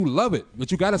love it,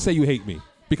 but you gotta say you hate me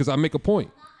because I make a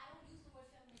point.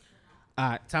 All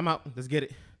right, time out. Let's get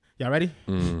it. Y'all ready?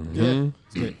 Mm-hmm. Yeah.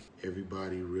 Let's get it.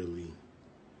 Everybody really,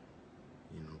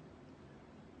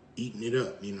 eating it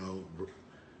up,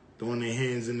 throwing their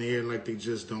hands in the air like they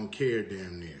just don't care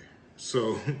damn near.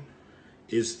 So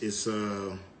it's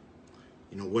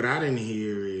what I didn't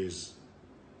hear is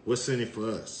what's in it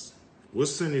for us?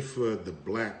 What's in it for the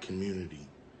black community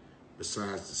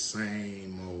besides the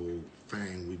same old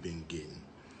thing we've been getting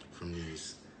from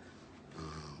these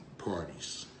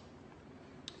parties?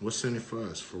 What's in it for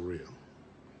us, for real?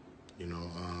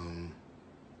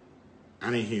 I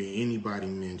didn't hear anybody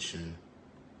mention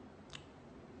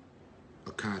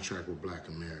a contract with Black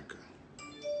America.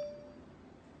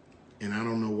 And I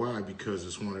don't know why, because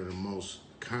it's one of the most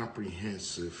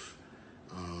comprehensive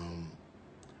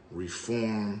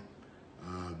reform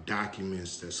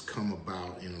documents that's come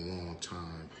about in a long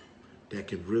time that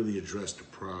could really address the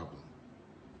problem.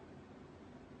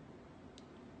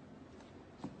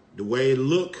 The way it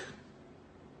look,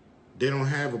 they don't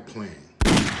have a plan.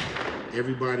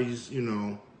 Everybody's,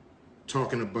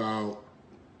 talking about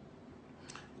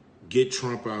get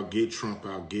Trump out, get Trump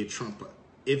out, get Trump out.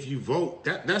 If you vote,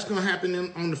 that's going to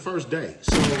happen on the first day.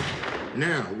 So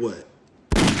now what?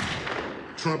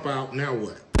 Trump out, now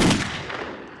what?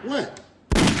 What?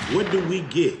 What do we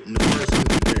get in the first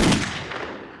 100 days?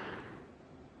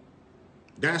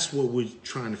 That's what we're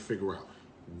trying to figure out.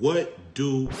 What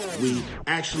do we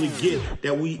actually get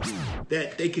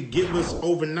that they could give us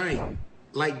overnight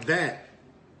like that?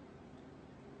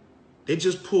 They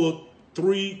just pulled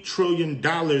 $3 trillion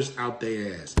out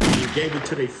their ass and gave it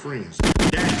to their friends.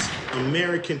 That's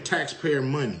American taxpayer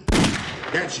money.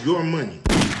 That's your money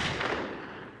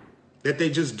that they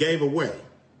just gave away.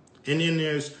 And then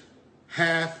there's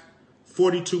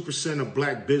 42% of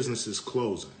black businesses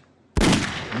closing.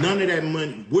 None of that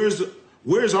money.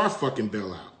 Where's our fucking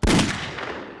bailout?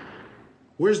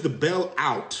 Where's the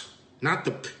bailout? Not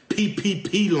the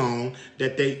PPP loan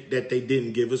that they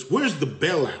didn't give us. Where's the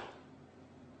bailout?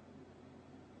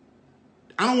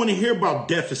 I don't want to hear about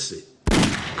deficit.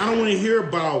 I don't want to hear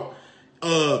about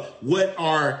what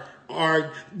our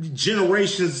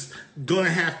generations gonna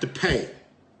have to pay.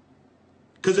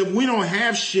 Because if we don't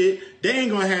have shit, they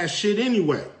ain't gonna have shit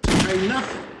anyway. Pay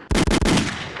nothing.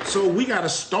 So we gotta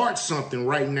start something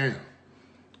right now.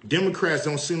 Democrats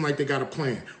don't seem like they got a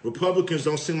plan. Republicans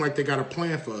don't seem like they got a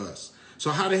plan for us. So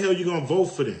how the hell you gonna vote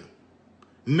for them?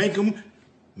 Make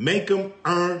them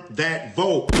earn that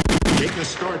vote. They can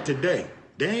start today.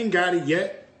 They ain't got it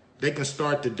yet. They can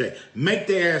start today. Make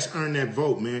their ass earn that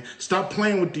vote, man. Stop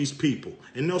playing with these people,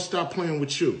 and they'll stop playing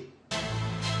with you.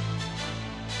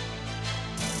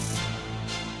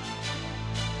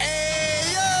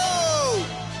 Hey, yo!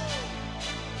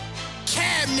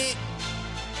 Cabinet.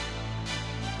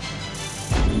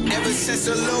 Ever since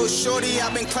a little shorty,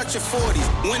 I've been clutching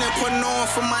 40s. When they putting on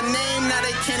for my name, now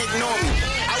they can't ignore me.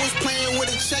 I was playing with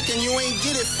a check and you ain't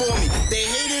get it for me. They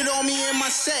hated on me in my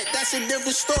set, that's a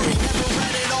different story. Never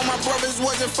ratted on my brothers,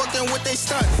 wasn't fucking with they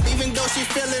stunt. Even though she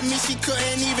feeling me, she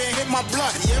couldn't even hit my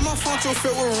blunt. Yeah, my phone too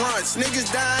filled with runs.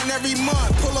 Niggas dying every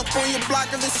month. Pull up on your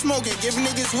block if it's smoking, give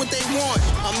niggas what they want.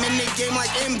 I'm in the game like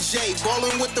MJ,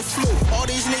 ballin' with the flu. All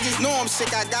these niggas know I'm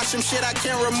sick, I got some shit I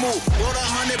can't remove. Wrote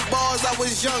 100 bars, I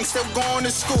was young, still going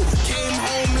to school. Came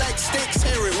home like sticks,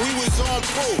 hear it, we was on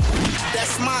pool.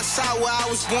 That's my side where I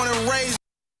was born and raised.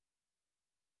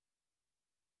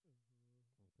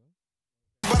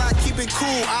 But I keep it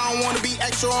cool, I don't wanna be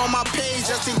extra on my page.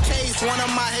 Just in case one of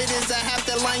my haters that have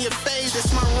to line your face.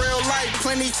 It's my real life,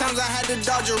 plenty times I had to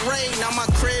dodge a raid. Now my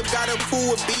crib got a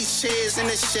pool with beach chairs in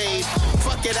the shade.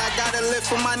 Fuck it, I gotta live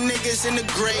for my niggas in the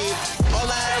grave. All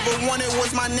I ever wanted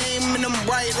was my name in them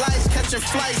bright lights. Catching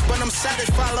flights, but I'm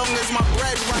satisfied long as my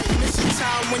bread right. Mission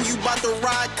time when you bout to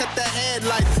ride, cut the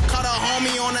headlight. Caught a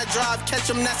homie on a drive, catch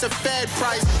him, that's a Fed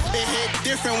price. It hit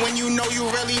different when you know you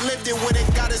really lived it with it.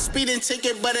 Got a speeding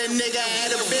ticket, but a nigga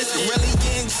had a biscuit. Really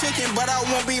getting chicken, but I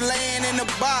won't be laying in the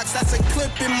box. That's a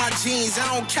clip in my jeans, I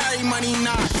don't carry money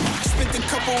not. Spent a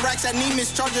couple racks at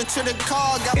Neiman's, charger to the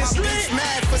car. Got my bitch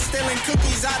mad for stealing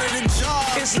cookies out of the jar.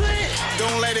 It's lit.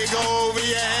 Don't let it go over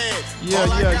your head. Yeah.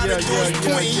 Welcome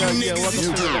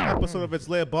to the episode of It's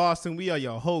Lit Boston. We are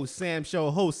your host, Sam Show,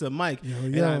 host of Mike.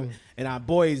 And our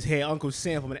boys here, Uncle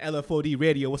Sam from an LFOD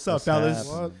Radio. What's up, fellas?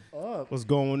 What up? What's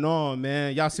going on,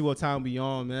 man? Y'all see what time we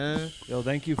on, man? Yo,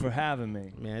 thank you for having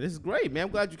me. Man, this is great, man. I'm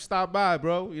glad you stopped by,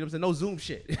 bro. You know what I'm saying? No Zoom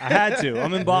shit. I had to.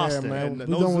 I'm in Boston. Yeah, man. No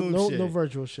We don't Zoom want shit. no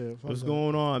virtual shit. What's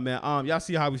going on, man? Y'all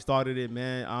see how we started it,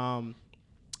 man.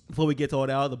 Before we get to all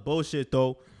that other bullshit,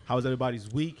 though, how was everybody's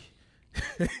week?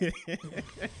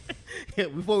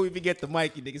 Before we even get the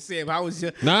mic, you nigga, Sam, how was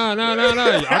your... Nah.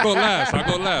 I go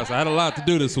last. I had a lot to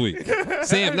do this week.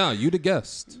 Sam, you the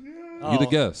guest. You the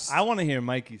guest. I want to hear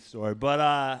Mikey's story, but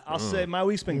I'll say my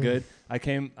week's been good. I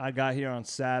got here on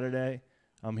Saturday.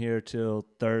 I'm here till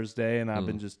Thursday, and I've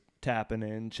been just tapping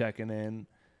in, checking in,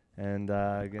 and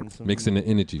getting some mixing the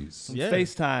energies.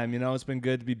 FaceTime. You know, it's been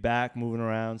good to be back, moving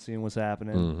around, seeing what's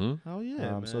happening. Mm-hmm. Oh yeah,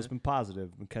 man. So it's been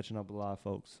positive. Been catching up with a lot of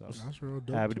folks. So That's real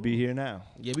dope. happy to be here now.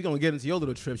 Yeah, we're gonna get into your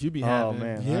little trips you be having.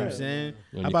 Man. You know what I'm saying?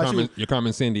 Yeah, How about you? You're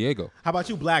coming San Diego. How about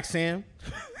you, Black Sam?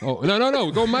 Oh,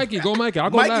 no. Go Mikey. I'll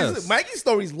go last. Mikey's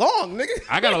story's long, nigga.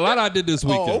 I got a lot I did this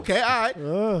weekend. Oh, okay, all right.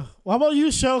 Well, how about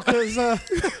you, Show? Because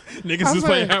Niggas is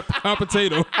playing hot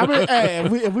potato. I mean, hey,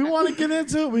 if we want to get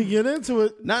into it, we get into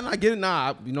it. Get it.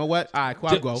 Nah, you know what? All right, cool.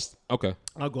 I'll go. Okay.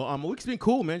 I'll go. My week's been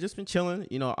cool, man. Just been chilling.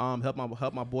 You know,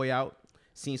 help my boy out,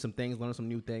 seeing some things, learning some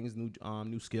new things,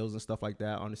 new skills and stuff like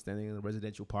that. Understanding the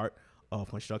residential part of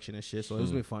construction and shit. So it's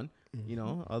been fun. You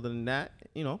know, other than that,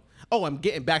 you know. Oh, I'm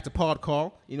getting back to Pod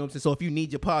Call. You know what I'm saying? So if you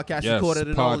need your podcast recorded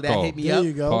and all of that, hit me there up.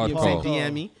 You go. Pod You know what I'm Call.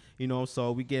 saying? DM me. You know,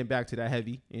 so we getting back to that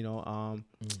heavy. You know,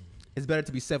 it's better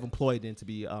to be self-employed than to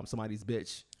be somebody's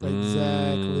bitch.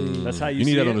 Exactly. That's how You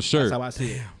need that on the shirt. That's how I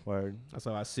see it. Word. That's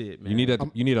how I see it, man. You need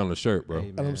that. You need it on the shirt, bro. Hey,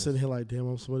 And I'm man. sitting here like, damn,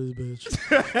 I'm somebody's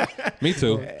bitch. Me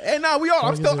too. Hey, nah, we all.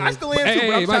 I still am too. Hey,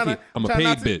 but I'm trying Mikey, to. I'm a trying paid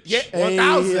not to- bitch. Yeah, Hey,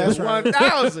 1,000. that's right.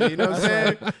 1,000. You know what I'm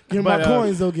saying? Give me my But,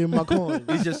 coins, though. Give me my coins.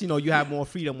 It's just, you know, you have more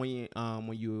freedom when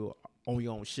you own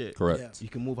your own shit. Correct. Yeah. You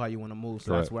can move how you want to move. So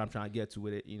Correct. that's where I'm trying to get to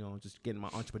with it. You know, just getting my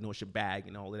entrepreneurship bag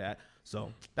and all of that.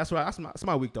 So that's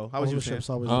my week though. How was your Ownership's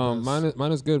Sam? always the best.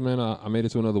 Mine is good, man. I made it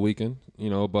to another weekend. You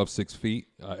know, above 6 feet.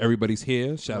 Everybody's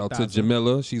here. Shout out to 1,000.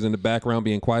 Jamila. She's in the background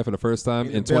being quiet for the first time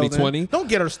in 2020. Don't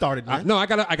get her started, man. I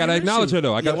gotta acknowledge her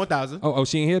though. I got 1,000. Oh,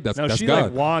 she ain't here. That's She God.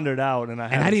 like wandered out, and I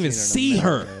didn't even see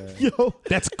her. Yo,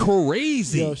 That's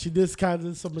crazy. yo, she did kind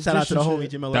of some Shout out to the magician homie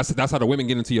shit. Jamila. That's how the women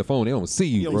get into your phone. They don't see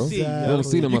you, don't bro. see you. They don't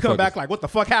see them. You come motherfuckers. back like, what the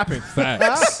fuck happened?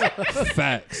 Facts.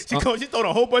 Facts. She throwing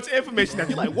a whole bunch of information at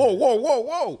you like, whoa.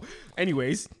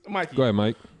 Anyways, Mikey. Go ahead,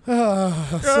 Mike.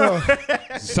 So,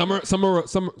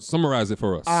 Summarize it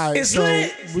for us. all right, so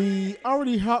we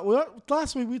already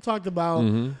last week we talked about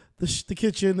the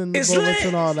kitchen and the bullets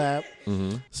and all that.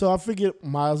 So I figured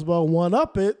might as well one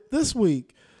up it this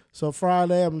week. So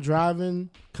Friday I'm driving,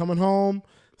 coming home,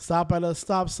 stop at a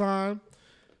stop sign.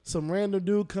 Some random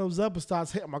dude comes up and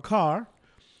starts hitting my car.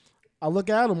 I look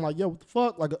at him like, yo, what the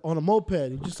fuck? Like on a moped.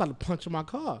 He just started punching my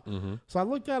car. So I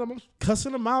looked at him, I'm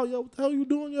cussing him out. Yo, what the hell you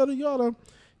doing? Yada, yada.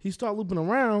 He started looping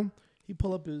around. He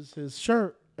pulled up his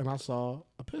shirt, and I saw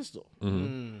a pistol.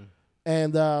 And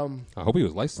I hope he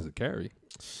was licensed to carry.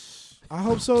 I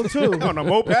hope so, too. On a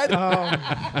moped?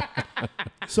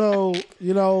 So,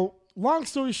 you know, long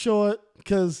story short,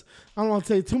 because I don't want to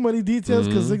tell you too many details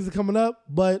because things are coming up,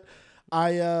 but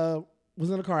I was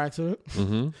in a car accident.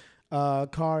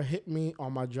 Car hit me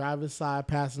on my driver's side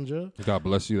passenger. God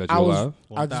bless you that you're alive.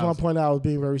 I just want to point out I was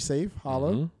being very safe.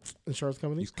 Holla, insurance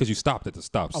company. Because you stopped at the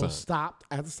stop I sign. was stopped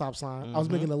at the stop sign. I was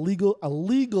making a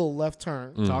legal left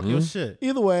turn. Talk your shit.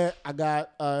 Either way, I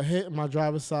got hit in my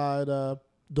driver's side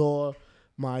door.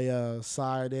 My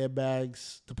side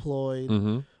airbags deployed.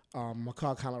 My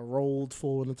car kind of rolled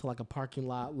forward into like a parking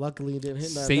lot. Luckily, it didn't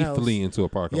hit nothing else. Safely into a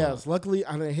parking lot. Yes, luckily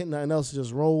I didn't hit nothing else. It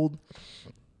just rolled.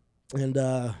 And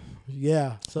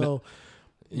yeah, so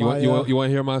You want to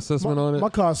hear my assessment on it? my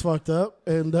car's fucked up,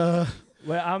 and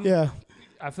yeah,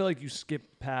 I feel like you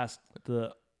skipped past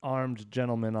the armed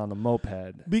gentleman on the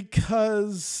moped.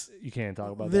 because You can't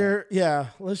talk about there, yeah,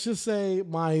 let's just say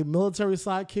my military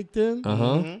side kicked in,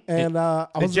 Uh-huh. and I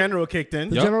The was general kicked in.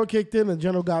 the Yup. general kicked in. The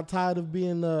general got tired of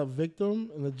being a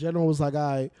victim, and the general was like, "All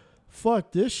right,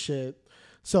 fuck this shit."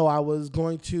 So I was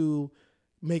going to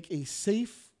make a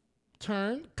safe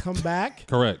turn, come back.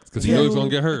 Correct. Because you know he's going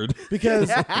to get heard. Because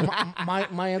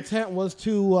my intent was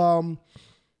to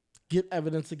get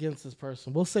evidence against this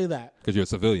person. We'll say that. Because you're a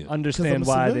civilian. I'm Understand a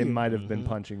why they civilian. might have been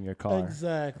punching your car.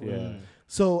 Exactly. Yeah.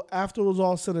 So after it was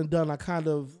all said and done, I kind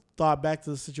of thought back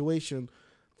to the situation.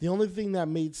 The only thing that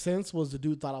made sense was the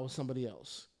dude thought I was somebody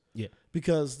else. Yeah.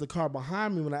 Because the car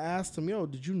behind me, when I asked him, yo,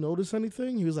 did you notice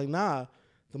anything? He was like, nah.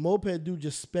 The moped dude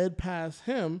just sped past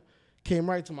him, came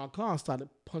right to my car and started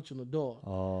punching the door.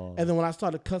 Oh. And then when I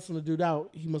started cussing the dude out,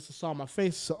 he must have saw my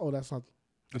face. So, oh, that's not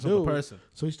That's the not dude. the person.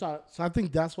 So he started. So I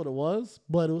think that's what it was.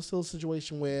 But it was still a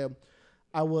situation where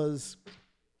I was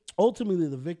ultimately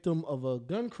the victim of a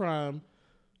gun crime,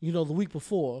 you know, the week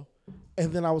before.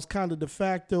 And then I was kind of de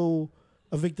facto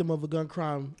a victim of a gun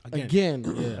crime again.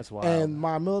 That's wild. And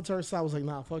my military side was like,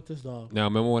 nah, fuck this dog. Now,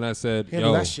 remember when I said,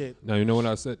 Handle that shit. Now, you know what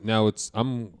I said? Now,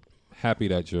 I'm happy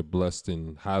that you're blessed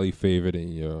and highly favored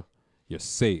and you're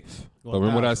safe. But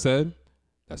remember what I said?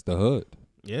 That's the hood.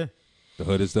 Yeah. The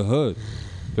hood is the hood.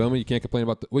 Feel me? You can't complain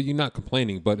about well, you're not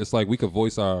complaining, but it's like we could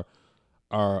voice our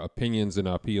opinions and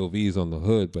our POVs on the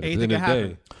hood, but Anything at the end of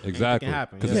the can day, exactly, Anything can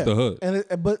happen, because yeah. it's the hood.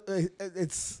 And but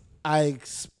it's I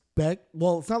expect.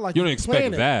 Well, it's not like You don't expect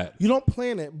plan it. that. You don't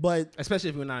plan it, but Especially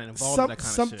if you're not involved in that kind of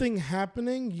something shit.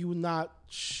 happening you're not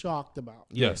shocked about.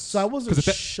 Yes. So I wasn't 'Cause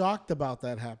shocked about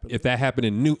that happening. If that happened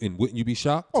in Newton, wouldn't you be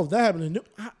shocked? Oh, that happened in New.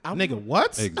 Nigga,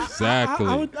 what? Exactly.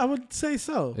 I would say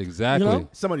so. Exactly. You know?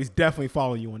 Somebody's definitely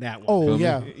following you on that one. Oh Feel me?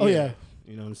 yeah. Oh yeah.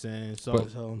 You know what I'm saying? So,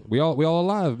 But we all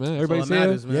alive, man. Everybody's that here.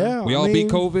 matters, man. Yeah. We I all beat mean,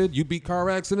 COVID. You beat car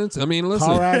accidents. I mean, listen.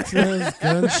 Car accidents,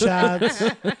 gunshots.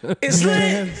 It's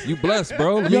lit. You blessed,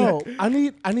 bro. Yo, I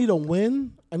need a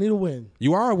win. I need a win,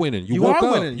 You are winning. You You woke are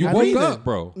up. winning. You I woke need up, it.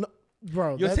 bro. no,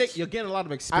 bro. you're that's- getting a lot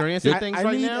of experience in things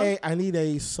right need now. I need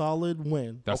a solid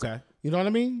win. That's Okay. You know what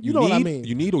I mean? You know what I mean?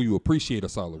 You need or you appreciate a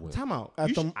solid win. Time out.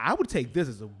 At the- I would take this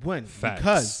as a win Facts.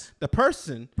 because the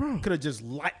person could have just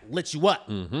lit you up,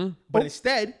 but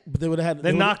instead, But they would have had.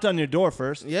 They knocked on your door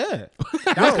first. yeah,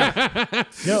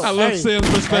 Yo, I love hey, Sam's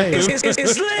perspective.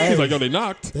 It's lit. He's like, yo, they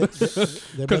knocked.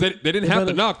 Because they didn't have to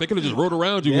better- knock. They could have just rode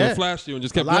around you Yeah. and flashed you and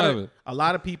just a kept lot driving.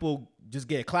 of people just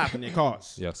get clapped in their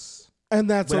cars. Yes. And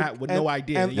that's with no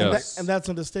idea. and, Yes. and that's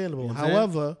understandable. You know what I'm saying?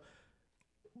 However,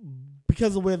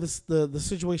 because of where the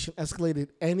situation escalated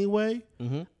anyway,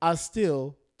 I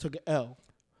still took an L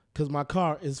because my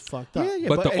car is fucked up. Yeah,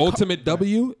 But the it ultimate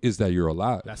W is that you're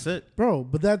alive. That's it. Bro,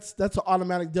 but that's an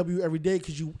automatic W every day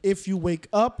because if you wake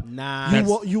up, Nah.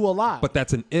 you alive. But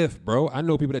that's an if, bro. I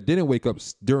know people that didn't wake up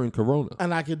during Corona.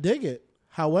 And I could dig it.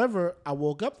 However, I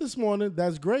woke up this morning.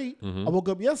 That's great. I woke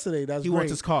up yesterday. That's He great. wants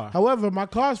his car. However, my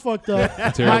car's fucked up. my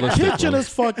Materialistic, kitchen bro. is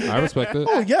fucked up. I respect it.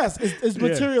 Oh yes, it's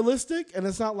materialistic, and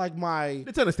it's not like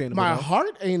It's understandable. my though.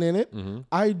 heart ain't in it.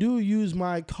 I do use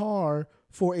my car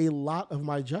for a lot of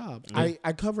my jobs.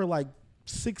 I cover like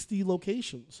 60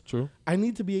 locations. True. I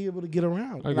need to be able to get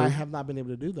around, and agree. I have not been able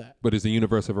to do that. But is the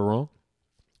universe ever wrong?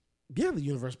 Yeah, the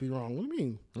universe be wrong. What do you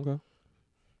mean? Okay.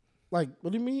 Like,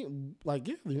 what do you mean? Like,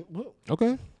 yeah. Well,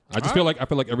 Okay. I just feel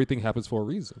like everything happens for a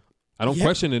reason. I don't Yeah.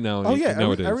 question it now. oh yeah,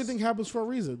 nowadays. everything happens for a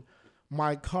reason.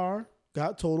 My car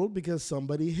got totaled because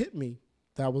somebody hit me.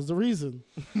 That was the reason.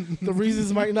 The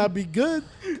reasons might not be good.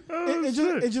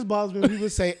 It just bothers me when people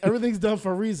say everything's done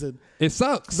for a reason. It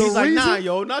sucks. He's like, nah, reason-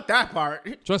 yo, not that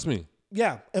part. Trust me.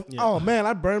 Yeah. Oh man,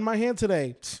 I burned my hand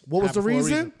today. What was the Happened for a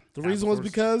reason? reason. The Happened reason for was a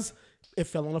reason. because it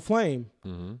fell in a flame.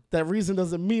 That reason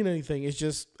doesn't mean anything. It's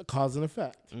just a cause and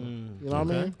effect. You know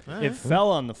what I mean? It fell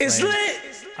on the flame. It's lit.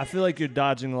 I feel like you're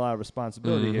dodging a lot of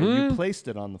responsibility here. You placed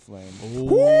it on the flame.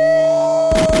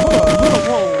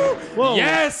 Whoa.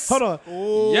 Yes. Hold on.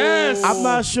 Yes. I'm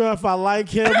not sure if I like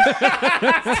him.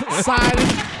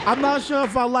 Siding. I'm not sure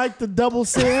if I like the double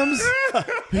Sams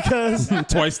because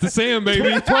Twice the Sam, baby.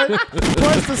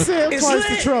 twice the Sam, It's twice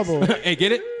the lit. trouble. Hey,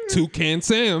 get it? Toucan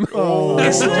Sam.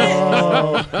 It's lit.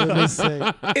 Oh, goodness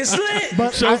sake. It's lit.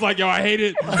 But Show's like, yo, I hate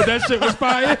it. But that shit was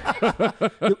fire.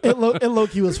 it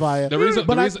low-key was fire. The reason-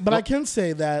 but the reason- I can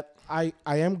say that I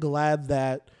am glad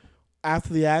that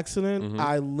after the accident,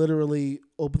 I literally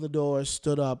opened the door,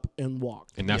 stood up, and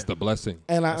walked. And that's the blessing.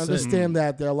 And I understand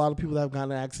that there are a lot of people that have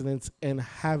gotten in accidents and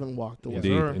haven't walked away.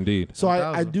 Indeed. Indeed. So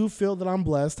I do feel that I'm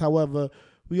blessed. However,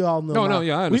 we all know. No,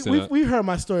 yeah, I understand that. we heard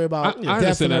my story about I death and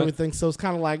understand that. everything, so it's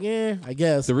kind of like, I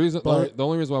guess. The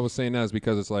only reason why I was saying that is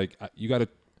because it's like you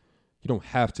don't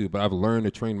have to, but I've learned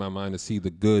to train my mind to see the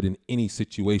good in any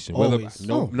situation, Always.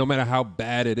 no matter how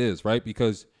bad it is, right?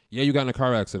 Because you got in a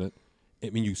car accident. I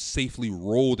mean, you safely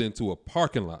rolled into a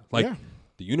parking lot. Like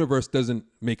the universe doesn't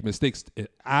make mistakes.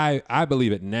 I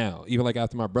believe it now. Even like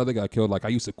after my brother got killed, like I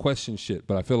used to question shit,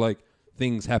 but I feel like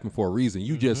things happen for a reason.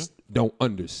 You just don't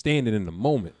understand it in the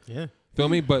moment. Yeah. Feel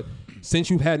me? But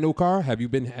since you've had no car, have you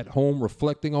been at home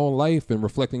reflecting on life and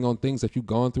reflecting on things that you've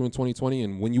gone through in 2020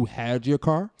 and when you had your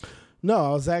car? No, I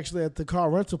was actually at the car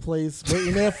rental place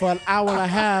waiting there for an hour and a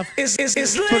half It's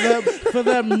lit. for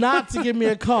them not to give me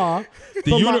a car,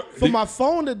 for my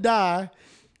phone to die.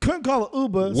 Couldn't call an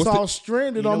Uber, so I was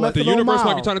stranded on The methanol universe might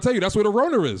be miles. trying to tell you that's where the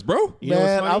Rona is, bro. You know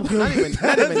Man, what's I'm funny? good.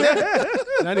 Not even that.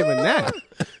 Not even that.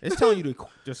 It's telling you to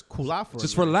just cool out for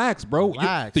Just a minute. relax, bro.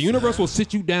 Relax. The universe will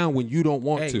sit you down when you don't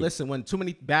want Hey, to. listen, when too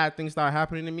many bad things start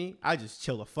happening to me, I just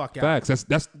chill the fuck out. Facts.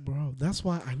 That's Bro, that's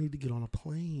why I need to get on a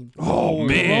plane. oh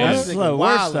man. That's This the nigga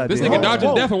worst wildin'. This idea. nigga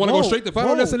dodging death and want to go whoa, straight to Final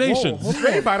whoa, Destination. whoa, hold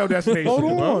Straight Final Destination, Hold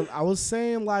bro. on. I was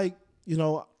saying, like,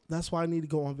 That's why I need to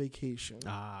go on vacation.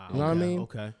 Ah, You know what I mean?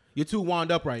 Okay. You're too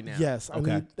wound up right now. Yes.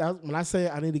 Okay. When I say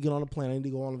I need to get on a plane, I need to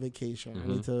go on a vacation. I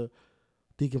need to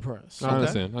decompress. I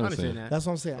understand. I I understand understand. that. That's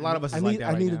what I'm saying. A lot of us I is need, like that I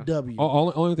right need now. a W.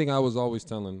 Only thing I was always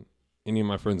telling any of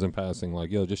my friends in passing,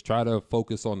 like, yo, just try to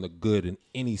focus on the good in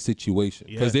any situation.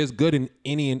 Because there's good in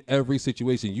any and every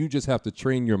situation. You just have to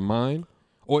train your mind.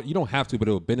 Or you don't have to, but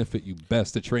it will benefit you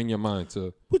best to train your mind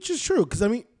to. Which is true, because I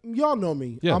mean, y'all know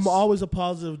me. Yes. I'm always a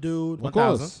positive dude. Of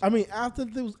course. I mean, after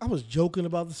I was joking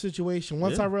about the situation.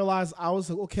 Once I realized I was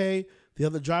like, okay, the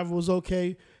other driver was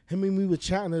okay. Him and me were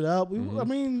chatting it up. I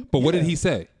mean, But what yeah. did he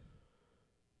say?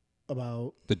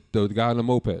 About? The guy on the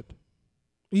moped.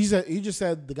 He just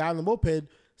said the guy on the moped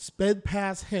sped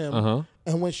past him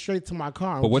and went straight to my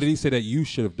car. But what did he say that you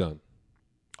should have done?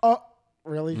 Oh,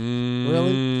 really?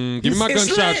 Really? Give me my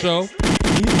gunshot, show.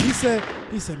 He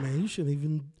said, man, you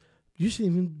shouldn't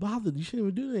even bother. You shouldn't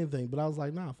even do anything. But I was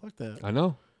like, nah, fuck that. I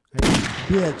know. Hey,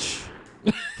 bitch.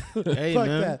 Hey, Fuck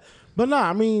man. that. But nah,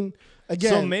 I mean,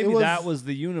 again, So maybe it that was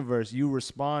the universe. You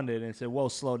responded and said, "Whoa,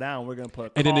 slow down. We're gonna put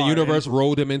a And then car the universe in.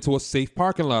 rolled him into a safe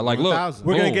parking lot. Like, look, 1,000.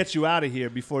 We're gonna boom. get you out of here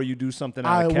before you do something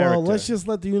out All of right, character." well, let's just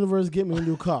let the universe get me a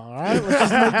new car. All right, let's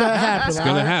just make that happen. It's all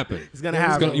gonna right? happen. It's gonna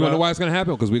happen. You want to know bro. why it's gonna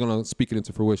happen? Because we're gonna speak it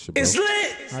into fruition, bro. It's lit.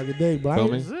 Have a good day, bro. Feel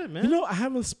me? That's it, man. You know, I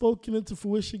haven't spoken into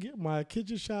fruition, get my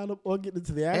kitchen shot up, or get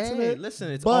into the accident. Hey,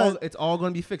 listen, but it's all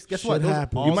gonna be fixed. Guess should what?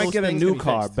 happen. All you might those get a things new can be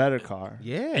car, fixed. better car.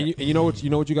 Yeah. And you know what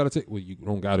you got to take. Well, you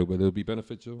don't got to, but it'll be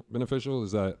beneficial. Beneficial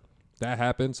is that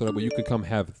happened so that way you can come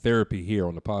have therapy here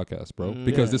on the podcast, bro.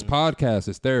 Because this podcast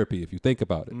is therapy. If you think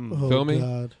about it, feel me?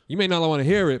 God. You may not want to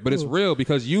hear it, but it's real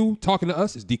because you talking to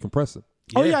us is decompressing.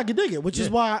 Oh yeah, I can dig it, which is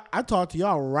why I talked to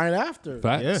y'all right after.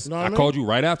 Facts. Yeah. You know what I I mean? called you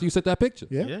right after you sent that picture.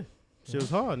 Yeah. Yeah. Shit was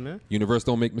hard, man. Universe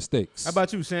don't make mistakes. How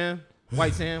about you, Sam?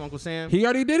 White Sam, Uncle Sam? He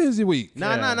already did his week.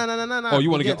 Nah. Oh,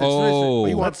 you wanna get- oh.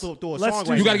 You want to throw a let's song do-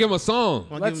 right You got to now. give him a song.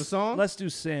 Want to give him a song? Let's do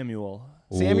Samuel.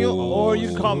 Samuel? Or you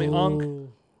can call me Unc.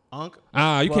 Unc?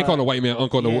 You can't call the white man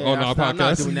uncle on our I'm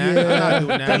not podcast. doing that. I'm not doing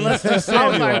that. Then let's do I was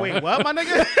Samuel. like, wait, what, my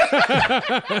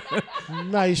nigga?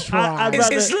 Nice try. I'd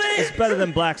rather, It's lit. it's better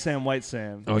than Black Sam, White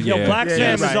Sam. Oh, Yo, yeah. Black Yeah,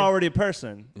 Sam right. is already a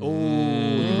person. Ooh,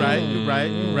 you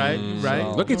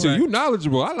right. Look at you. You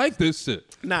knowledgeable. I like this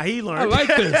shit. Nah, he learned. I like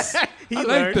this. he I like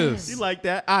learned. this. You like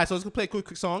that? All right, so let's play a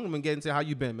quick song. I'm gonna get into how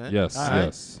you been, man. Yes, All right?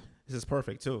 yes. This is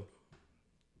perfect too.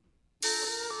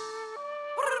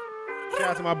 Shout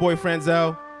out to my boy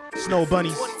Franzel, Snow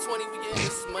Bunnies. 2020, we getting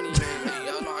this money, man. Hey,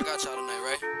 y'all know I got y'all tonight,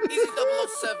 right? Easy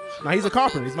 007. Now he's a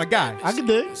carpenter. He's my guy. I can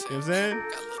dig. You know what I'm saying?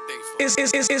 Got a little big for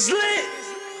It's lit.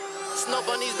 Snow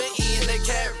bunnies been eating their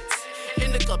carrots.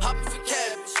 In the club, hopping for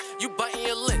cabbage. You biting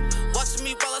your lip, watching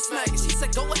me while I smack it. She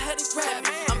said, go ahead and grab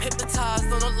it. I'm hypnotized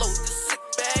on a load. This sick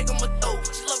bag on my throat.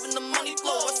 She loving the money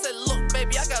flow. I said, look,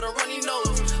 baby, I got a runny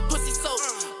nose. Pussy soap,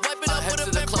 wipe it up with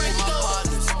a big break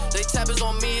partners. They tappers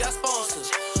on me, I sponsor.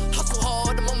 Hustle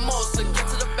hard, I'm a monster. Get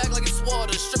to the back like it's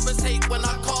water. Strippers hate when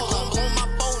I call them. Blow my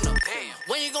phone up.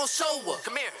 When you gon' show up?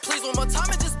 Come here. Please one more time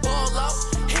and just ball out.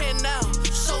 Here now,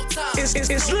 showtime.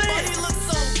 It's lit. Body looks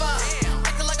so fine.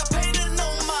 Acting like I paid her no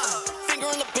mind. Finger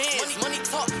on the bands, money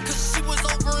talk, cause she was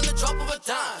over in the drop of a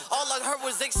dime. All I heard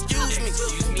was excuse me.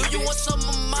 Do you want some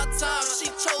of my time?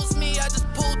 She chose me, I just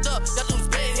pulled up. Got loose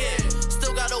bed hair,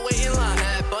 still gotta wait in line.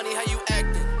 Mad Bunny, how you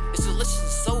acting? It's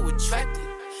delicious, so attractive.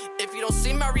 If you don't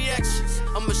see my reactions,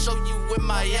 I'ma show you with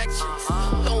my actions.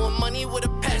 Throwing money with a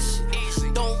passion.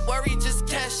 Don't worry, just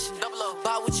cash it.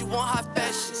 Buy what you want, high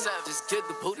fashion. Just get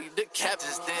the booty, the captain.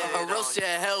 Or else you're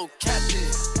held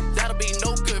captive. That'll be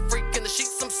no good. Freak in the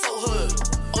sheets, I'm so hood.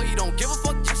 Oh, you don't give a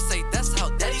fuck, you say that's how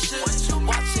daddy should.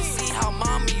 Watch and see how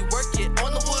mommy work it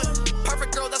on the wood.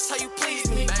 Perfect girl, that's how you please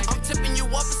me. I'm tipping you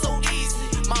off, it's so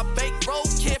easy. My bankroll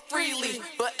can't freely,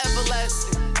 but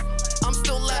everlasting. I'm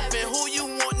still laughing. Who you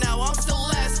want now? I'm still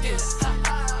asking.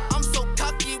 I'm so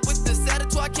cocky with this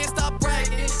attitude, I can't stop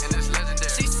bragging.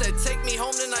 She said, take me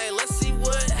home tonight, let's see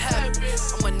what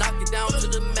happens. I'ma knock it down to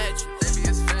the mattress.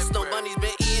 Snow bunnies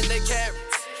been eating their carrots.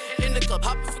 In the club,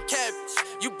 hopping for cabbage.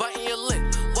 You biting your lip,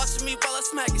 watching me while I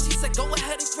smack it. She said, go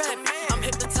ahead and grab it. I'm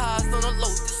hypnotized on a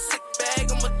load. This sick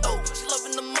bag on my throat. She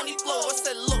loving the money flow. I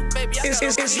said, look, baby, I got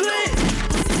It's a lit.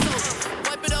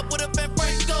 Wipe it up with a Ben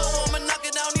Franco. I'ma knock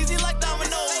it down easy like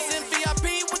dominoes. In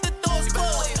VIP with the doors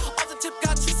closed. Off the tip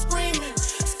got you screaming.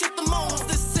 Skip the moans.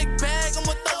 This sick bag on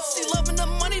my throat. She loving the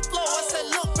money flow. I said,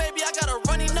 look, baby, I got a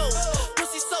runny nose.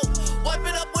 Pussy soap. Wipe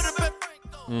it up with a Ben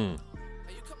Franco. Hey,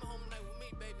 you coming home tonight with me,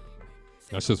 baby?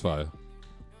 That's just fire.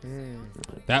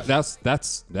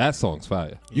 That song's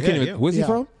fire. You Yeah, can't even. yeah. Where's he Yeah.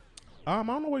 from? I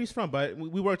don't know where he's from, but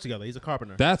we work together. He's a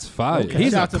carpenter. That's fire. Okay.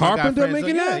 He's Shout a out to my guy carpenter Franz.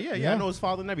 making that? Yeah. I know his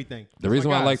father and everything. The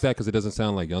reason why I like that because it doesn't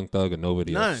sound like Young Thug or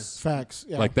nobody None. else. Facts.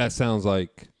 Yeah. Like that sounds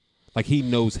like he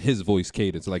knows his voice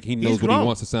cadence. Like he knows He's what he grown.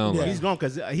 wants to sound Yeah. like. He's grown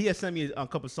because he had sent me a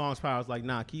couple songs prior. I was like,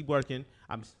 nah, keep working.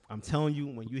 I'm telling you,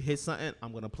 when you hit something,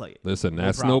 I'm gonna play it. Listen, No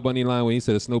that problem. Snow Bunny line when he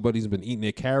said Snow Bunny's been eating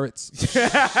their carrots.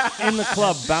 In the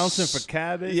club, bouncing for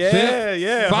cabbage.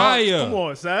 Yeah. Fire. Come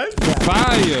on, son.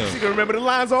 Fire. You can remember the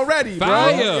lines already, bro.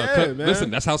 Fire. Yeah, man.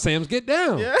 Listen, that's how Sam's get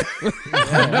down. Yeah.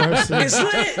 It's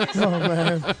lit. Oh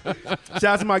man. Shout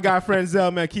out to my guy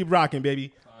Frenzel, man. Keep rocking,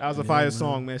 baby. That was a fire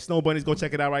song, man. Snow Bunnies, go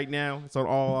check it out right now. It's on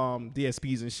all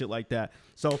DSPs and shit like that.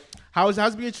 So,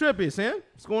 how's being tripping, Sam?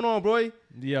 What's going on, bro?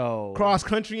 Yo, Cross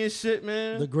country and shit,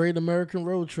 man. The Great American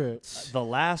Road Trip. the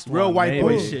last Real one, white boy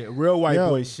maybe. shit. Real white Yo.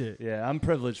 boy shit. Yeah, I'm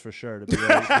privileged for sure to be able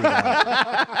to do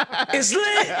that. It's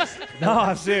lit. No,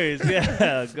 I'm serious.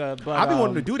 Yeah, but I've been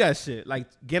wanting to do that shit, like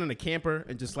get in a camper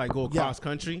and just like go across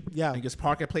country, Yeah. and just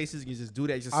park at places. You just do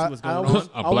that, just see I- what's I going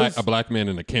always- on. A black man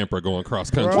in a camper going cross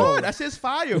country. Bro. Bro, that shit's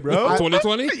fire, bro.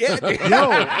 2020? Yeah, Yo,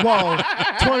 well,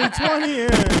 2020.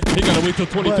 Yeah. He gotta wait till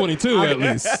 2022 at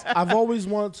least. I've always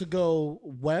wanted to go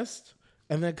west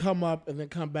and then come up and then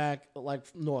come back like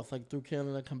north, like through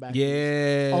Canada, come back.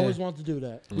 yeah. Always wanted to do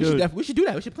that. we should do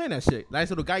that. We should plan that shit. Nice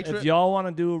little guy trip. if y'all want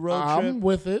to do a road I'm trip,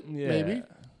 with it. Yeah. Maybe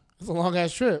it's a long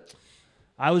ass trip.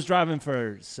 I was driving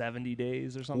for 70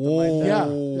 days or something Whoa, like that.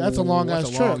 Yeah, that's a long that's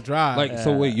ass a long trip. drive. Like,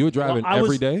 so wait, you were driving Well, I every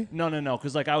was- day? No,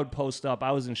 because like I would post up.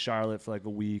 I was in Charlotte for like a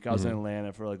week. I was in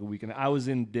Atlanta for like a week, and I was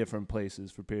in different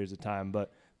places for periods of time.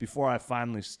 But before I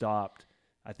finally stopped,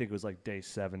 I think it was like day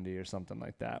 70 or something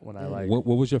like that. When I like, What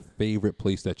was your favorite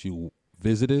place that you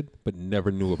visited but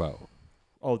never knew about?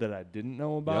 that I didn't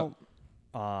know about.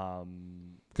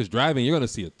 Because driving, you're gonna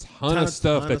see a ton of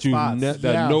stuff ton that of you spots.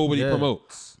 that Yeah. nobody Yeah.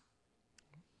 promotes.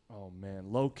 Oh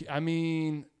man, low key. I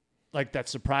mean, like that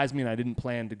surprised me, and I didn't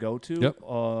plan to go to. Yep.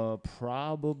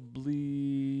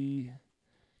 Probably.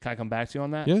 Can I come back to you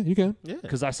on that? Yeah, you can.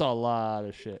 Because I saw a lot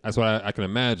of shit. That's what I can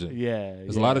imagine. Yeah.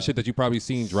 There's a lot of shit that you probably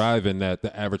seen driving that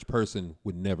the average person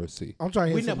would never see. I'm trying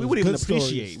to We hit ne- some we of wouldn't those even good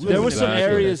appreciate. stories. We There were some Exactly.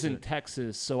 areas in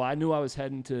Texas, so I knew I was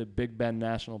heading to Big Bend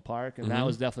National Park, and that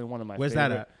was definitely one of my Where's favorite.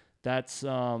 that at? That's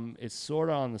it's sort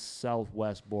of on the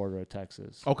southwest border of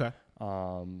Texas. Okay.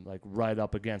 Like right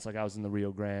up against, like I was in the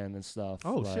Rio Grande and stuff.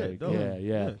 Oh, like, shit, dope.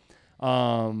 Yeah.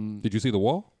 Did you see the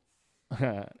wall?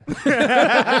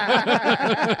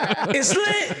 It's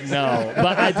lit. No,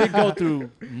 but I did go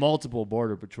through multiple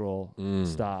border patrol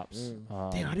stops.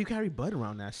 Damn, how do you carry bud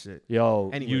around that shit? Yo,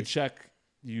 Anyways.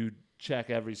 you check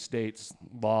every state's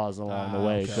laws along the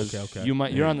way okay, because okay.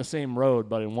 you're on the same road,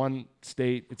 but in one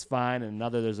state it's fine, in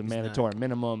another there's a mandatory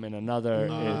minimum, in another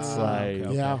it's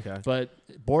like. Yeah. But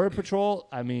border patrol,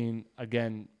 I mean,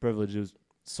 again, privilege was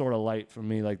sort of light for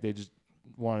me. Like they just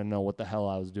want to know what the hell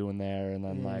I was doing there, and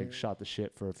then like shot the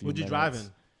shit for a few. What'd you minutes.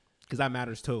 driving? Because that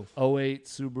matters too. 08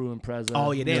 Subaru Impreza.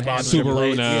 Oh, yeah, they New ain't Hampshire Subaru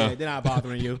plates. now. Yeah, they're not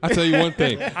bothering you. I tell you one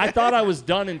thing. I thought I was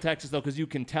done in Texas though, because you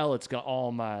can tell it's got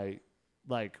all my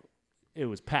like. It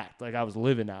was packed. Like I was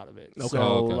living out of it. So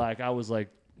Okay. like I was like,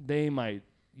 they might,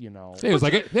 you know. It was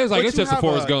like But it's you just a have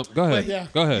Forrest Gump. Go ahead. yeah.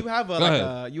 Go ahead. You have Go like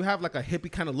ahead. you have like a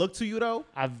hippie kind of look to you though.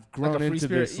 I've grown free into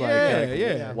spirit. this like,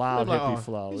 Yeah. wild Like, hippie oh,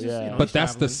 flow. he's just, Yeah. you know, But he's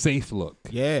that's the traveling. safe look.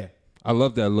 Yeah. I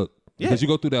love that look. Yeah. Because you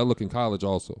go through that look in college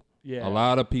also. Yeah. A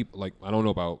lot of people, like, I don't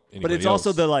know about anybody But it's else.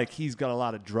 also the like he's got a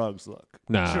lot of drugs look.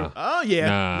 Nah. Oh yeah.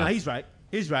 Nah. Nah, he's right.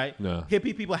 He's right. Nah.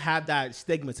 Hippie people have that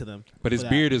stigma to them. But his for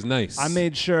that. beard is nice. I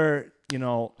made sure, you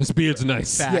know, His beard's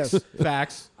nice. Facts. Yes.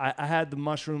 Facts. I had the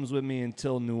mushrooms with me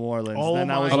until New Orleans. Oh then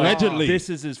I my was God. like, Allegedly. this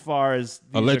is as far as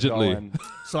these are Allegedly. going.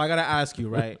 So I gotta ask you,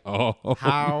 right? Oh.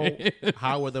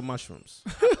 How were the mushrooms?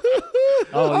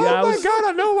 Oh yeah, I was, God,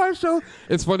 I know why show.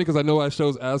 It's funny because I know why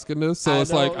show's asking this, so I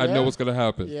it's know, like I know yeah. what's gonna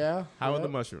happen. Yeah. How were the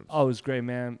mushrooms? oh, it was great,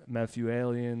 man. Met a few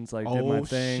aliens, like did my Oh,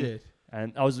 thing. shit.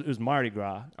 And it was Mardi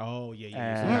Gras. Oh yeah,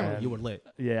 And- you were lit.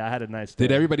 Yeah, I had a nice day.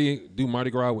 Did everybody do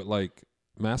Mardi Gras with like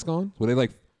mask on? Were they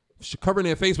like covering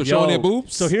their face but showing their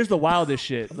boobs? So here's the wildest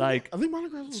shit. Like, I think Mardi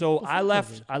Gras was so before I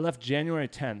left. COVID. I left January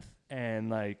 10th, and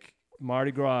like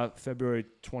Mardi Gras February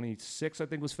 26th, I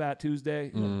think was Fat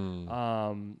Tuesday.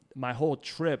 My whole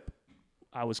trip,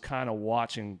 I was kind of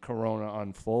watching Corona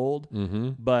unfold,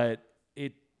 but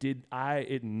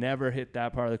it never hit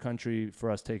that part of the country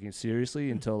for us taking it seriously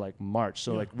until like March.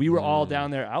 So like we were all down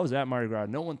there. I was at Mardi Gras.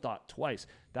 No one thought twice.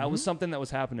 That was something that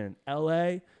was happening in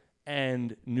L.A.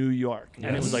 and New York,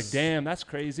 and it was like, damn, that's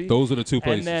crazy. Those are the two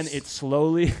places. And then it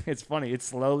slowly, it's funny, it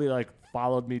slowly like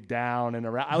followed me down and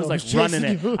around. I was Oh, like it's running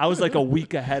chasing it. you. I was like a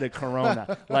week ahead of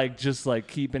Corona, like just like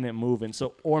keeping it moving.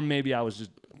 So, or maybe I was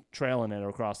just trailing it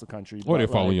across the country. Or they're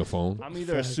but, following like, your phone. I'm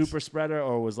either a super spreader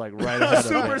or was like right ahead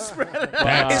of it. spreader.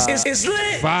 It's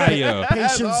lit. Fire.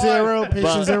 Patient zero. Patient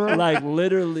But zero. like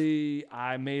literally,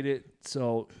 I made it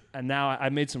so, and now I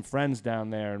made some friends down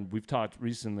there, and we've talked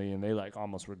recently, and they like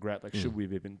almost regret like, should we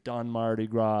have even done Mardi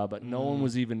Gras? But no one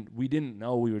was even. We didn't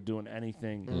know we were doing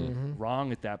anything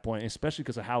wrong at that point, especially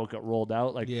because of how it got rolled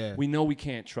out. Like, we know we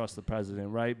can't trust the president,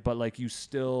 right? But like, you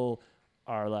still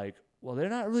are like, well, they're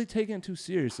not really taking it too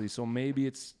seriously, so maybe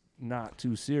it's not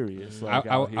too serious. Like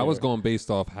I was going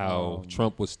based off how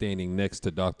Trump was standing next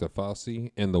to Dr.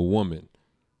 Fauci and the woman.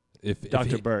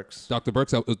 Dr. Birx. Dr.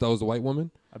 Birx, that was the white woman?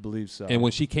 I believe so. And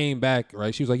when she came back,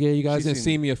 right, she was like, yeah, you guys didn't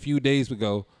see me a few days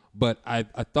ago, but I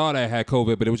thought I had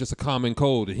COVID, but it was just a common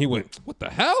cold. And he went, what the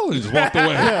hell? And just walked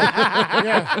away.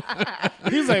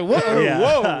 He's like, whoa,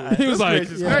 whoa. He was like,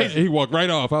 he walked right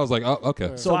off. I was like, oh,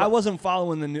 okay. So I wasn't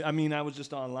following the news. I mean, I was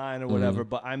just online or whatever,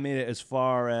 but I made it as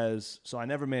far as, so I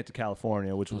never made it to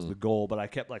California, which was the goal, but I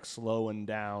kept like slowing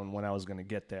down when I was going to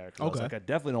get there. 'Cause I was like, I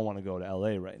definitely don't want to go to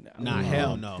LA right now. Nah,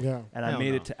 hell no. Yeah. And I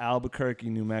made it to Albuquerque,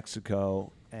 New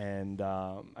Mexico, and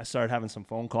I started having some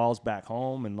phone calls back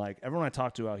home, and like everyone I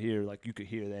talked to out here, like you could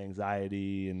hear the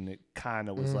anxiety, and it kind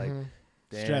of was like,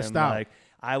 damn, stressed out. like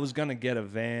I was gonna get a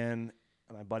van.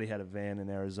 My buddy had a van in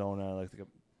Arizona, like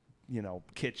a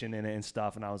kitchen in it and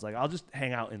stuff, and I was like, I'll just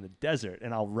hang out in the desert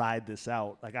and I'll ride this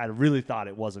out. Like I really thought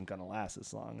it wasn't gonna last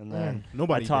this long, and then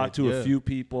Nobody I talked did, to yeah. a few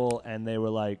people, and they were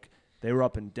like. They were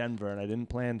up in Denver, and I didn't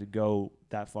plan to go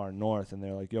that far north. And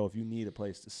they're like, yo, if you need a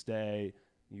place to stay,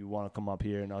 you want to come up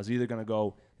here. And I was either going to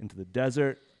go into the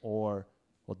desert or,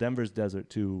 well, Denver's desert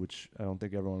too, which I don't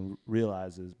think everyone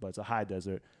realizes, but it's a high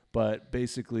desert. But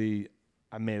basically,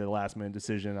 I made a last-minute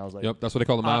decision. I was like, Yep, that's what they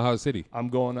call the Mile High City. I'm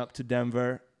going up to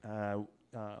Denver. Went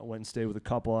and stayed with a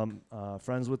couple I'm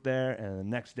friends with there. And the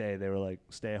next day, they were like,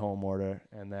 stay-at-home order.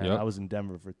 And then I was in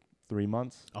Denver for 3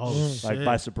 months. Oh, like shit.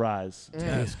 by surprise.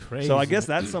 That's crazy. So I guess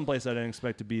that's someplace I didn't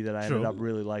expect to be that I ended True. up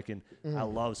really liking. I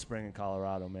love spring in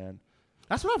Colorado, man.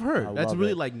 That's what I've heard. I That's love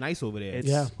really it. like nice over there.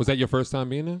 It's, Was that your first time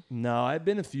being there? No, I've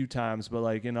been a few times, but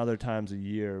like in other times a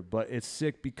year. But it's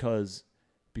sick because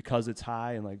it's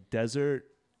high and like desert.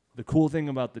 The cool thing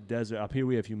about the desert, up here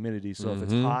we have humidity, so if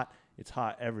it's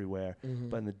hot everywhere.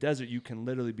 But in the desert, you can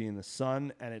literally be in the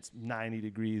sun and it's 90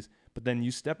 degrees. But then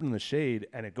you step in the shade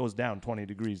and it goes down 20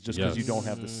 degrees just because you don't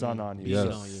have the sun on you.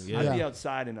 Yes. So I'd be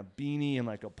outside in a beanie and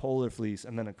like a polar fleece,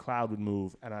 and then a cloud would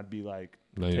move, and I'd be like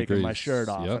 90 taking my degrees. shirt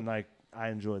off, Yep. and like I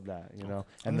enjoyed that,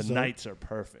 And the nights are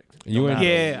perfect. You were in-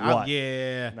 yeah.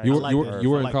 You I like were that. you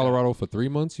were I in like Colorado for 3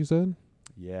 months, you said?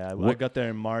 Yeah, I What- got there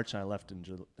in March and I left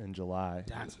in July.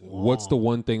 That's What's the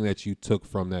one thing that you took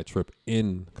from that trip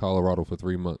in Colorado for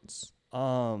 3 months?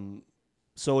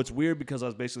 So it's weird because I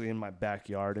was basically in my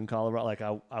backyard in Colorado. Like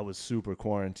I was super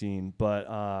quarantined,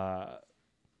 but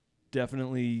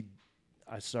definitely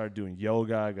I started doing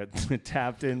yoga. I got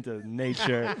tapped into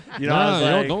nature. I Nah, was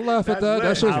like, don't laugh at that.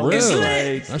 That shit's I was real.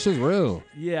 like- That shit's real.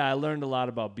 yeah, I learned a lot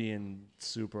about being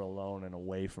super alone and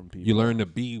away from people. You learn to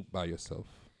be by yourself.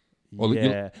 Well, you-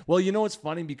 Yeah. Well, it's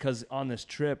funny because on this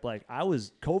trip, like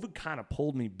COVID kind of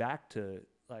pulled me back to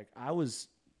like I was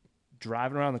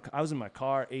driving around I was in my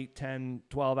car 8, 10,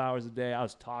 12 hours a day. I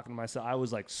was talking to myself. I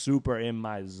was like super in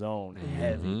my zone,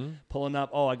 heavy. Pulling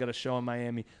up, I got a show in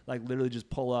Miami. Like literally just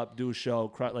pull up, do a show,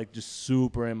 like just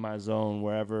super in my zone,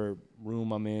 wherever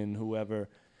room I'm in, whoever.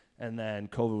 And then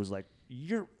COVID was like,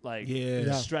 you're like,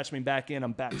 stretch me back in.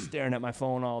 I'm back staring at my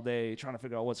phone all day, trying to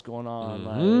figure out what's going on.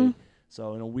 Like,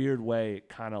 so in a weird way, it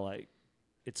kind of like,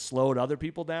 it slowed other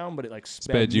people down, but it like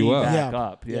sped you me up. back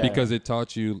up. Yeah. Because it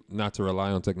taught you not to rely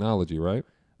on technology, right?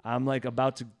 I'm like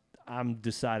I'm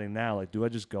deciding now, like, do I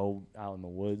just go out in the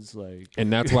woods? Like,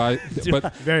 And that's why,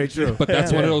 but Very true. But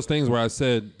that's one of those things where I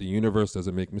said the universe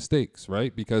doesn't make mistakes,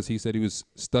 right? Because he said he was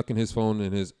stuck in his phone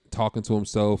and his talking to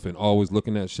himself and always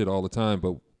looking at shit all the time.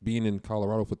 But being in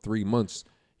Colorado for 3 months,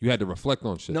 you had to reflect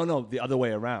on shit. No, the other way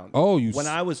around. Oh, when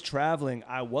I was traveling,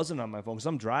 I wasn't on my phone because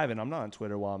I'm driving. I'm not on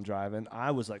Twitter while I'm driving.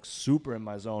 I was like super in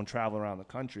my zone, traveling around the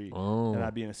country. Oh. And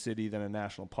I'd be in a city, then a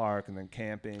national park, and then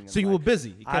camping. And So you like, were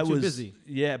busy. It kept I you was busy.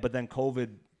 Yeah, but then COVID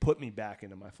put me back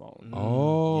into my phone.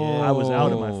 Oh. I was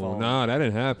out of my phone. Nah, that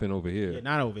didn't happen over here. Yeah,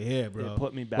 not over here, bro. It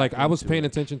put me back. Like I was into paying it.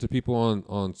 attention to people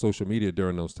on social media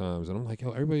during those times, and I'm like, yo,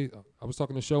 everybody. I was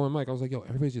talking to Show and Mike. I was like, yo,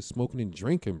 everybody's just smoking and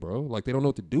drinking, bro. Like they don't know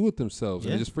what to do with themselves,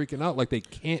 and Yeah. they're just freaking out. Like they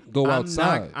can't go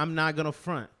outside. I'm not gonna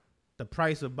front. the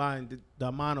price of buying the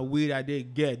amount of weed I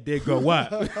did get did go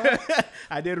up.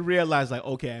 I did realize like,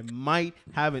 okay, I might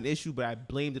have an issue, but I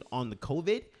blamed it on the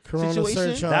COVID Corona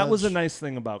situation. surcharge. That was a nice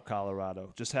thing about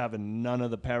Colorado, just having none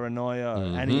of the paranoia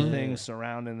or anything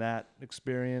surrounding that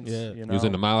experience. Yeah. You He know? was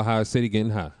in the Mile High City getting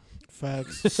high.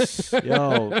 Facts.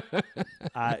 Yo,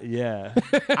 yeah.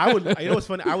 I would. You know what's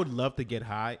funny? I would love to get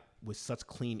high with such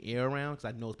clean air around because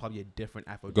I know it's probably a different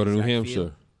aphrodisiac Go to New feel. Hampshire. You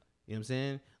know what I'm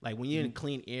saying? Like when you're in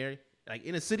clean air, like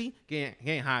in a city,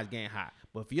 getting high is getting high.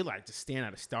 But if you're like just staring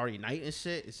at a starry night and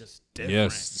shit, it's just different.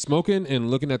 Yes, smoking and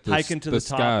looking at the, Hiking to the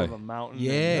top sky. of a mountain.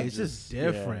 Yeah, and it's just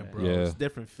different, yeah. bro. Yeah. It's a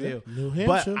different feel. New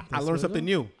But Hampshire, I that's learned what something it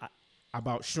new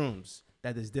about shrooms.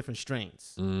 That there's different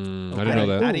strains. I didn't know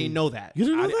that. I didn't know that. You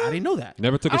didn't know that? I didn't know that.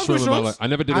 Never took a I don't do shroom in my shrooms. life. I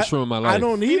never did a shroom in my life. I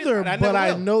don't either, I but never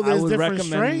I will. know I there's would different recommend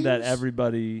strains. that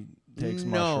everybody takes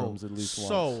No. mushrooms at least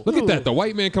So once. Look at that. The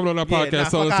white man coming on our Yeah, podcast nah,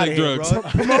 telling fuck us to take outta here, drugs. bro.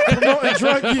 promoting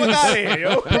drug use. Fuck outta here,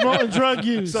 yo. Promoting drug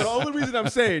use. So the only reason I'm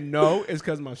saying no is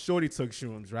because my shorty took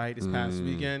shrooms right this past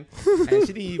weekend, and she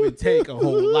didn't even take a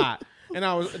whole lot. And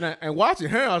I was and watching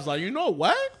her, I was like, you know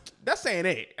what? That's saying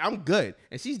it. I'm good.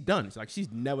 And she's done. It's like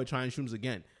she's never trying shrooms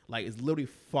again. Like it's literally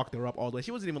fucked her up all the way.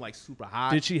 She wasn't even like super high.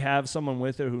 Did she have someone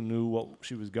with her who knew what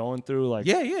she was going through? Like,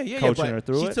 Yeah. coaching But her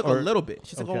through she it? took Or- a little bit.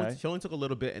 She Okay. only took a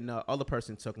little bit, and the other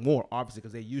person took more, obviously,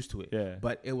 because they're used to it. Yeah.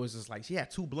 But it was just like she had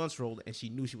 2 blunts rolled, and she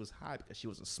knew she was high because she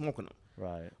wasn't smoking them.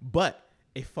 Right. But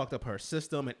it fucked up her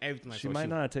system and everything. Like She so might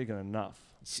not have taken enough.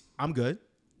 I'm good.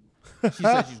 She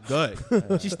said she's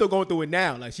good. She's still going through it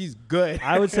now. Like she's good.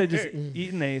 I would say just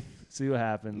eat an eighth, see what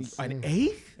happens. An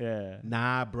 8th? Yeah.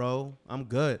 Nah, bro. I'm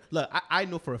good. Look, I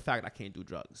know for a fact I can't do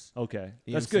drugs. Okay. You know That's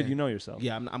what I'm good. saying? You know yourself.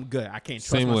 Yeah, I'm good. I can't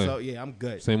trust Same way. myself. Yeah, I'm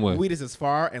good. Same way. Weed is as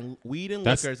far, and weed and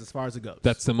That's- liquor is as far as it goes.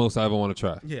 That's the most I ever want to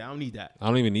try. yeah, I don't need that. I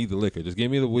don't even need the liquor. Just give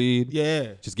me the weed. Yeah.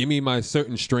 Just give me my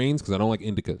certain strains because I don't like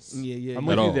indicas. Yeah. I'm yeah.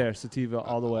 with At you all. there, sativa,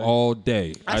 all the way. All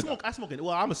day. I smoke it.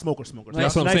 Well, I'm a smoker.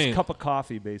 That's what I'm nice saying. cup of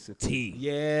coffee, basically. Tea.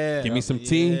 Yeah. Give me some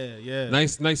tea. Yeah.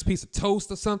 Nice piece of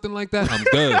toast or something like that. I'm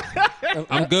good.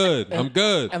 I'm good. I'm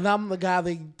good. And I'm the guy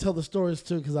they tell the stories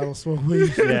to because I don't smoke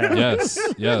weed. Yeah.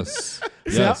 Yes.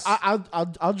 See,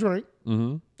 I'll drink,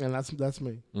 and that's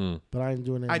me. But I ain't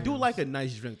doing anything. I do like a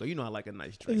nice drink, though. You know I like a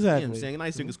nice drink. You know Exactly. what I'm saying? A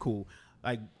nice drink is cool.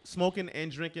 Like, smoking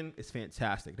and drinking is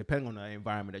fantastic, depending on the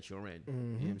environment that you're in. You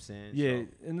know what I'm saying? Yeah,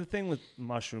 So, and the thing with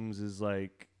mushrooms is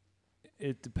like,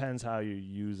 it depends how you're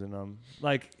using them.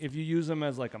 Like, if you use them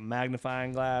as like a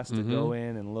magnifying glass to go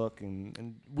in and look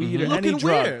and weed or any Looking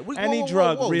drug, where? Whoa, any whoa,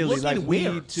 drug whoa, really, looking like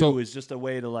where? weed too So- is just a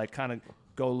way to like kind of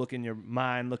go look in your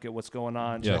mind, look at what's going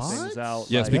on, Yes. check things out.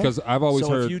 Yes, like, because I've always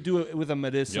so heard. if you do it with a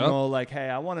medicinal, like, hey,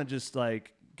 I want to just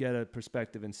like get a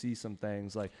perspective and see some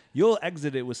things, like you'll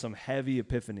exit it with some heavy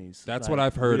epiphanies. That's like, what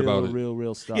I've heard real, about it.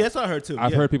 Real stuff. yeah, that's what I heard, too.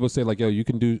 I've yeah. heard people say like, "Yo, you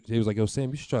can do." He was like, "Yo,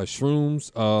 Sam, you should try shrooms,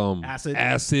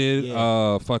 acid,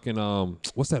 Yeah. fucking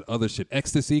what's that other shit?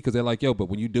 Ecstasy." Because they're like, "Yo, but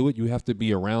when you do it, you have to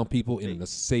be around people in a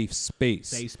safe space,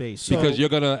 Safe space. because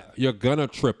So- you're gonna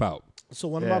trip out." So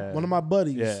one Yeah. of my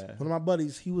buddies, Yeah. one of my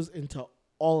buddies, he was into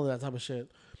all of that type of shit,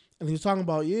 and he was talking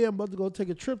about, yeah, I'm about to go take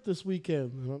a trip this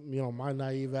weekend. You know, my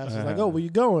naive ass was like, oh, where you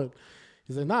going?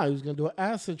 He's like, nah, he was gonna do an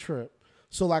acid trip.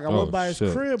 So like I Oh, went by his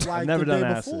shit. crib like never the day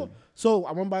done before. acid. So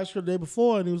I went by his crib the day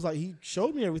before, and he was like, he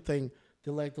showed me everything.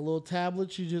 They're like the little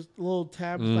tablets, little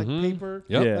tabs like paper,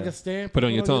 Yep. Yeah. like a stamp. Put it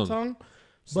on you your tongue.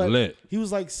 But lit. he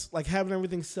was like having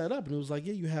everything set up, and he was like,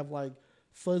 yeah, you have like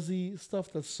fuzzy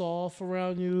stuff that's soft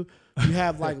around you. You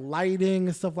have like lighting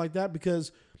and stuff like that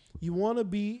because you want to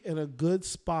be in a good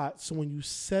spot. So when you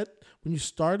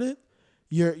start it,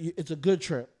 it's a good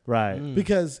trip. Right.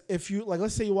 Because if you like,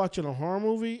 let's say you're watching a horror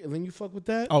movie and then you fuck with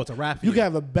that, Oh, it's a wrap. you can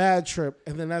have a bad trip,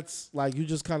 and then that's like you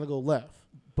just kind of go left.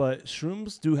 But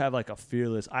shrooms do have like a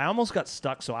fearless. I almost got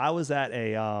stuck. So I was at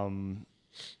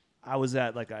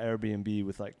like an Airbnb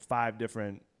with like 5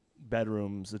 different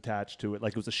bedrooms attached to it.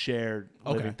 Like it was a shared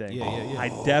living thing. Yeah. I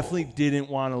definitely didn't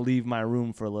want to leave my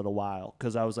room for a little while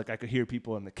because I was like, I could hear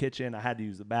people in the kitchen. I had to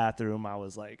use the bathroom. I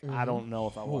was like, I don't know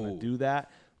if I want to do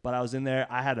that. But I was in there.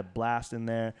 I had a blast in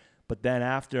there. But then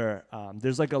after,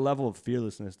 there's like a level of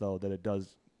fearlessness though that it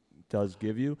does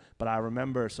give you. But I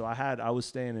remember, so I was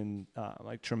staying in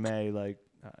like Tremay, like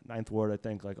 9th Ward, I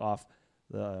think, like off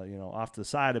to the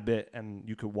side a bit, and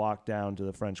you could walk down to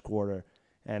the French Quarter,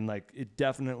 and like it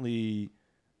definitely,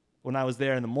 when I was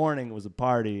there in the morning, it was a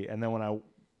party, and then when I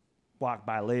walked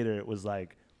by later, it was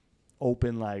like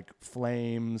open like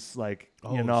flames, like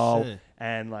shit.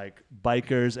 and like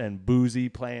bikers and boozy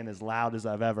playing as loud as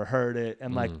I've ever heard it,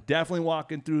 and like definitely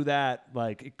walking through that,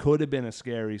 like it could have been a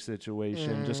scary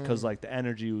situation just because like the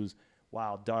energy was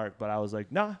wild dark, but I was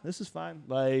like, nah, this is fine,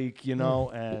 like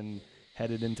and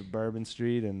headed into Bourbon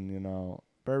Street, and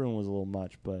Bourbon was a little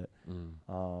much, but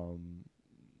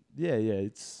yeah,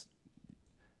 it's.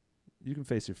 You can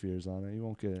face your fears on it. You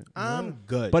won't get it. I'm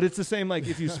good. But it's the same, like,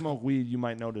 if you smoke weed, you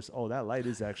might notice, that light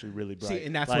is actually really bright. See,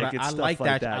 and that's like, what it's I stuff like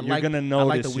that. You're going to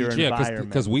notice your environment.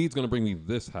 because weed's going to bring me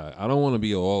this high. I don't want to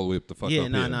be all the way up the fuck up no. here.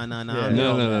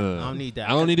 No. I don't need that.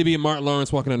 I don't need to be Martin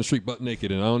Lawrence walking down the street butt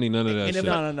naked, and I don't need none of that shit.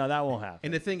 No, that won't happen.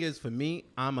 And the thing is, for me,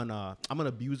 I'm an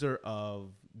abuser of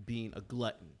being a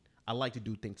glutton. I like to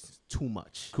do things too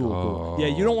much. Cool. Yeah,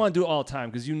 you don't want to do it all the time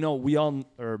because we all,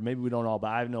 or maybe we don't all, but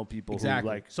I know people who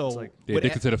like. So it's like, they're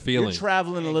addicted to the feeling. You're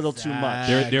traveling a little too much.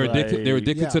 They're addicted. They're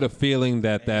addicted to the feeling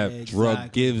that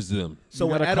drug gives them. So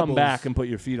you gotta come back and put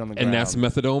your feet on the ground. And that's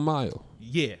methadone mile.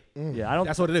 Yeah. Yeah, I don't.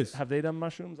 That's what it is. Have they done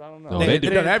mushrooms? I don't know. No, They've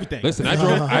done everything. Listen,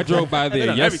 I drove by there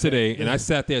done yesterday, and I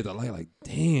sat there at the light like,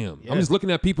 damn. I'm just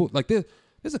looking at people like this.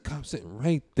 There's a cop sitting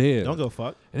right there. Don't go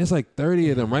fuck. And it's like 30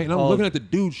 of them, right? And I'm looking at the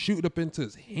dude shooting up into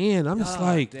his hand. I'm just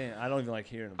like, damn, I don't even like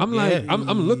hearing. I'm like, I'm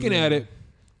looking at it.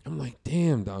 I'm like,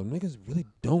 damn, dog, niggas really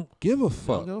don't give a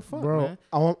fuck. Don't go fuck, Bro, man.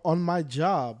 on my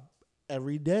job,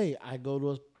 every day I go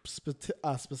to a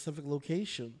specific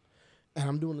location and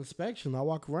I'm doing inspection. I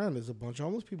walk around. There's a bunch of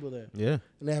homeless people there. Yeah.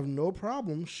 And they have no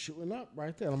problem shooting up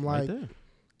right there. And I'm like,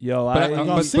 yo,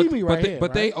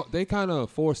 they kind of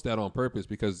forced that on purpose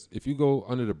because if you go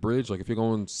under the bridge, like if you're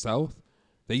going south,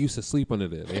 they used to sleep under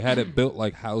there. They had it built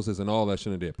like houses and all that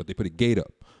shit in there, but they put a gate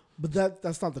up. But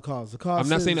that's not the cause. The cause. I'm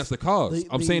not saying that's the cause.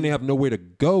 I'm saying they have nowhere to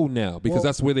go now because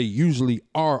that's where they usually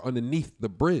are underneath the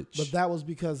bridge. But that was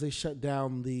because they shut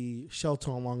down the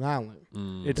shelter on Long Island.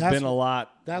 It's been a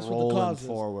lot. That's rolling what the cause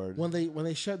forward. is. When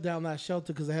they shut down that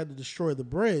shelter because they had to destroy the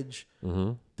bridge,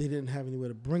 they didn't have anywhere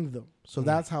to bring them. So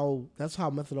that's how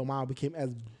methadone mile became as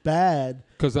bad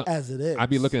as it is. I'd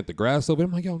be looking at the grass over there.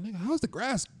 I'm like, yo, nigga, how's the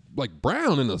grass like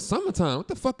brown in the summertime? What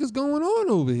the fuck is going on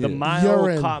over here? The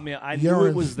mile caught me. I knew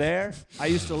it was there. I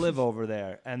used to live over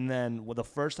there, and then the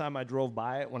first time I drove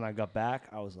by it, when I got back,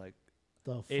 I was like,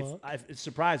 the fuck? it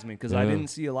surprised me because I didn't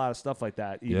see a lot of stuff like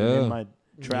that even in my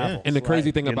travel. And the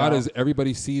crazy thing about it is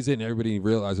everybody sees it and everybody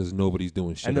realizes nobody's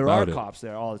doing shit about it. And there are cops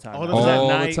there all the time. All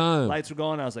the time. Lights were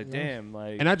going. I was like, damn.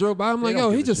 Like, and I drove by. I'm like,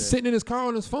 yo, he's just sitting in his car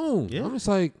on his phone. Yeah. I'm just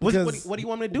like, what do you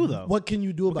want me to do though? What can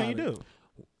you do about it? What can you do?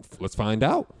 Let's find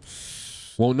out.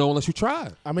 Won't know unless you try.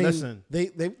 I mean, listen,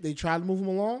 they tried to move him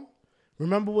along.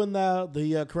 Remember when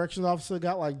the corrections officer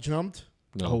got like jumped?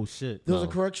 No. Oh shit! There was a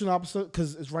correction officer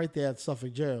because it's right there at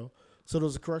Suffolk Jail. So there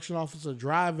was a correction officer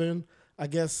driving. I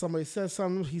guess somebody said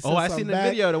something. He said I something seen the back.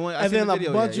 video. And then a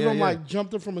bunch of them like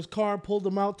jumped him from his car, pulled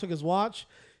him out, took his watch.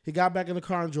 He got back in the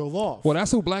car and drove off. Well,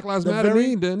 that's who Black Lives Matter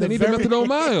mean. Then they need the methadone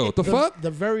mile. What the fuck?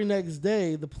 The very next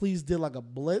day, the police did like a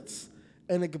blitz,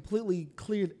 and it completely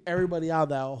cleared everybody out of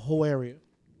that whole area.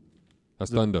 That's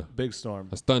thunder. Big storm.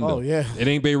 That's thunder. Oh, yeah. It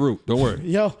ain't Beirut. Don't worry.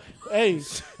 Yo, hey,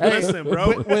 listen,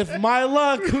 bro. With my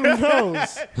luck, who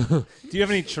knows? Do you have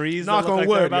any trees Knock that look on like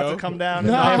wood, they're about yo. to come down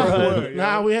in the neighborhood?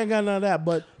 Nah, we ain't got none of that.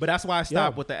 But that's why I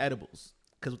stopped with the edibles.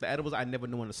 Because with the edibles, I never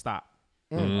knew when to stop.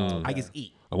 I just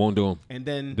eat. I won't do them. And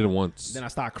then Did it once. Then I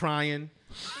start crying.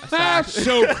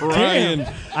 So crying.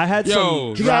 I had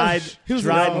some He dried was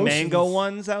in the mango oceans.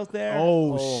 ones out there.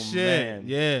 Oh shit! Man.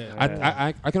 Yeah.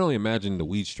 I can only imagine the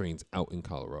weed strains out in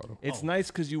Colorado. It's nice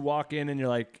because you walk in and you're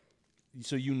like,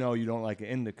 so you know you don't like an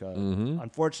indica.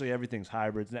 Unfortunately, everything's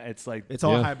hybrids. It's like It's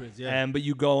all hybrids. Yeah. but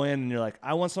you go in and you're like,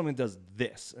 I want something that does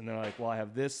this, and they're like, well, I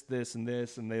have this, this, and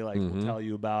this, and they like will tell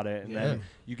you about it, and then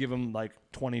you give them like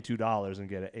 $22 and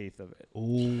get an eighth of it.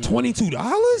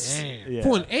 $22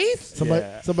 for an eighth?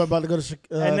 Somebody about to go to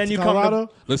And then to you come Colorado.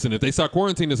 Listen, if they start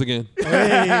quarantining us again,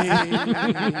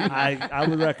 I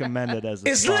would recommend it as a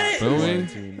It's spot. lit. Feel me?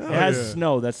 It has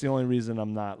snow. That's the only reason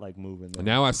I'm not like moving there.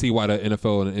 now I see why the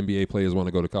NFL and the NBA players want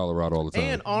to go to Colorado all the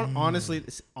time. And honestly,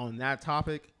 on that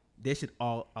topic, they should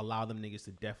all allow them niggas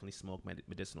to definitely smoke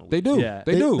medicinal weed. They do. Yeah.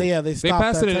 They do. They stopped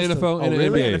passed it that in testing. NFL and Oh, the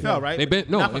really? NBA. NFL, right? They been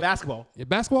Not for basketball. Yeah,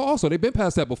 basketball also. They've been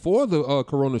past that before the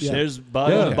Corona shit. There's Yeah.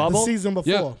 the The bubble. season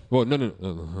before. Yeah. Well, no.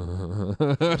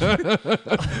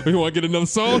 You want to get another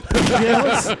song?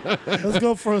 Yeah, let's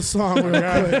go for a song. Real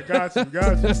quick. Got you.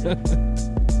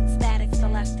 Static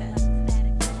Selector.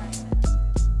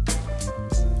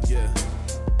 Yeah.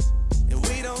 And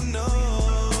we don't know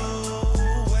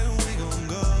when we gon'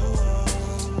 go,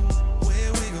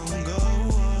 where we gon' go.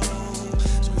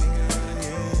 So we gotta,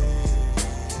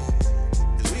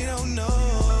 And we don't know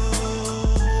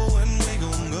when we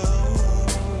gon' go,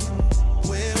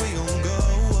 where we gon' go.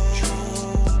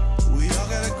 We all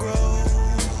gotta grow,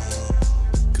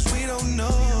 'cause we don't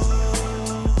know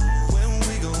when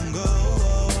we gon' go.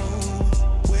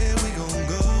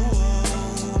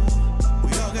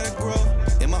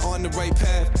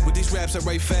 raps I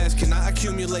write fast. Can I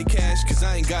accumulate cash? Cause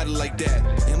I ain't got it like that.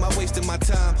 Am I wasting my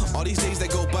time? All these days that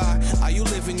go by. Are you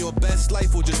living your best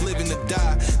life or just living to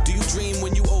die? Do you dream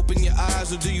when you open your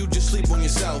eyes or do you just sleep on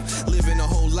yourself? Living a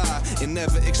whole lie and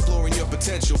never exploring your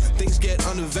potential. Things get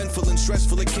uneventful and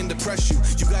stressful, it can depress you.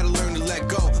 You gotta learn to let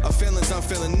go of feelings I'm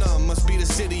feeling numb. Must be the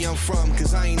city I'm from,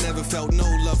 cause I ain't never felt no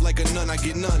love like a nun. I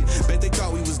get none. Bet they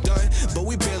thought we was done, but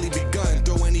we barely begun.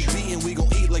 Throw any beat and we gon'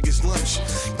 eat like it's lunch.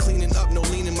 Cleaning up, no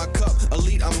lean in my cup.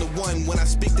 Elite, I'm the one. When I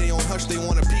speak, they on hush, they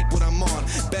wanna peep what I'm on.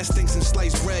 Best things in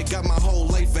sliced bread, got my whole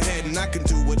life ahead, and I can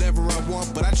do whatever I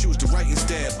want, but I choose to write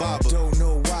instead. Baba. Don't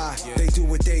know why they do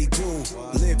what they do.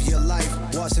 Live your life,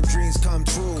 watch some dreams come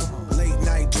true. Late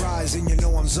night drives and you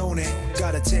know I'm zoning.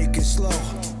 Gotta take it slow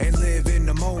and live in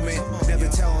the moment. Never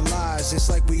telling lies, it's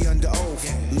like we under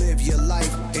oath. Live your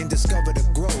life and discover the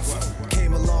growth.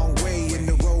 Came a long way and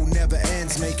the road never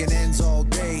ends. Making ends all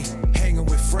day, hanging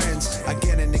with friends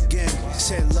again and again.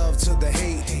 Send love to the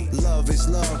hate. Love is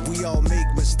love, we all make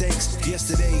mistakes.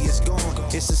 Yesterday is gone,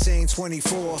 it's the same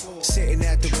 24. Sitting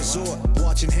at the resort,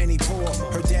 watching Henny pour.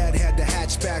 Her dad had the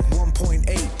hatchback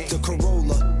 1.8, the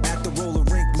Corolla. At the roller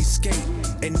rink we skate.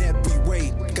 In every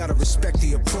way, gotta respect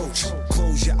the approach.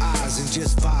 Close your eyes and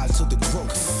just vibe to the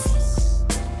growth.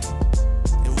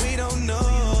 And we don't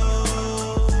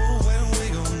know when we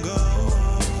gon' go,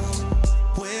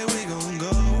 where we gon'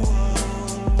 go.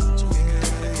 So we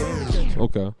gotta go.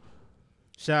 Okay.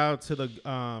 Shout out to the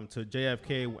to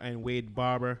JFK and Wade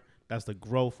Barber. That's the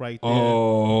growth right there.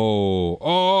 Oh.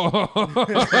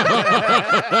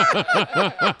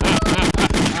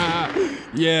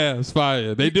 Yeah, it's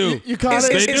fire. They do. You caught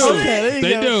it? They do.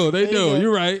 Okay, They do.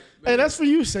 You're right. Hey, that's for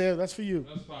you, Sam. That's for you.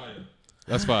 That's fire.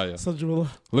 That's fire. So, Jamila,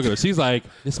 Look at her. She's like,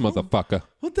 this motherfucker.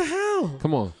 what the hell?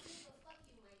 Come on.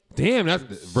 Damn, that's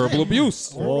verbal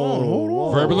abuse. Hold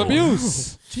on. Verbal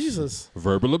abuse. Jesus.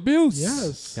 Verbal abuse.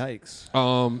 Yes.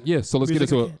 Yikes. Yeah, so let's get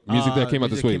into it. Music that came out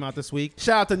this week. Came out this week.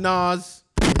 Shout out to Nas.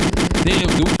 Damn,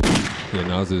 dude. Yeah,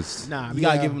 Nas is. Nah, we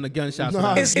gotta give him the gunshots. for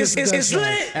that. It's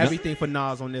lit. Everything for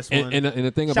Nas on this one. And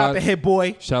the thing Shout about out to Hit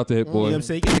Boy. Shout out to Hit You know what Boy. I'm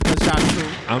saying? Get the gunshots too.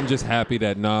 I'm just happy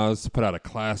that Nas put out a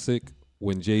classic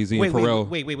when Jay-Z and Pharrell.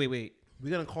 Wait. We're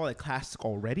gonna call it classic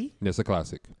already? It's a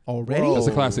classic. Already? That's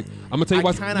a classic. I'm gonna tell you I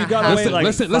what. kinda You gotta wait like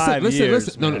listen. 5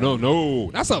 years,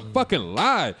 No. That's a fucking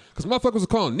lie. Because motherfuckers was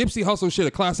calling Nipsey Hussle shit a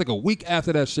classic a week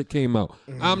after that shit came out.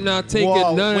 I'm not taking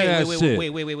none of that shit.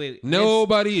 Wait.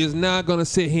 Nobody is not gonna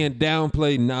sit here and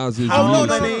downplay Nas's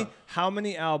music. How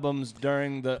many albums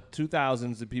during the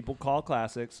 2000s did people call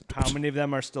classics? How many of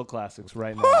them are still classics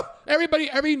right now? Every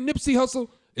Nipsey Hussle.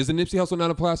 Is the Nipsey Hussle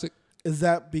not a classic? Is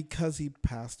that because he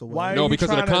passed away? Why are No, you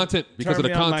because of the trying to content. Because of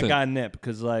turn the me on content. my guy Nip,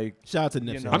 because like Shout out to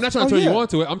Nipsey. I'm not trying to Oh, turn you yeah. on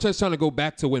to it. I'm just trying to go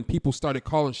back to when people started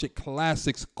calling shit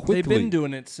classics quickly. they've been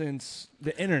doing it since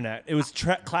the internet. It was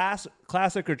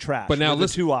classic or trash. But now were the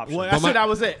listen- two options. Well, But I said that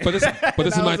was it. But this That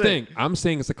is my was it. thing. I'm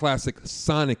saying it's a classic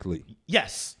sonically.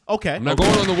 Yes. Okay. I'm not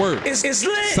going on the word. It's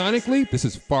lit. Sonically, this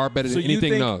is far better so than you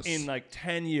anything think else. in like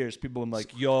 10 years, people will be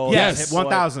like, yo, Yes, Hit Boy-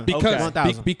 1,000. because Okay.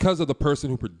 1,000. because of the person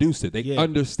who produced it. They Yeah.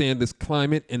 understand this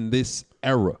climate and this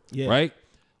era, Yeah. right?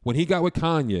 When he got with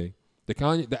Kanye,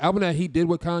 the album that he did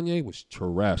with Kanye was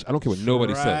trash. I don't care what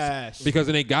nobody Trash. says. Because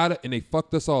then they got it and they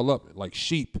fucked us all up like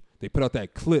sheep. They put out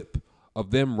that clip of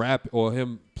them rap or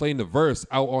him playing the verse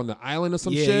out on the island or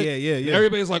some Yeah, shit. yeah. And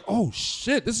everybody's like, oh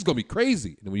shit, this is gonna be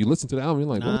crazy. And when you listen to the album, you're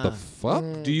like, what the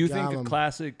fuck? Do you think Got a 'em.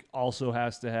 classic also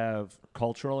has to have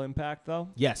cultural impact, though?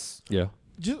 Yes. Yeah.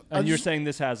 And you're saying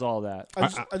this has all that?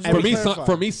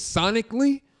 For me,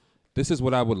 sonically, this is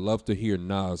what I would love to hear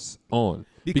Nas on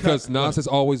because Nas has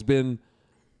always been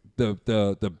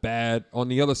the bad on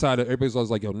the other side. Everybody's always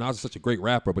like, yo, Nas is such a great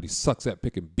rapper, but he sucks at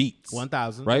picking beats.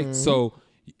 1,000. Right. So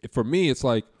for me, it's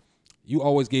like you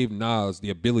always gave Nas the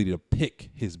ability to pick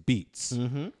his beats.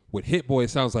 With Hit Boy, it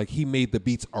sounds like he made the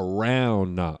beats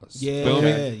around Nas. Yeah, Feel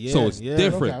me? yeah, So it's yeah.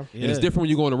 different. Okay. And it's different when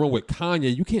you go in the room with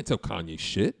Kanye. You can't tell Kanye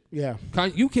shit. Yeah.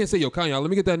 You can't say, yo, Kanye, let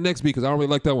me get that next beat because I don't really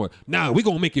like that one. Nah, we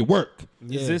going to make it work.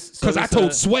 Is this Because I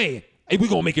told Sway, hey, we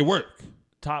going to make it work.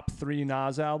 top 3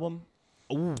 Nas album?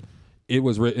 It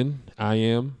was written,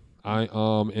 and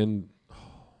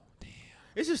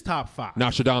This is top 5.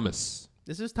 Nostradamus.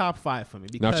 This is top 5 for me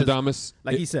because, Nostradamus.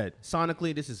 like he said,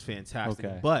 sonically this is fantastic.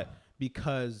 Okay. But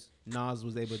because Nas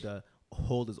was able to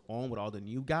hold his own with all the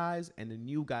new guys, and the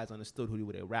new guys understood who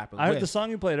they were rapping I with. heard the song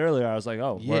you played earlier. I was like,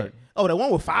 oh, Yeah. word. Oh, the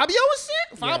one with Fabio and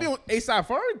shit. Fabio and A$AP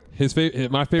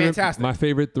Ferg. My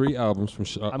favorite 3 albums from.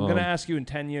 I'm going to ask you in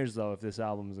 10 years, though, if this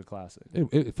album is a classic.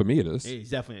 For me, it is. It's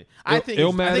definitely. I think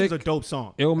it's a dope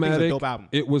song. I think it's a dope album.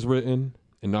 It was written,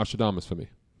 and Nostradamus for me.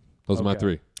 Those are my Okay.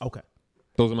 3. Okay.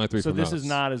 Those are my three. So from this Nas. is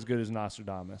not as good as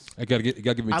Nostradamus. You gotta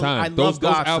give me I time. love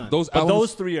Godson. those But albums,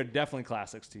 those three are definitely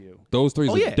classics to you. those three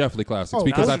Oh, are yeah. definitely classics Oh,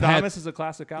 because I've had. Nostradamus is a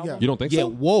classic album. Yeah. You don't think Yeah, so?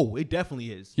 whoa, it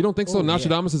definitely is. You don't think so? Oh, yeah.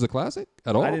 Nostradamus is a classic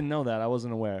at all? I didn't know that. I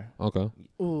wasn't aware. Okay.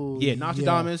 Ooh, Yeah,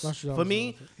 Nostradamus. Nostradamus For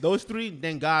me, those three,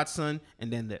 then Godson,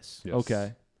 and then this. Yes.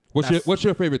 Okay. What's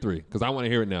your favorite three? Because I want to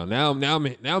hear it now. Now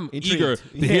I'm eager to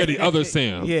hear the other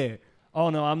Sam. Yeah. Oh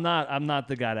no, I'm not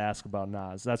the guy to ask about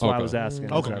Nas. That's why I Okay. was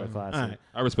asking. Okay. Is that a classic? All right.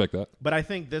 I respect that. But I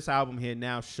think this album here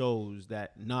now shows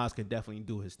that Nas can definitely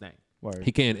do his thing. Word.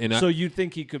 He can, and So you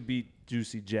think he could beat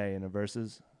Juicy J in a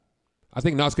verses? I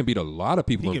think Nas can beat a lot of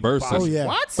people He in can verses. box- Oh, yeah.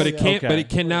 What? But it can't. Okay. But it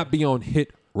cannot be on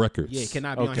hit records. Yeah, it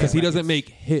cannot be on Okay. because he hit doesn't records. make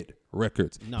hit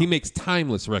records. No. He makes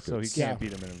timeless So he records. can't Yeah.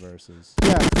 beat him in a verses.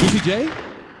 Yeah. Juicy J.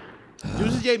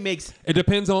 Juicy J makes It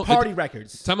depends on party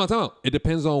records. Time out. It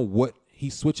depends on what he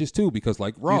switches to because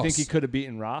like Do Ross. you think he could have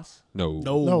beaten Ross? No.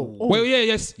 No. Wait.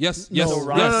 Yeah. Yes. No,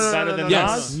 Ross no, is better than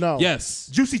Yes. Nas? No. Yes.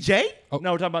 Juicy J? No,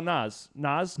 we're talking about Nas.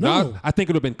 Nas? Nas, I think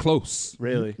it would have been close.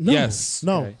 Really? No. Yes.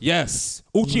 No. Okay. Yes.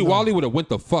 Uchi Wally would have went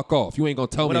the fuck off. You ain't gonna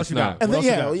tell What me else it's you not. got? And then, What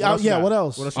else you got? What else you got? what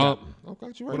else? What else you got? I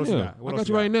got you right What else you now. got? What I else got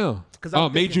you you right now. 'Cause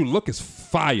I'm Made thinking- You Look is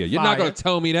fire. You're not Fire. gonna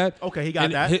tell me that. Okay, he got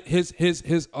and that.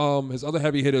 His other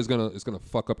heavy hitter is gonna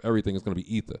fuck up everything. It's gonna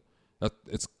be Ether.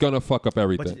 It's gonna fuck up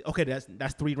everything. But, okay,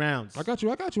 that's 3 rounds. I got you.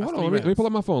 Hold That's on. three Let me rounds. pull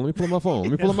up my phone. Let me pull up my phone.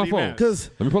 Let me pull up my Three phone. rounds. Because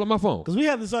Let me pull up my phone. we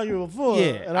had this argument before. Yeah,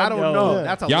 and I don't Yo, know. yeah.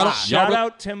 That's a Y'all- lot. Shout don't-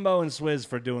 out Timbo and Swizz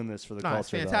for doing this for the Nah,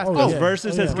 it's culture. fantastic. Because Oh, yeah.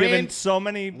 Versus Oh, has yeah. given Brand- so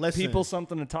many Listen, people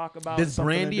something to talk about. This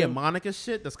something to Brandy do. and Monica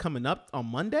shit that's coming up on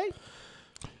Monday.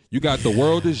 You got The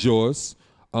World Is Yours.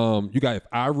 You got If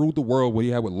I Ruled the World, what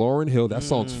he had with Lauryn Hill. That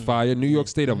song's fire. New York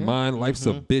State of Mind. Life's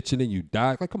a bitch, and then you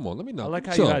die. Like, come on, let me know. I like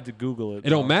how Sure. you had to Google it. It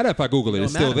don't matter if I Google it.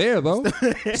 It's still there though.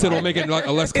 Still don't make it like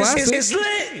a less classic. It's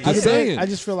lit. Just saying. I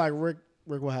just feel like Rick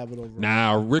will have it over.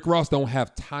 Nah, Rick Ross don't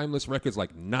have timeless records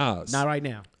like Nas. Not right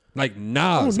now. Like Oh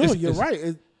Nas. no, It's- you're it's-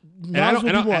 right. And I don't.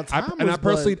 And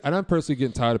I'm personally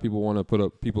getting tired of people want to put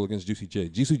up people against Juicy J.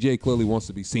 Juicy J clearly wants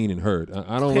to be seen and heard.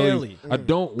 I don't Clearly. really. I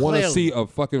don't want to Clearly. see a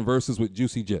fucking verses with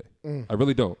Juicy J. I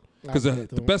really don't. Because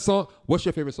the best song. What's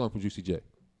your favorite song from Juicy J?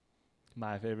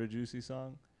 My favorite Juicy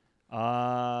song?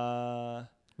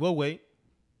 We'll wait.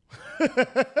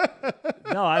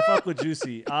 No, I fuck with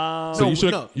Juicy. So you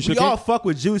should. we all fuck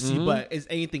with Juicy, but is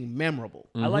anything memorable?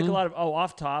 I like a lot of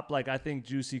off top. Like I think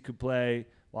Juicy could play.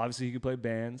 Well, obviously he could play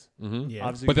bands. Yeah.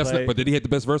 Obviously But he that's. could play But did he hit the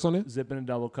best verse on it? Zipping a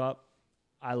Double Cup.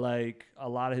 I like a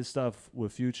lot of his stuff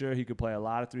with Future. He could play a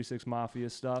lot of 3-6 Mafia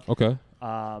stuff. Okay.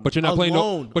 But you're not playing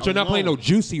no. But you're not playing no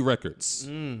Juicy records.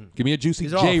 Give me a Juicy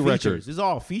These are all J features. record. These are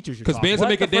all features. Because bands that What?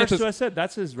 make The it dance. first two I said,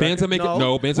 that's his Bands that record. make it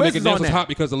No. bands that Wiz make it is dance on was that. hot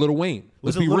because of Lil Wayne.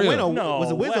 Let's Was be it Lil real. Wayne or No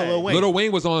was it Wiz or way. Lil Wayne? Lil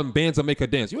Wayne was on Bands That Make Her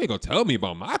Dance. You ain't gonna tell me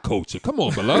about my culture. Come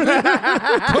on, beloved.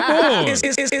 Come on. It's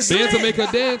Bands That lit. Make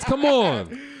Her Dance. Come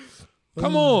on.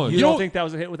 Come on. You don't think that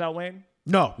was a hit without Wayne?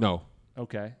 No. No.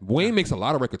 Okay. Wayne makes a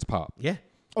lot of records pop. Yeah.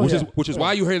 Which is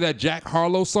why you hear that Jack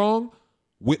Harlow song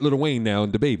with Lil Wayne now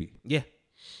and DaBaby. Yeah.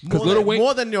 'Cause Lil Wayne-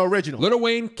 more than the original. Lil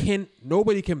Wayne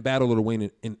nobody can battle Lil Wayne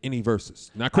in any verses.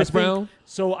 Not Chris I think- Brown.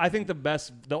 So I think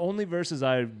the only verses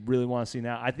I really want to see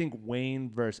now, I think Wayne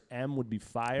versus M would be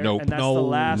fire. Nope. And that's No. the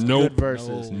last Nope. good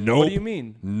verses. Nope. What do you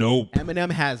mean? Nope.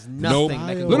 Eminem has Nope. nothing.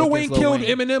 That can go Lil Wayne against Lil killed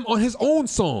Wayne. Eminem on his own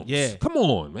songs. Yeah. Come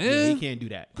on, man. Yeah, he can't do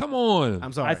that. Come on.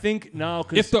 I'm sorry. I think no, If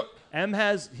because the- M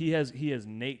has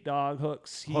Nate Dogg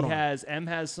hooks. Hold on. M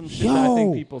has some shit that I think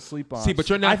Yo. people sleep on. See, but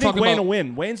you're not I think talking Wayne about- will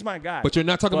win. Wayne's my guy. But you're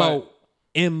not talking But about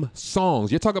M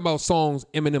songs. You're talking about songs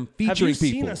Eminem featuring Have you people.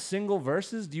 seen a single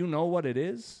verses? Do you know what it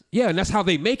is? Yeah, and that's how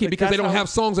they make it Like, because they that's don't how- have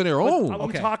songs on their But own. I'm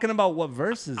Okay. talking about what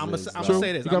verses. I'm is, gonna though.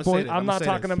 say this. You got a point? I'm not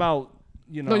talking about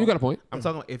you know. No, you got a point. I'm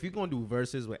talking. If you're gonna do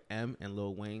verses with M and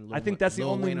Lil Wayne, I think that's the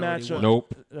Lil only Wayne already matchup. won.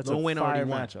 Nope. That's Lil a Wayne fire already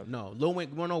won. matchup. No, Lil Wayne.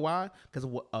 You wanna know why? Because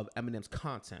of Eminem's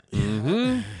content.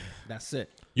 That's it.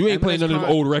 You ain't playing none of them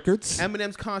old records.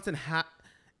 Eminem's content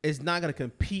is not gonna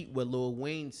compete with Lil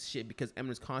Wayne's shit because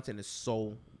Eminem's content is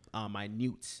so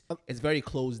minute. It's very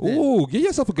closed in. Ooh, give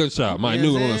yourself a good shot. My You know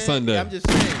new what on I'm a saying? Sunday. I'm just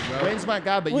saying, bro. Wayne's my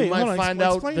guy, but Wait, you might hold on, find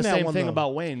out explain the that same one, thing though.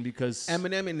 about Wayne because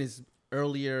Eminem in his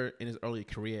early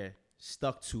career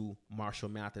stuck to Marshall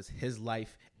Mathers, his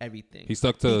life, everything. He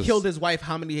stuck to He killed his wife.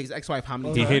 His ex-wife. How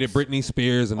many He times? hated Britney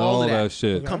Spears and all of that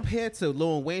shit. Compared to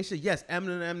Lil Wayne shit, yes,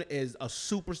 Eminem is a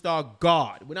superstar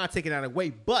god. We're not taking that away,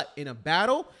 but in a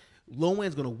battle, Lil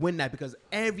Wayne's gonna win that because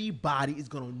everybody is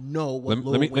gonna know what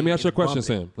Lil Let Wayne me ask you a is question, bumping.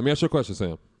 Sam. Let me ask you a question,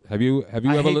 Sam. Have you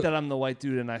I ever? hate that I'm the white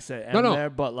dude and I say M No. there,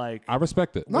 but like I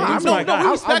respect it. No, He's I my guy.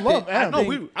 we respect love it. M. I No,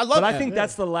 think- I love but I M. think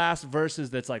that's the last verses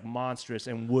that's like monstrous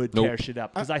and would Nope. tear shit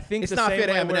up. Because I think It's the not same fair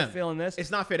to way we're Eminem. feeling this.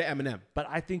 It's not fair to Eminem. But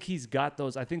I think he's got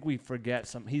those. I think we forget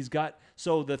some. He's got.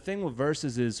 So the thing with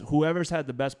verses is whoever's had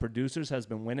the best producers has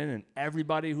been winning, and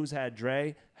everybody who's had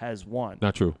Dre has won.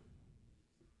 Not true.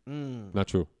 Not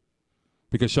true.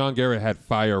 Because Sean Garrett had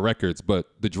fire records, but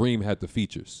The Dream had the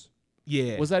features.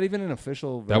 Yeah. Was that even an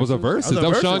official? That was a versus. That was a That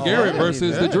was versus. Sean Garrett Oh,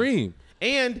 versus yeah. The Dream.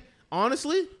 And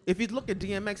honestly, if you look at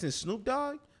DMX and Snoop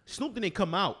Dogg, Snoop didn't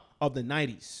come out of the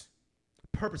 90s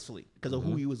purposefully because of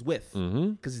who he was with,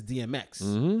 because it's DMX.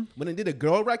 When they did the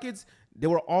girl records, they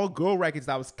were all girl records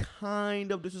that was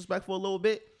kind of disrespectful a little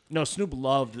bit. No, Snoop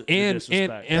loved the And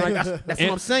disrespect. like That's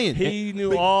what I'm saying. He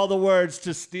knew all the words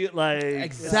to steal. Like as soon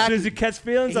Exactly. as you catch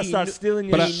feelings, I He start knew- stealing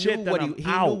your But shit. knew Then what I'm he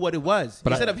out. knew what it was.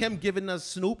 But Instead of him giving us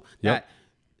Snoop Yep.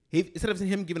 instead of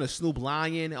him giving us Snoop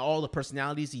lying and all the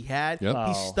personalities he had, Yep. he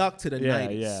Oh. stuck to the Yeah,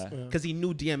 90s. yeah. Because he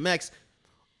knew DMX.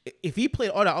 If he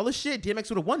played all that other shit, DMX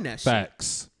would have won that shit.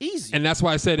 Facts. Easy. And that's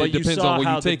why I said But it you depends saw on where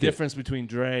how you the take it. difference between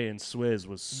Dre and Swizz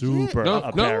was super No,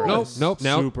 apparent. no. Now,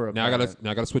 Super now I gotta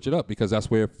apparent. switch it up because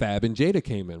that's where Fab and Jada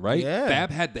came in, right? Yeah.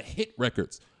 Fab had the hit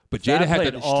records, but Jada Fab had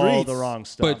played the all streets. the wrong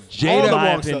stuff. But All Jada, the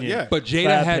My wrong stuff, opinion. yeah. but Jada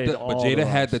Fab had played the all the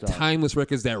wrong the stuff. timeless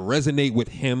records that resonate with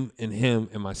him and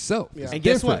myself. It's And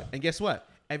guess different. what? And guess what?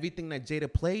 Everything that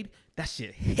Jada played, that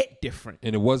shit hit different.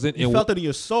 And it wasn't. You felt it in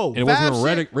your soul. And it wasn't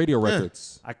Fab on shit, radio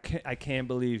records I can't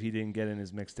believe he didn't get in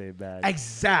his mixtape bag.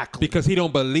 Exactly. because he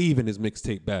don't believe in his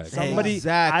mixtape bag.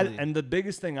 Exactly. And the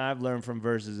biggest thing I've learned from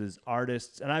verses is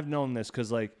artists, and I've known this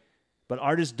because but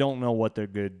artists don't know what their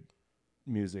good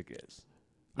music is.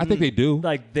 I think they do.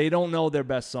 Like they don't know their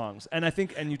best songs, and I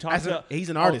think, and you talk As to he's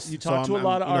an artist, You so talk to a I'm-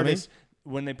 lot of you know what I mean? artists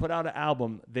when they put out an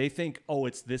album, they think, oh,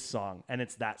 it's this song and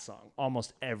it's that song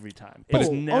almost every time. But It's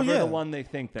it's- never yeah. the one they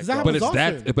think that. 'Cause that goes. But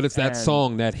happens it's often. but it's that And-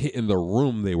 song that hit in the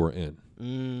room they were in.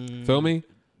 Feel me?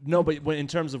 No, but in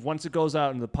terms of once it goes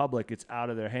out in the public, it's out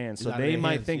of their hands. So out of they their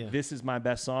might hands, think yeah. this is my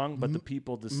best song, but the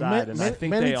people decide, and I think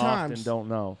many they times. often don't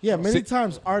know. Yeah, many See-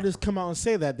 times artists come out and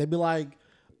say that. They'd be like,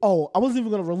 oh, I wasn't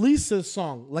even going to release this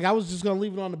song. Like, I was just going to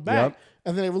leave it on the back. Yep.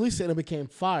 And then they released it and it became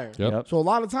fire. Yep. So a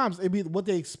lot of times, it'd be what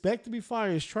they expect to be fire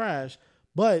is trash,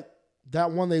 but that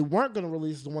one they weren't going to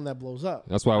release is the one that blows up.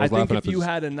 That's why I I was think laughing if at you this.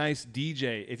 had a nice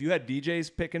DJ, if you had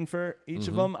DJs picking for each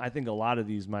of them, I think a lot of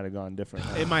these might have gone different.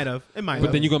 it might have. It might But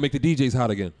have. then you're gonna make the DJs hot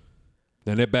again.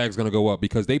 Then their bag's gonna go up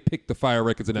because they picked the fire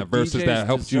records in that verses DJs that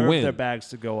helped you deserve win. their bags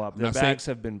to go up. Their not saying- bags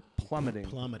have been plummeting.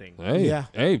 plummeting. Hey, Yeah.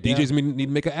 hey, DJs need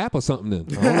to make an app or something then.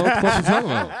 I don't know what the fuck you're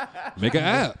talking about. Make an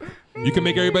app. You can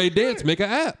make everybody dance. Make an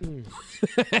app.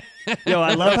 Yo,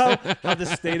 I love how the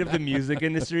state of the music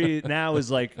industry now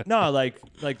is like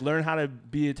learn how to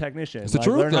be a technician. It's the like,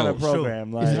 truth, learn how to though.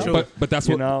 program. It's the Like, truth. But that's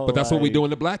You what know, what we like- do in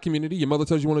the black community. Your mother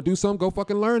tells you want to do something, go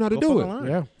fucking learn how to do it. fucking learn.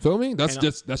 Yeah. Feel me? That's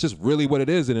And, just really what it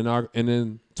is. And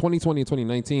in 2020 and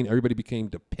 2019, everybody became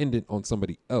dependent on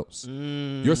somebody else.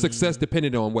 Your success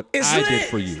depended on what It's I did lit.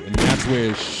 for you, and that's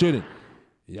where it shouldn't.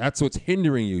 That's what's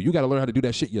hindering you. You got to learn how to do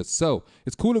that shit yourself.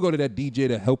 It's cool to go to that DJ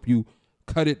to help you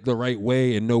cut it the right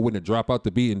way and know when to drop out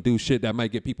the beat and do shit that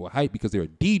might get people hyped because they're a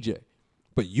DJ.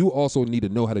 But you also need to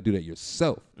know how to do that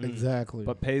yourself. Exactly.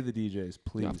 but pay the DJs,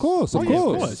 please. Of course, of yeah,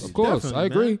 course. Definitely, I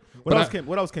agree. man. What But else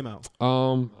What else came out? I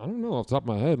don't know off the top of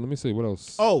my head. Let me see what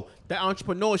else. Oh, that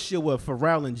entrepreneur shit with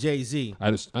Pharrell and Jay-Z.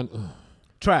 I'm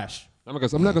Trash. not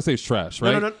gonna say it's trash,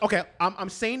 right? No. Okay, I'm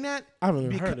saying that. I haven't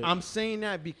even heard it. I'm saying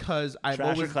that because I've Trash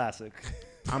or always. classic?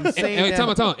 I'm saying And,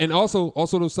 that. tell me. And also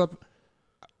the stuff.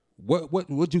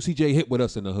 What Juicy J hit with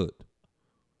us in the hood?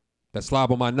 That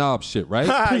slob on my knob shit, right?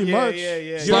 Pretty much. Yeah.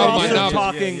 You're Slob on my also knob.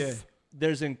 talking.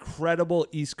 There's incredible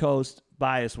East Coast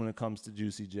bias when it comes to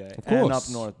Juicy J, Of and course.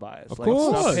 up north bias. Of like,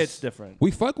 course. stuff hits different. We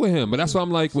fuck with him, but that's why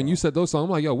I'm like, when you said those songs, I'm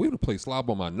like, yo, we would have played slob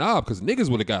on my knob because niggas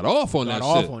would have got off on that Got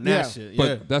off shit. on that Yeah. shit. But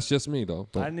Yeah. that's just me though. I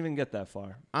But didn't even get that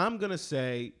far. I'm gonna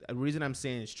say the reason I'm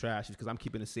saying it's trash is because I'm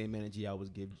keeping the same energy I always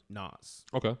give Nas.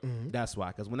 okay. That's why.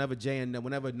 Because whenever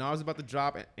Nas is about to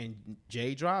drop and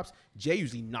Jay drops, Jay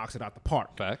usually knocks it out the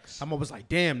park. Facts. I'm always like,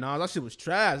 damn, Nas, that shit was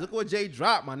trash. Look at what Jay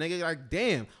dropped, my nigga. Like,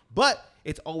 damn. But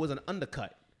it's always an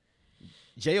undercut.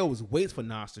 Jay always waits for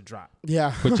Nas to drop.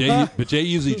 Yeah. But Jay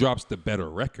usually drops the better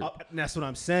record. And that's what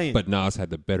I'm saying. But Nas had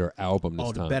the better album this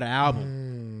the time. better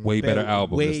album. Way better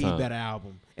album Way this time. better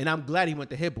album. And I'm glad he went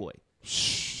to Hit Boy.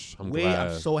 I'm I'm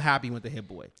glad. so happy he went to Hit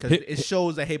Boy. Because it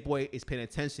shows that Hit Boy is paying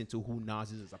attention to who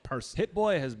Nas is as a person. Hit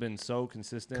Boy has been so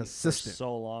consistent, Consistent. for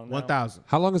so long. Now. 1,000.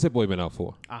 How long has Hit Boy been out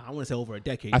for? I want to say over a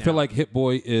decade I feel now. like Hit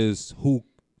Boy is who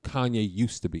Kanye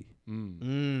used to be.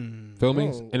 Mm. Feel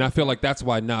me? Oh. And I feel like that's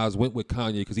why Nas went with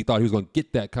Kanye, because he thought he was going to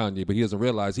get that Kanye, but he doesn't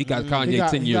realize he got Kanye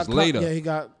 10 years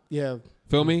later. Yeah.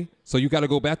 Feel me? So you got to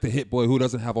go back to Hit Boy, who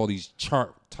doesn't have all these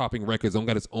chart-topping records, don't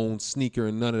got his own sneaker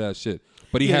and none of that shit.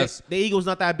 But he has... The ego's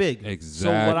not that big.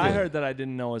 Exactly. So what I heard that I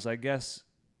didn't know is I guess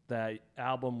that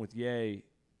album with Ye,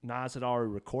 Nas had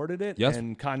already recorded it, Yes.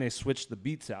 and Kanye switched the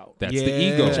beats out. That's the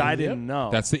ego. Which I didn't know.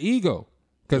 That's the ego.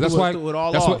 Because that's why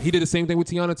what he did the same thing with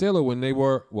Tiana Taylor when they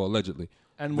were, well, allegedly.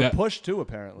 And with Push too,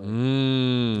 apparently.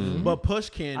 But Push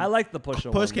can. I like the Push.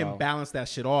 Push can balance that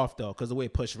shit off though, because the way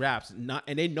Push raps,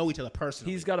 and they know each other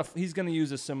personally. He's gonna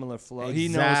use a similar flow. Exactly. He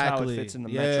knows how it fits in the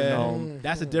metronome.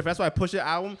 That's the difference. That's why Push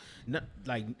album,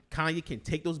 like Kanye can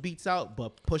take those beats out,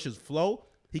 but Push's flow,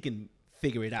 he can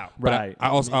figure it out. But I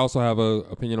also have an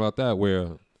opinion about that, where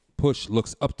Push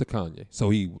looks up to Kanye, so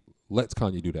he lets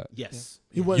Kanye do that. Yes.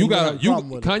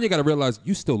 Kanye got to realize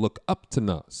you still look up to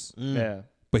Nas. Yeah.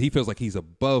 But he feels like he's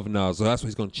above Nas, so that's why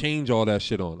he's going to change all that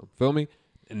shit on him. Feel me?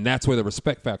 And that's where the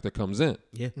respect factor comes in.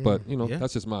 Yeah. But,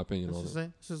 that's just my opinion on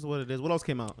it. This is what it is. What else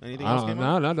came out? Anything else came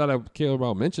out? Not that I care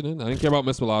about mentioning. I didn't care about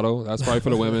Miss Mulatto. That's probably for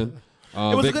the women.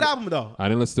 It was a good album though. I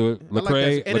didn't listen to it. I like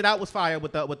that. And It Out was fire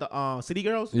with the City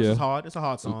Girls. This is hard. It's a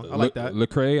hard song. I like that.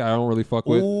 Lecrae, I don't really fuck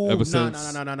with ever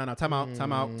since. No. Time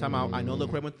out. I know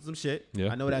Lecrae went through some shit.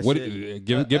 Yeah. I know that what, shit.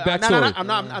 Give backstory. I'm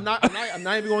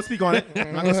not even going to speak on it.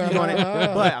 I'm not going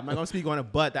to speak on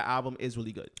it. But the album is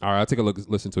really good. All right, I'll take a look,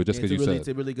 listen to it just because you said. It's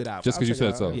a really good album. Just because you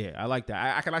said so. Yeah, I like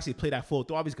that. I can actually play that full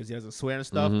through, obviously, because he doesn't swear and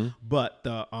stuff. But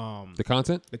the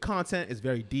content is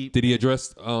very deep. Did he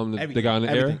address the guy in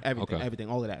the air?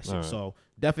 Everything, all of that shit. So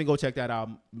definitely go check that out.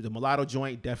 The Mulatto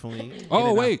joint, definitely.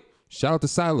 Oh wait, shout out to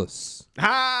Silas. Boy,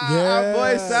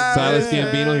 Silas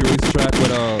Gambino. He released a track with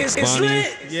Bonnie,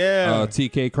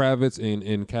 TK Kravitz,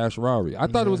 and Cash Rari. I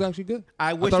thought it was actually good.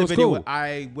 I wish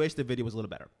the video was a little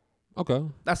better. Okay,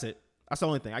 that's it. That's the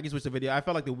only thing. I just wish the video. I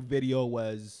felt like the video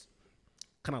was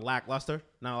kind of lackluster.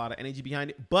 Not a lot of energy behind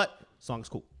it, but song's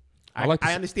cool.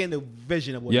 I understand the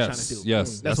vision of what you're trying to do.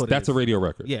 Yes, that's a radio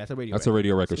record. Yeah, it's a radio record. That's a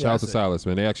radio record. Shout out to Silas,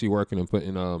 man. They actually working and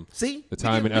putting the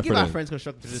time and effort in. Our friends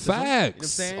constructive criticism. Facts. You know what I'm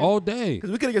saying? All day.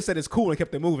 Because we could have just said it's cool and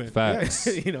kept it moving. Facts.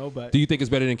 But do you think it's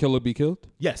better than Kill or Be Killed?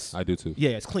 Yes. I do too.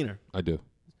 Yeah, it's cleaner. I do.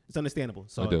 It's understandable.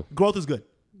 So I do. Growth is good.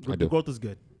 I do. Growth is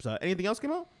good. So anything else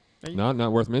came out?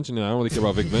 Not worth mentioning. I don't really care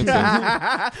about Vic Vincent.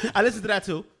 I listened to that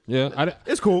too. Yeah,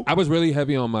 it's cool. I was really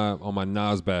heavy on my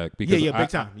Nas bag because big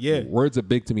time. Yeah, words are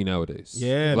big to me nowadays.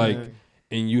 Yeah, man.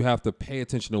 And you have to pay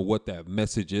attention to what that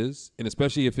message is, and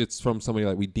especially if it's from somebody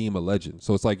like we deem a legend.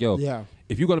 So it's like,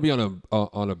 if you're gonna be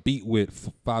on a beat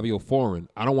with Fabio Foreign,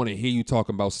 I don't want to hear you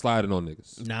talking about sliding on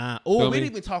niggas. Nah. Oh, we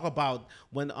didn't even talk about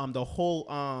when the whole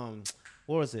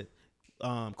what was it?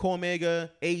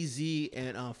 Cormega, AZ,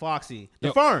 and Foxy.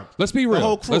 The Firm. Let's be real. The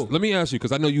whole crew. Let me ask you,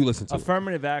 because I know you listen to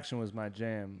Affirmative Action was my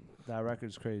jam. That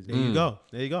record's crazy. There you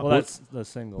go. Well, that's the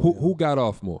single. Who got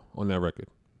off more on that record?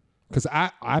 Because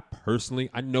I personally,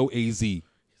 I know AZ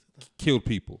killed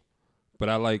people, but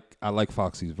I like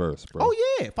Foxy's verse, bro.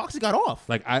 Oh yeah, Foxy got off.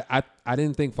 Like I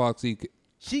didn't think Foxy.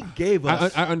 She gave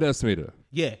us. I underestimated her.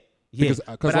 Yeah. Because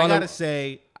but I gotta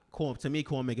say, to me,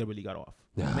 Cormega really got off.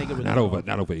 Not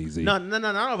over AZ. No,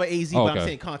 not over AZ, but I'm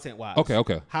saying content-wise.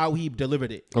 Okay. How he delivered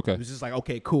it. Okay. It was just like,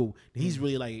 okay, cool. He's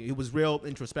really like, it was real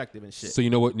introspective and shit. So you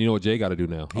know what Jay got to do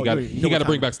now? He got to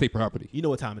bring back state property. You know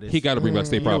what time it is. He got to bring back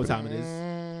state property. You know what time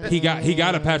it is. He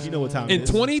got a patch. You know what time it is.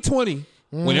 In 2020,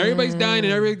 when everybody's dying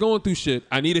and everybody's going through shit,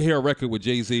 I need to hear a record with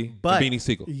Jay-Z and Beanie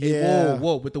Siegel. Yeah.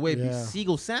 Whoa. With the way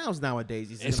Siegel sounds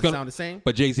nowadays, it's going to sound the same.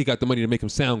 But Jay-Z got the money to make him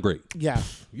sound great. Yeah.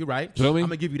 You're right. Feel me? I'm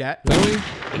going to give you that.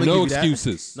 No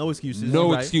excuses. No excuses.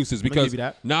 No excuses because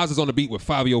Nas is on the beat with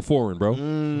Fabio Foreign, bro.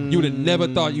 You would have never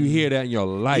thought you'd hear that in your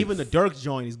life. Even the Dirk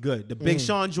joint is good. The Big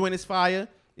Sean joint is fire.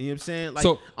 You know what I'm saying? Like,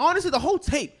 honestly, the whole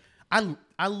tape,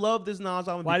 I love this Nas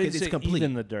album because it's complete.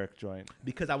 Even the Dirk joint?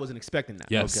 Because I wasn't expecting that.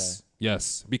 Yes.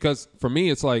 Yes. Because for me,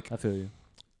 it's like, I feel you.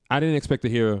 I didn't expect to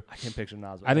hear. I can't picture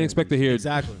Nas. I didn't expect to hear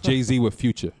Jay-Z with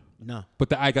Future. No. But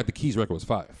the I Got the Keys record was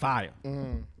fire.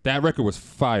 That record was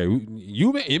fire.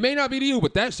 It may not be to you,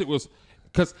 but that shit was,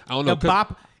 because I don't know.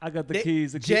 I got the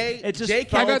keys. Jay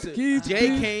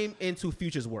came into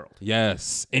Future's world.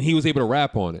 Yes. And he was able to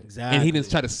rap on it. Exactly. And he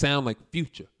didn't try to sound like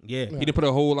Future. Yeah. He didn't put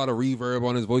a whole lot of reverb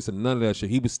on his voice and none of that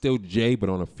shit. He was still Jay, but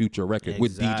on a Future record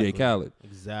with DJ Khaled.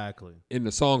 Exactly. In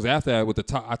the songs after that, with the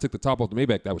top, I took the top off the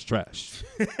Maybach. That was trash.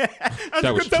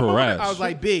 That was trash. I was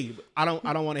like, "Big, I don't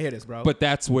want to hear this, bro." But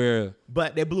that's where.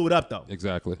 But they blew it up though.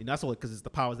 Exactly. And that's all because it's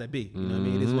the powers that be. You know what I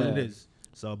mean? It is what it is.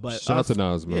 So, but shout out to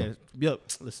Nas, man. Yeah.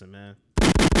 Listen, man.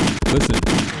 Listen,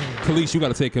 Khalees, you got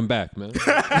to take him back, man.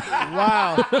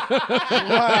 Wow.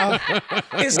 Wow.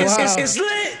 It's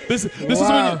lit. This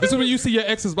is when you see your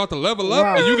ex is about to level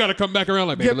up, and you got to come back around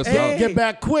like, baby, let's go. Get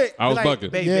back quick. I was Like,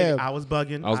 bugging. Baby, Yeah. I was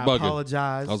bugging. I was bugging.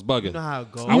 Apologize. I was bugging. You know how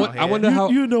it goes. I wonder how.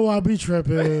 You know I be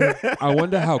tripping. I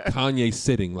wonder how Kanye's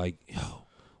sitting. Like, yo,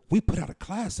 we put out a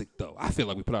classic though. I feel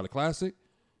like we put out a classic,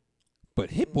 but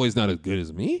Hit Boy's not as good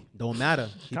as me, Don't matter.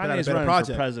 He put out a Kanye's better running project.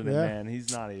 for president, Yeah. man.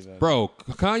 He's not even. bro.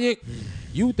 Kanye,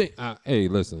 you think? Hey,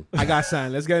 listen. I got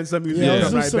signed. Let's get into some music. Yeah,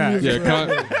 We'll let's come do right some back. music.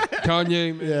 Yeah,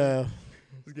 Kanye, man. Yeah.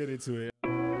 Let's get into it.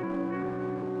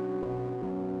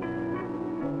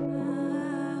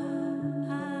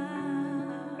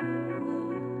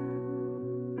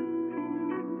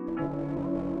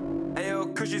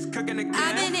 Ayo, Cushy's cooking again.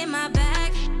 I've been in my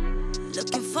bag,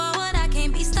 looking forward. I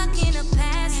can't be stuck in the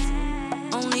past.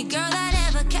 Only girl that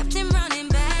ever kept him running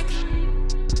back.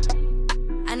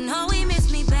 I know he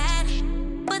missed me bad,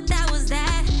 but that was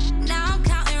that. Now I'm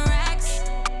counting racks,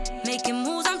 making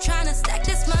moves. I'm trying to stack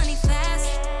this money fast.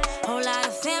 Whole lot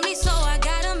of family, so I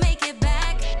gotta make it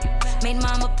back. Made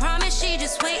mama promise she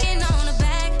just waiting on the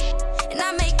back, and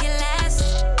I make it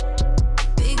last.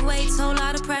 Big weights, whole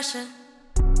lot of pressure.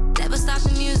 Never stopped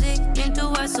the music, been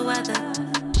through worse weather.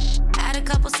 Had a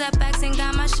couple setbacks and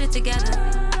got my shit together.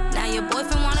 Now your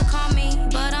boyfriend wanna call me,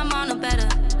 but I'm on a better.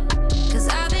 Cause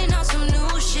I've been on some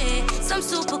new shit, some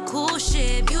super cool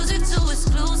shit. Music too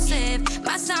exclusive,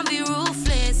 my sound be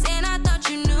ruthless. And I thought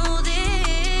you knew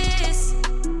this.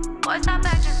 Boy, stop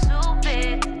acting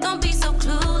stupid, don't be so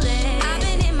clueless. I've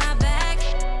been in my bag,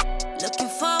 looking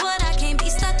forward, I can't be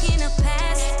stuck in the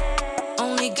past.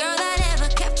 Only girl that ever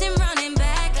kept him running back.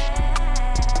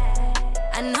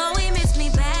 I know he missed me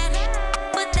bad,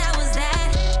 but that was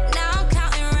that. Now I'm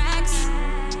counting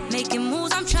racks, making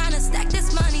moves. I'm trying to stack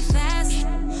this money fast.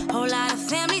 Whole lot of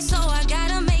family, so I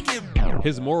gotta make it.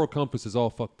 His moral compass is all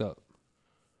fucked up.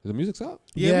 Is the music out?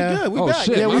 Yeah, we good. We Oh back.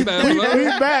 shit, Yeah, my we bad. my we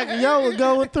bad. back. Yo, we're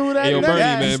going through that. Hey, yo,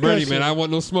 that Bernie, discussion. I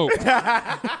want no smoke.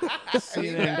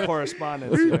 CNN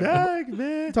correspondence. We yeah. back,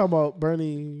 man. Talking about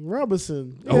Bernie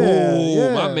Robinson. Yeah, Oh,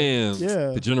 yeah. my man.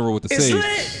 Yeah. The general with the It's sage. lit.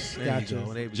 There you Gotcha.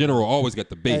 go. There you General always got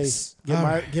the Hey, bass.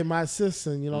 get my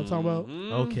assistant. You know what I'm talking Mm-hmm.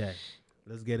 go. Okay.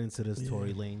 Let's get into this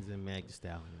Tory Lanez and Meg Thee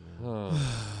Stallion, man.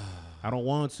 I don't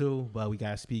want to, but we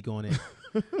gotta speak on it.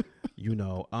 You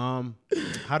know,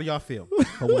 how do y'all feel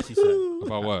for what she said?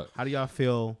 About what? How do y'all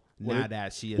feel now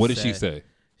that she has What did she said- say?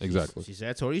 Exactly. She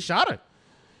said Tory shot her.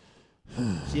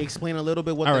 She explained a little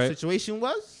bit what All the right. situation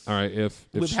was. All right. If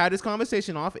We've she- had this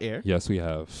conversation off air. yes, we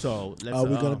have. So let's. Are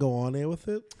we gonna go on there with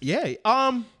it? Yeah.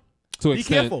 To Be extent,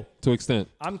 careful. To extent.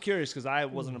 I'm curious because I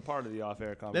wasn't a part of the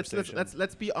off-air conversation.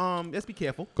 Let's be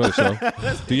careful. Go ahead,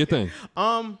 Show. Do your thing.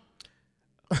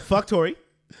 Fuck Tory.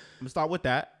 I'm gonna start with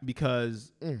that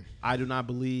because I do not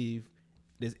believe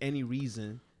there's any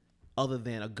reason other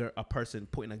than a person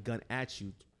putting a gun at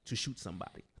you to shoot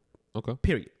somebody. Okay.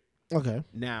 Period. Okay.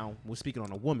 Now we're speaking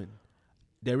on a woman.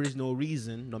 There is no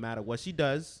reason, no matter what she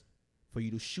does, for you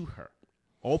to shoot her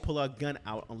or pull a gun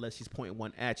out unless she's pointing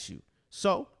one at you.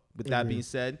 So, with that being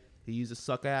said, he's a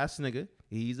sucker ass nigga.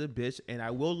 He's a bitch, and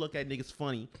I will look at niggas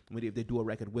funny if they do a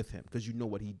record with him because you know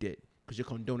what he did because you're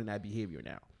condoning that behavior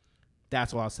now.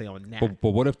 That's what I'll say on that. But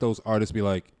what if those artists be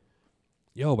like,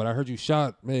 yo, but I heard you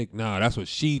shot Meg. Nah, that's what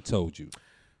she told you.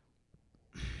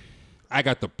 I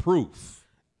got the proof.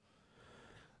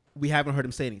 We haven't heard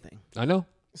him say anything. I know.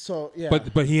 So yeah.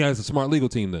 But he has a smart legal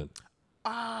team then.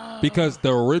 Because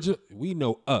the original, we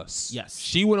know us. Yes.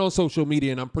 She went on social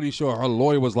media, and I'm pretty sure her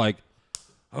lawyer was like,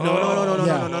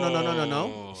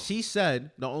 No. She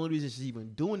said the only reason she's even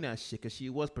doing that shit because she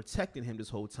was protecting him this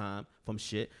whole time from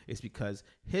shit is because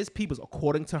his peoples,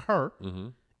 according to her,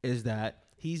 is that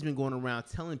he's been going around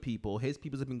telling people, his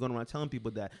peoples have been going around telling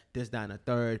people that this, that, and the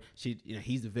third,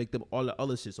 he's the victim, all the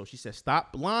other shit. So she said,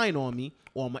 stop lying on me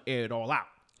or I'm gonna air it all out.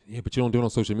 yeah, but you don't do it on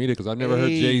social media because I never heard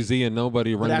Jay-Z and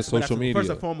nobody running the social media. First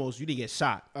and foremost, you didn't get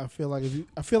shot. I feel like if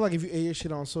you air your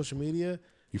shit on social media,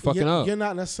 You fucking up. You're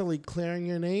not necessarily clearing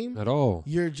your name At all.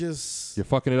 You're just You're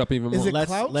fucking it up even more. Is it Let's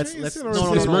clout let's chasing no, or no, is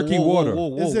no, it It's murky water.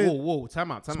 Whoa.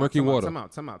 Time out. murky water.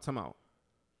 Time out.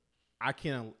 I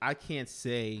can't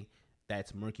say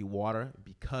that's murky water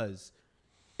because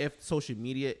if social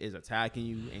media is attacking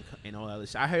you and all that other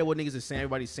shit, I heard what niggas is saying.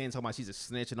 Everybody's saying talking about she's a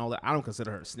snitch and all that. I don't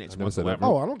consider her a snitch I never said that, whatsoever.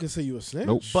 bro. Oh, I don't consider you a snitch.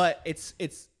 Nope. But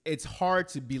it's hard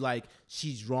to be like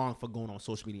she's wrong for going on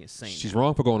social media and saying She's that.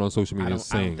 wrong for going on social media and I don't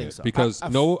saying think it so. because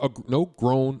no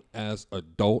grown ass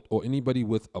adult or anybody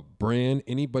with a brand,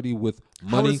 anybody with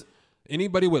money,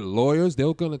 anybody with lawyers,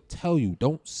 they're gonna tell you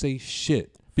don't say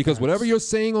shit because whatever you're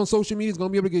saying on social media is gonna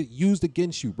be able to get used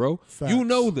against you, bro. Facts. You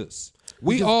know this.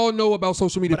 We all know about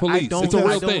social media But police. It's a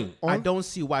real thing. I don't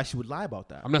see why she would lie about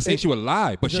that. I'm not saying she would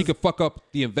lie, but she could fuck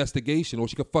up the investigation or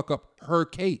she could fuck up her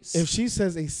case. If she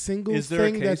says a single Is there a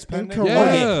thing case that's pending?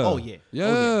 incorrect, Oh yeah.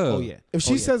 Oh yeah. if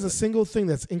she says a single thing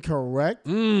that's incorrect,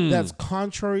 that's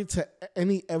contrary to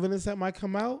any evidence that might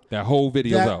come out, that whole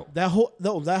video's out. That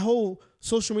whole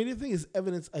social media thing is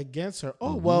evidence against her.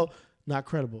 Oh well, not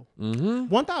credible.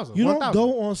 1,000. You don't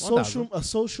go on a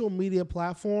social media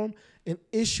platform and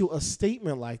issue a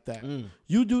statement like that.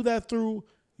 You do that through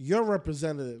your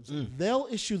representatives. They'll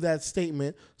issue that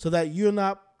statement so that you're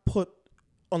not put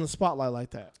on the spotlight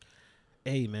like that.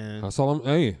 Hey man, That's all I'm.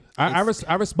 Hey, I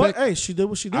respect. But hey, she did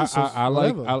what she did. So I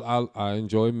whatever. I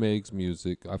enjoy Meg's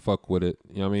music. I fuck with it.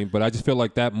 You know what I mean? But I just feel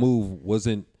like that move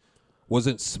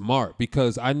wasn't smart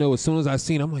because I know as soon as I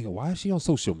seen, I'm like, why is she on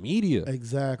social media?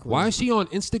 Exactly. Why is she on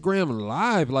Instagram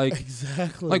Live? Like,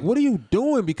 exactly. Like, what are you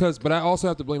doing? But I also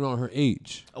have to blame it on her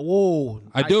age. Whoa,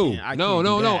 I do. can't No.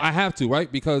 do that. I have to,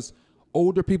 right? Because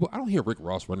older people, I don't hear Rick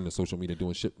Ross running to social media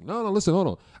doing shit. No, listen, hold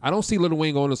on. I don't see Lil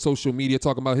Wayne going to social media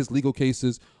talking about his legal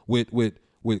cases with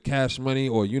Cash Money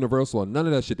or Universal or none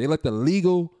of that shit. They let the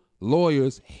legal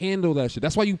lawyers handle that shit.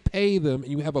 That's why you pay them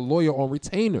and you have a lawyer on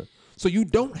retainer. So you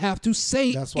don't have to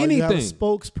say That's why anything. you have a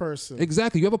spokesperson.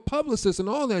 Exactly. You have a publicist and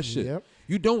all that shit. Yep.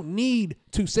 You don't need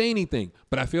to say anything.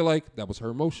 But I feel like that was her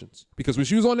emotions. Because when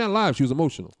she was on that live, she was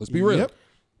emotional. Let's be real. Yep.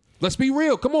 Let's be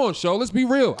real. Come on, show. Let's be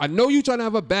real. I know you trying to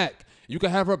have her back. You can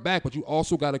have her back, but you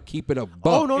also got to keep it a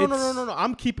buck. Oh no.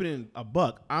 I'm keeping it a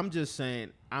buck. I'm just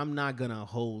saying I'm not gonna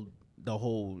hold the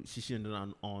whole she shouldn't have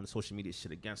done on social media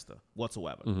shit against her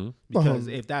whatsoever. Because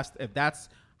if that's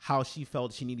how she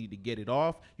felt she needed to get it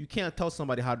off, you can't tell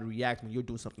somebody how to react when you're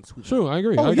doing something to them. True, I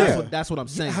agree. Oh, I agree. yeah. That's what I'm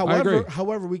saying.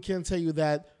 However, we can tell you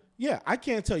that. Yeah, I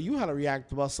can't tell you how to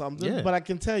react about something, but I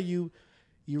can tell you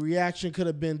your reaction could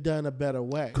have been done a better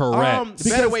way. Correct.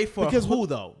 Better way for who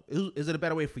though? Is it a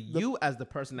better way for you as the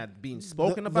person that's being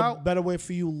spoken about? The better way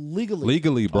for you legally.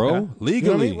 Legally, bro. Okay. Legally.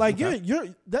 You know what I mean? Like you're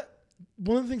that.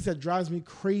 One of the things that drives me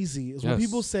crazy is when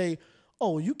people say,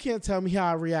 "Oh, you can't tell me how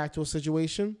I react to a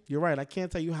situation." You're right. I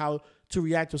can't tell you how to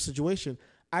react to a situation.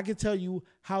 I can tell you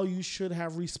how you should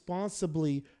have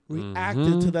responsibly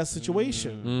reacted to that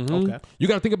situation. Okay. You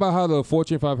got to think about how the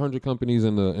Fortune 500 companies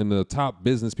and the top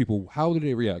business people, how do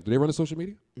they react? Do they run to social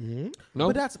media? No.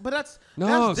 But that's see,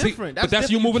 different. but that's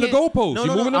different. you moving the goalposts. No,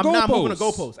 You moving the I'm not moving the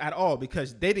goalposts. goalposts at all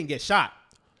because they didn't get shot.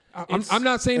 I'm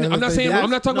not saying. and I'm not if saying. they- I'm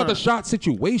not talking no, about the shot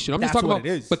situation. I'm just That's talking what about.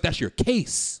 it is. But that's your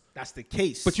case. That's the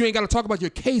case. But you ain't got to talk about your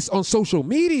case on social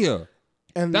media.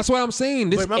 And That's what I'm saying.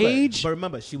 This But age.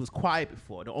 remember, she was quiet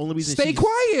before. The only reason Stay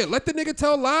quiet. Let the nigga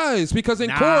tell lies because in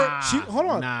court. hold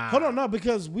on, no,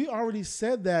 because we already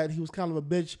said that he was kind of a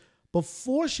bitch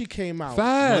before she came out.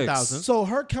 Facts. 1,000. So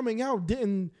her coming out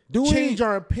didn't Do change it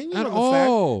our opinion at on the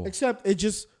all. fact, except it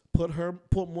just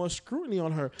put more scrutiny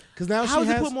on her because now How she does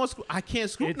it has put more? I can't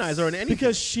scrutinize her in anything.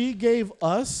 because she gave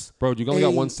us. Bro, you only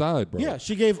got one side, bro. Yeah,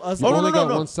 she gave us. You only got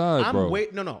one side, bro.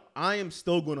 No. I am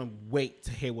still gonna wait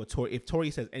to hear what Tori. If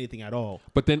Tori says anything at all,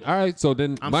 But then, all right. So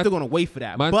then, I'm still gonna wait for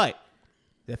that. my- But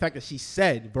the fact that she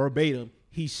said verbatim,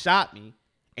 he shot me,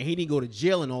 and he didn't go to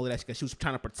jail and all of that because she was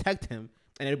trying to protect him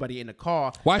and everybody in the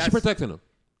car. Why is she protecting him?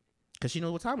 Because she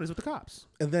knows what time it is with the cops.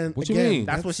 And then What you again, mean?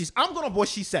 That's what she's. I'm going to what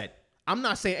she said. I'm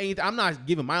not saying anything. I'm not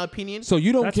giving my opinion. So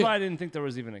you don't That's care. why I didn't think there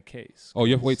was even a case. Oh,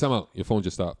 wait, time out. Your phone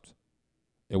just stopped.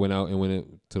 It went out and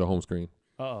went to the home screen.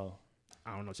 Uh-oh.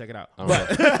 I don't know. Check it out. I don't know.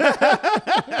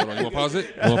 Hold on, you want to pause it?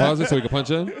 You want to pause it so we can punch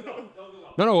in?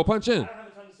 No, we'll punch in.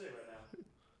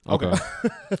 Okay.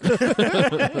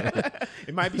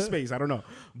 It might be space. I don't know.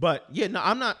 But yeah, no,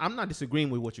 I'm not disagreeing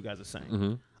with what you guys are saying.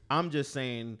 Mm-hmm. I'm just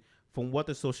saying from what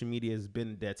the social media has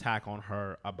been the attack on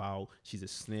her about she's a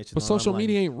snitch. But social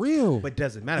media ain't real. But it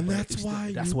doesn't matter. and But that's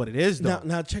why that's you- what it is, though.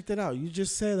 Now check that out. You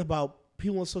just said about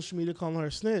people on social media calling her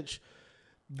a snitch.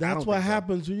 That's don't what think so.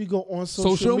 happens when you go on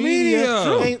social Social media, media.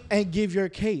 True. and give your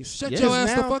case. Shut your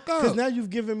ass the fuck up. Because now you've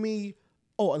given me.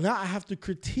 Oh, now I have to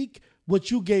critique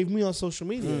what you gave me on social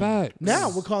media. Facts. Now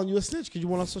we're calling you a snitch because you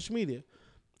went on social media.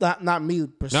 Not me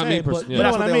per se, Not me per but se, you yeah. know But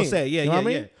that's what what I they'll mean. say. Yeah, You know yeah, what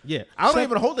I yeah, mean? yeah. I don't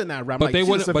even hold in that rap. But Like, they she's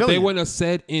a wouldn't. But they civilian. wouldn't have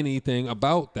said anything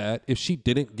about that if she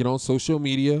didn't get on social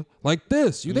media like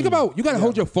this. You think about. You got to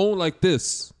hold your phone like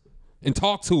this and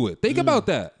talk to it. Think about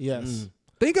that. Yes.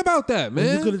 Think about that, And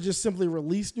man. you could have just simply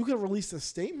released. You could have released a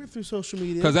statement through social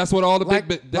media. Because that's what all the Like-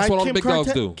 big. That's like what all the Kim big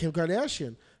dogs do. Kim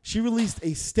Kardashian. She released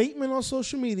a statement on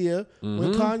social media Mm-hmm.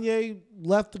 when Kanye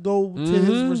left to go to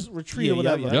his retreat or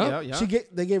whatever. Yeah.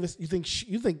 They gave us. You think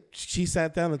she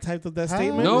sat down and typed up that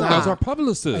statement? No, Nah. that's our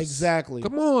publicist. Exactly.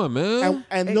 Come on, man.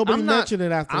 And Hey, nobody I'm not- mentioned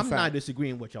it after I'm the fact. not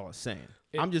disagreeing with what y'all are saying.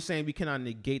 I'm just saying we cannot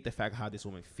negate the fact how this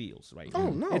woman feels right now. Oh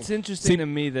no. It's interesting to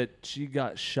me that she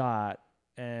got shot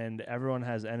and everyone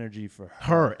has energy for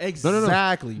Her.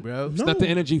 Exactly, bro. It's not the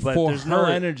energy but for there's her. no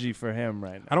energy for him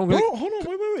right now. I don't really. Hold on,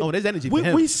 wait. Oh, there's energy for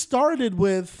him. We started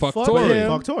with Fuck Tory. him.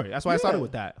 Fuck Tory. That's why I started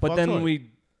with that. But Fuck then Tory.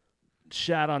 we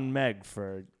shat on Meg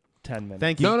for 10 minutes.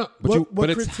 Thank you. No, We're but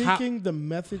it's critiquing the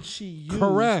method she used.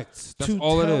 correct. That's to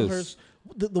all it tell is.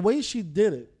 The way she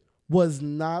did it was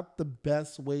not the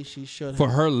best way she should For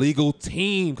have. her legal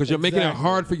team, because you're making it Exactly.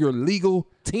 hard for your legal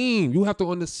team. You have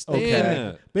to understand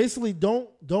that. Basically, don't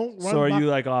run. So are by- you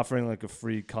like offering like a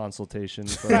free consultation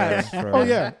for, Right. for Oh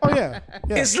yeah.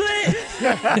 It's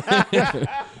lit.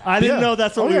 I didn't know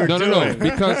that's what we were No, doing.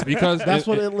 because That's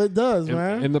what it does, in,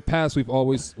 man. in the past we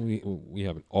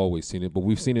haven't always seen it, but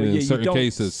we've seen it But in yeah, certain you don't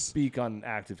cases. speak on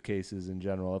active cases in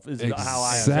general. Is Exactly. how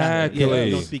I understand it. Yeah,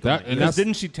 don't speak on it. And Because that's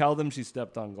didn't she tell them she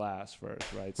stepped on glass first,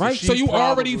 right? right. she So you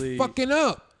already probably- fucking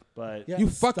up. But Yeah, You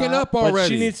fucking stop. up already. But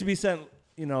she needs to be sent,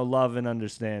 love and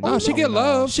understanding. No, she get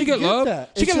love. She get love.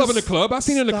 that. She It's get love in the just club. I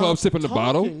seen her in the club stop sipping the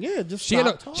bottle. talking. Yeah, just She had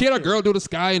a stop she had a talking. girl do the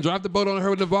sky and drive the boat on her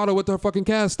with Nevada with her fucking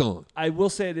cast on. I will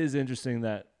say it is interesting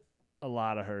that a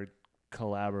lot of her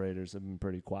collaborators have been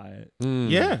pretty quiet.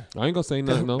 Yeah. I ain't gonna say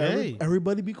nothing. No. Hey.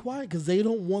 Everybody be quiet because they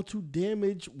don't want to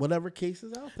damage whatever case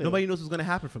is out there. Nobody knows what's going to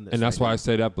happen from this. And that's right why I now.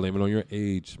 say that blame it on your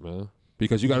age, man.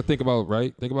 Because you got to think about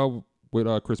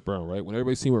with Chris Brown, right? When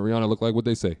everybody seen what Rihanna looked like, what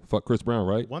they say? Fuck Chris Brown,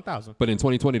 right? 1,000. But in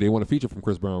 2020, they want a feature from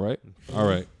Chris Brown, right? All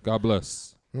right. God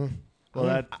bless. Well,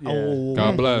 that Oh,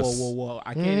 God bless. Whoa.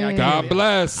 I can't. God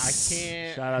bless. I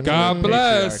can't. shout out God to the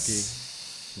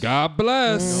bless. God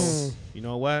bless. You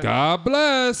know what? God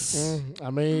bless. I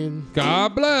mean,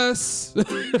 God bless.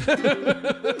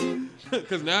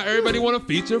 Because now everybody want a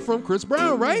feature from Chris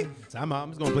Brown, right? Time out. I'm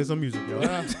just going to play some music, yo.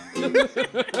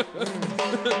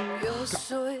 Yo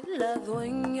soy la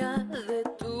dueña de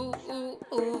tu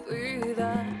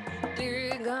vida.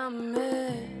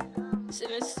 Dígame si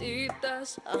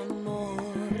necesitas amor.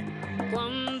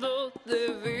 Cuando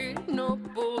te vi no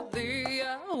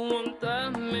podía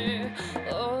aguantarme.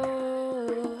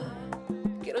 Oh,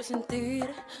 quiero sentir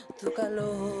tu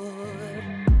calor.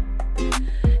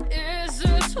 Is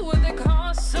this what they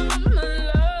call some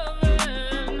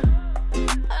loving?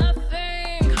 I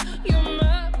think you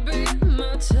might be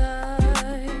my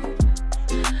type.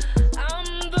 I'm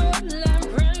the land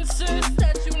princess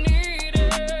that you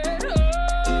needed. Oh,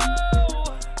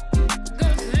 the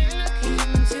thing that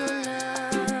came into your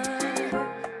life.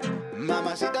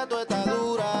 Mamacita, tú estás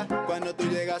dura. Cuando tú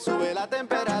llegas sube la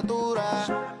temperatura.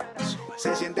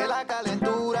 Se siente la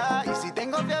calentura. Y si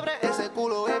tengo fiebre, ese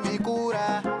culo es mi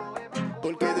cura.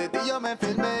 Porque de ti yo me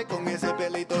enfermé. Con ese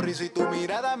pelito rizo y tu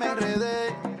mirada me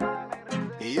enredé.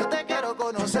 Y yo te quiero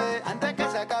conocer antes que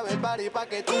se acabe el party, pa'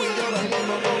 que tú y yo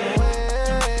bailemos como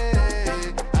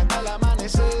es. Hasta el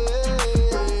amanecer,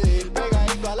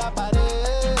 pegadito a la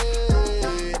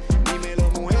pared. Dímelo,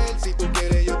 mujer, si tú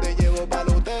quieres yo te llevo pa'l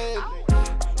hotel.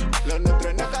 Lo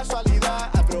nuestro no es casualidad.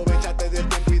 Aprovechate del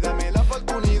tiempo y dame la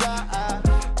oportunidad.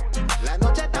 La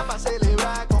noche está pa'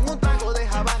 celebrar con un trago de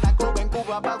Habana, Cuba en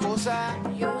Cuba pa' gozar.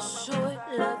 Yo soy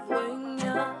la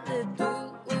dueña de tu.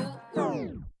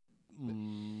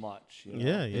 much.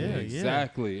 Yeah.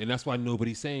 Exactly. And that's why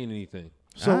nobody's saying anything.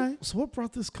 so what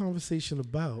brought this conversation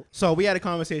about? So we had a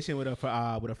conversation with a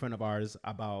friend of ours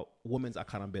about women's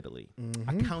accountability.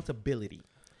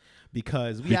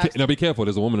 Because we asked, Now be careful.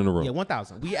 There's a woman in the room. yeah,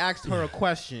 1,000. We asked her a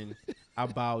question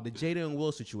about the Jada and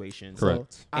Will situation.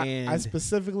 Correct. So I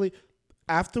specifically,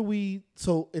 after it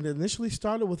initially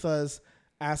started with us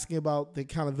asking about the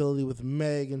accountability with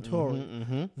Meg and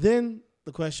Tory. Then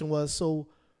the question was, so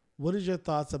what is your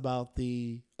thoughts about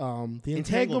the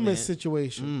entanglement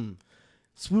situation?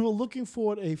 So we were looking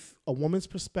for a woman's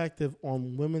perspective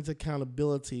on women's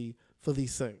accountability for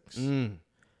these things.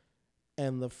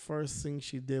 And the first thing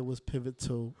she did was pivot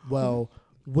to, well,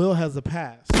 Will has a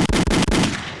past.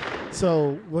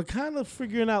 So we're kind of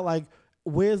figuring out, like,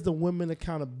 where's the women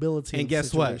accountability? And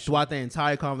guess situation? what? Throughout the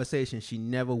entire conversation, she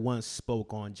never once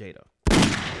spoke on Jada.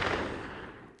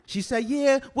 She said,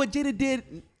 yeah, what Jada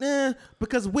did,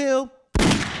 because Will.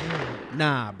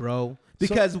 Nah, bro.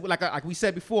 Because like we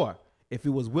said before, if it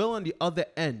was Will on the other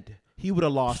end, he would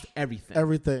have lost everything.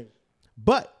 Everything.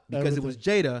 But because it was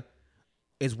Jada,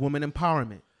 it's woman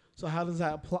empowerment. So how does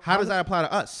that apply? How does that apply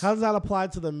to us? How does that apply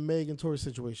to the Meg and Tory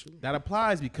situation? That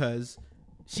applies because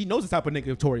she knows the type of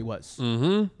nigga Tory was.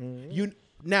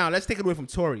 Now let's take it away from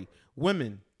Tory.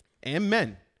 Women and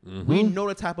men, we know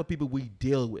the type of people we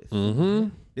deal with.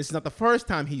 This is not the first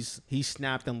time he's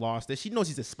snapped and lost it. She knows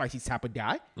he's a spicy type of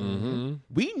guy.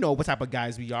 We know what type of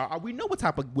guys we are. We know what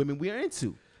type of women we are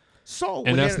into. So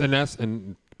and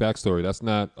backstory. That's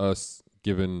not us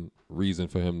giving reason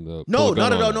for him to. No,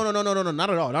 not at all. No, not at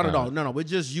all. Not at all. No. We're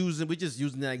just using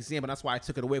that example. That's why I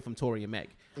took it away from Tory and Meg.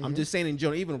 I'm just saying in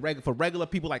general, even for regular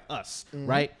people like us,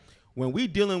 right? When we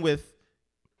dealing with,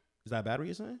 is that a battery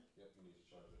you're saying?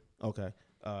 Okay.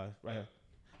 Right here.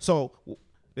 So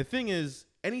the thing is,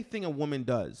 anything a woman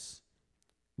does,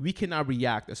 we cannot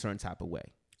react a certain type of way.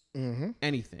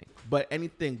 Anything. But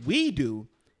anything we do,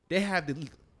 they have the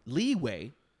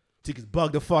leeway to just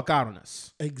bug the fuck out on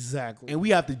us. Exactly. And we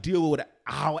have to deal with it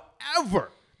however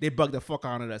they bug the fuck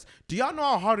out on us. Do y'all know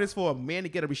how hard it is for a man to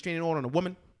get a restraining order on a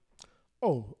woman?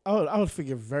 Oh, I would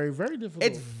figure very, very difficult.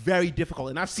 It's very difficult,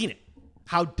 and I've seen it,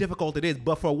 how difficult it is.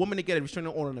 But for a woman to get a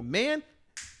restraining order on a man,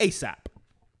 ASAP.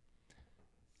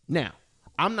 Now,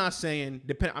 I'm not saying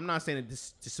that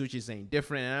this situation is anything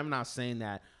different, and I'm not saying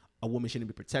that a woman shouldn't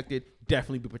be protected.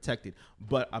 Definitely be protected,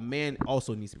 but a man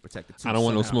also needs to be protected too. I don't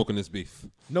want no smoke in this beef.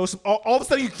 No, all of a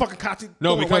sudden you fucking caught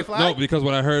because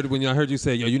when I heard you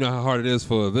say, yo, you know how hard it is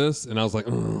for this, and I was like,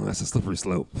 that's a slippery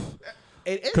slope.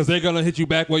 Because they're gonna hit you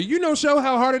back. Well, show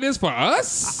how hard it is for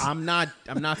us. I'm not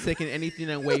taking anything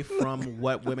away from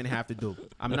what women have to do.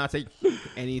 I'm not taking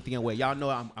anything away. Y'all know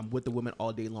I'm with the women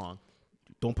all day long.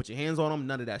 Don't put your hands on them.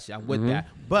 None of that shit. I'm with that.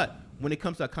 But when it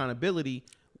comes to accountability,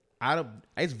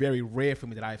 it's very rare for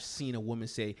me that I've seen a woman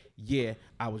say, yeah,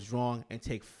 I was wrong, and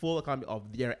take full accountability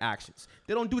of their actions.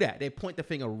 They don't do that. They point the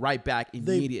finger right back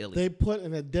immediately. They put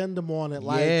an addendum on it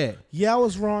like, yeah, I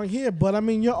was wrong here, but I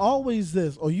mean, you're always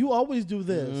this, or you always do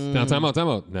this. Now, time out.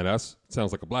 Now, that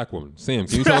sounds like a black woman. Sam,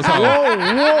 can you tell us how...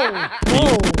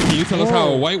 Can you tell us how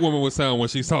a white woman would sound when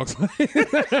she talks like...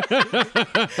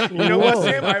 You know what,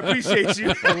 Sam? I appreciate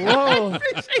you. Whoa.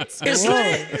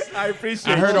 I appreciate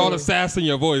you. I heard all the sass in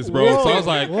your voice, bro. So I was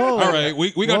like, all right,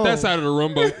 we got that side of the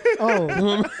room, but...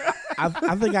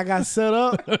 I think I got set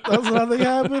up. That's what I think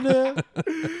happened there.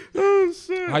 Oh,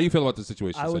 shit. How you feel about the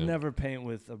situation, I would Sam? never paint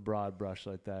with a broad brush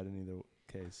like that in either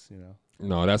case,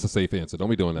 No, that's a safe answer. Don't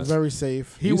be doing that. Very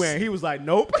safe. He was like,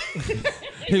 nope.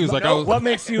 He was like, what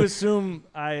makes you assume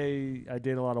I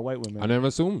date a lot of white women? I never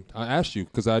assumed. I asked you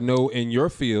because I know in your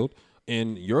field,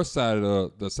 in your side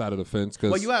of the side of the fence.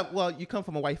 Cause you come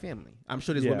from a white family. I'm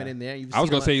sure there's women in there. I was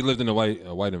gonna say you lived in a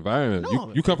white environment.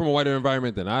 No. You come from a whiter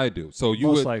environment than I do. So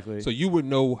you would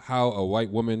know how a white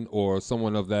woman or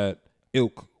someone of that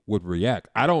ilk would react.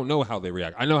 I don't know how they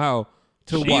react. I know how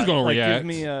she's gonna react.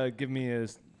 Give me a.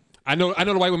 I know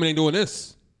the white women ain't doing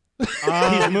this.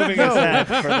 He's moving his head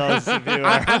for those of you.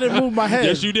 I didn't move my head.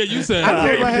 Yes, you did. You said. I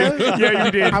moved my head. Yeah,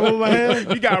 you did. I moved my head.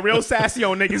 You got real sassy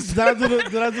on niggas. Did I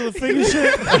do the finger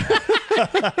shit?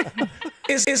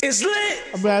 It's lit.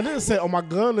 I mean, I didn't say, oh my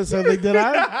goodness, did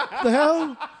I? The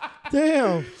hell?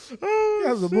 Damn.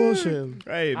 That's the bullshit.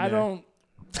 Hey, man. I don't.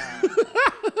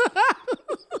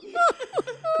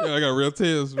 I got real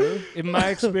tears, man. In my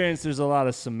experience, there's a lot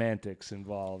of semantics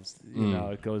involved.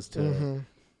 It goes to,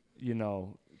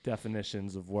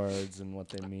 definitions of words and what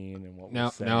they mean and what we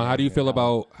say. Now, how do you feel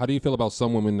about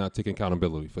some women not taking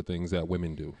accountability for things that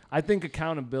women do? I think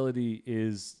accountability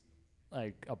is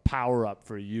like a power up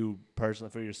for you personally,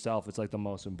 for yourself. It's like the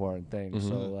most important thing.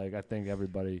 So like, I think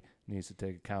everybody needs to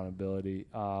take accountability.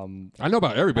 I know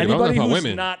about everybody. Anybody but I don't know about who's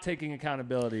women. not taking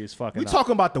accountability is fucking. We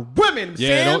talking about the women.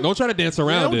 Yeah, Sam. don't try to dance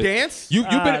around it. Dance. You've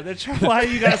been. Why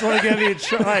you guys want to get me in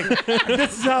trouble? Like,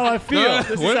 this is how I feel.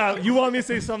 This is how you want me to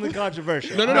say something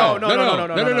controversial.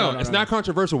 No. It's not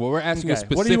controversial. But we're asking a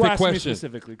specific what are you asking question me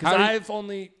specifically? Because I've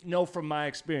only know from my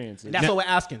experiences. That's what we're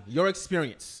asking. Your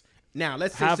experience. Now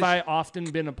let's say have I often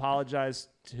been apologized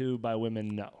to by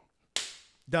women? No.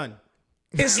 Done.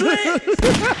 It's lit.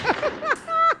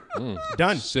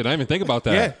 Done. Shit, I didn't even think about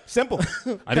that. Yeah, simple.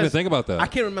 I didn't even think about that. I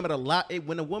can't remember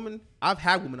when a woman. I've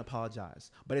had women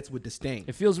apologize, but it's with disdain.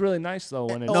 It feels really nice though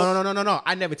when it's No.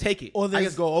 I never take it. I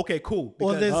just go, okay, cool.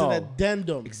 Or there's an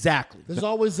addendum. Exactly. There's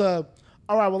always a.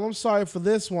 All right, well, I'm sorry for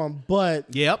this one,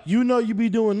 but you be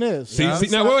doing this. See,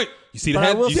 now wait. You see the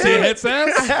head? You see the head sass?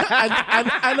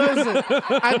 I noticed it.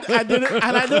 I did it,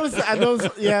 and I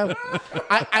noticed. Yeah,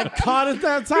 I caught it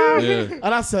that time,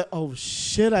 and I said, "Oh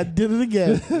shit, I did it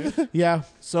again." Yeah.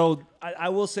 So I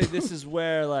will say this is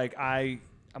where like I'm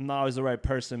not always the right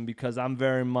person because I'm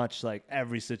very much like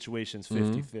every situation's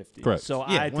 50-50. Correct. So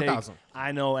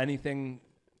I know anything.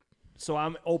 So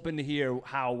I'm open to hear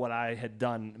how what I had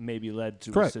done maybe led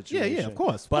to a situation. Yeah, of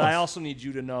course. But I also need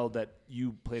you to know that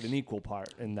you played an equal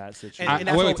part in that situation. And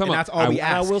that's all we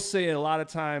ask. I will say a lot of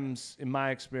times, in my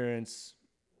experience,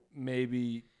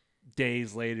 maybe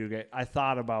days later, I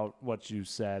thought about what you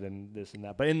said and this and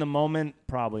that. But in the moment,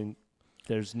 probably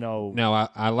there's no. Now,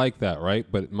 I like that, right?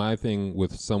 But my thing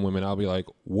with some women, I'll be like,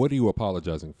 what are you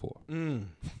apologizing for?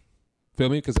 Feel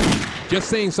me? Because just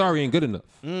saying sorry ain't good enough.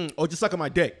 Or just sucking my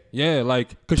dick. Yeah, like,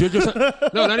 because you're just...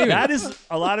 no, not even. That is,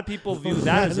 a lot of people view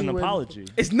that as an apology.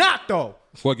 It's not, though.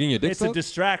 What, getting your dick It's sucked? a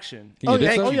distraction. Getting your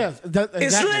dick sucked? Yes.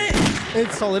 It's lit.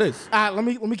 That's all it is. Let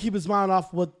me keep his mind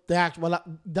off what the actual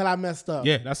that I messed up.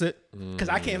 Yeah, that's it. Because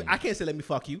I can't say let me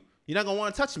fuck you. You're not gonna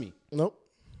want to touch me. Nope.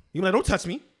 You're like, don't touch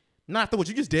me. Not after what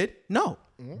you just did. No.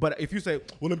 But if you say,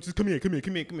 well, let me just come here.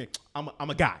 I'm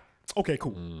a guy. Okay,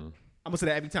 cool. I'm gonna say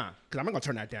that every time because I'm not gonna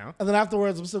turn that down. And then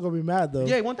afterwards, I'm still gonna be mad though.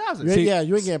 Yeah, 1,000. You ain't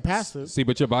getting past it. See,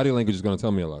 but your body language is gonna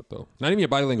tell me a lot, though. Not even your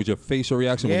body language, your facial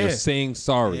reaction when you're saying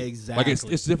sorry. Yeah, exactly. Like it's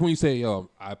different when you say, "Yo,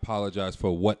 I apologize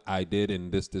for what I did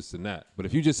and this, and that." But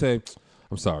if you just say,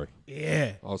 "I'm sorry,"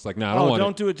 yeah, I was like, "Nah, I don't want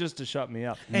don't it." do it just to shut me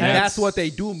up. And that's what they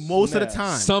do most of the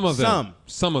time. Some of them.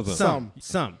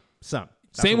 Some.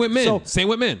 Same with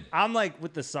men. I'm like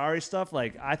with the sorry stuff.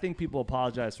 Like I think people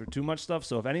apologize for too much stuff.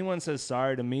 So if anyone says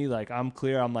sorry to me, like I'm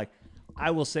clear. I'm like,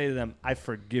 I will say to them, I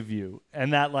forgive you,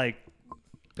 and that like.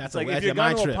 That's like that's if you're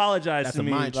going to apologize that's to a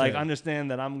me, mind like trip.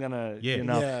 understand that I'm gonna, Yeah. you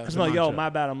know, Yeah, because it's I'm a like, mind yo, trip. my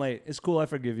bad, I'm late. It's cool, I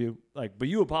forgive you. Like, but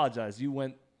you apologize. You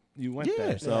went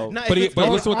there. So, No, But if but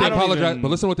it's- listen what they I don't apologize. even-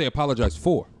 But listen what they apologize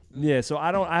for. yeah. So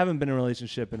I haven't been in a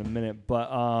relationship in a minute, but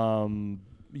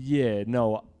yeah,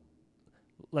 no.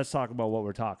 Let's talk about what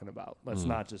we're talking about. Let's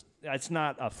not just. It's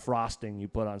not a frosting you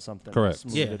put on something. Correct.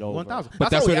 Smooth Yeah, it over. 1,000. But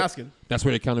That's what where we're asking. That's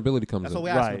where the accountability comes That's in. what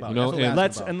we're asking Right. about. You know, That's what we're and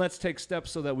asking about. Let's take steps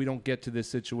so that we don't get to this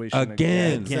situation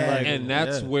Again. Exactly. And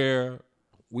that's Yeah. where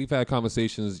we've had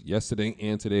conversations yesterday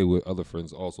and today with other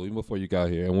friends also, even before you got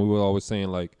here. And we were always saying,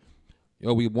 like,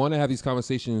 yo, we want to have these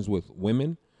conversations with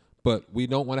women, but we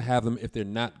don't want to have them if they're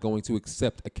not going to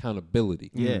accept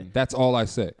accountability. Yeah. That's all I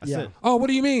say. That's it. Oh, what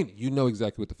do you mean? You know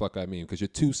exactly what the fuck I mean because you're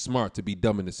too smart to be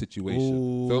dumb in the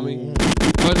situation. Feel me? You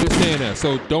understand that.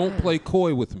 So don't play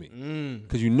coy with me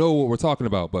because you know what we're talking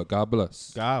about, but God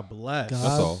bless. God bless. That's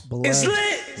all. It's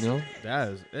lit. You know? That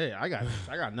is, hey, I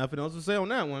got nothing else to say on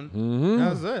that one. Mm-hmm.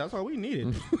 That's it. That's all we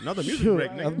needed. Another music Shoot,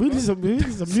 break, nigga. we need some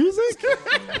music.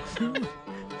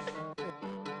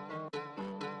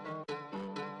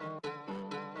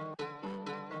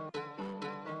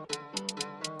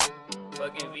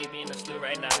 Fucking VB in the stew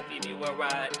right now. VB will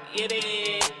ride. It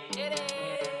is.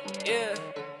 Yeah.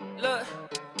 Look.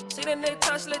 See the nigga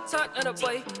touch, let talk on the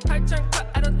boy. Her turn cut,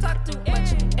 I don't talk too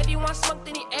much. If you want smoke,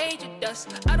 then he age your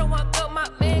dust. I don't want go, my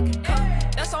man can come.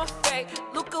 That's on fact.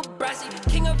 Luca Brasi,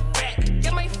 king of rap.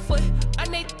 Get my foot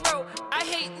on they throat. I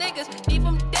hate niggas. Leave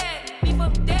them dead. Leave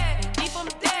them dead. Leave them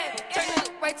dead. Turn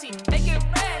it right to make it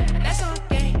red. That's on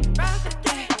game. Ride for the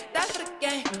game. Die for the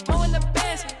game. More in the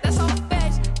bands. That's on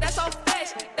facts. That's on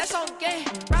facts. That's on game.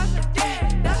 Ride for the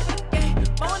game. Die for the game.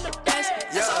 More in the bands.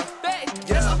 That's on facts.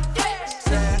 That's on facts.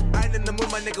 Sad, I ain't in the mood,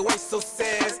 my nigga, why so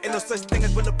sad? Ain't no such thing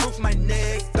as bulletproof, my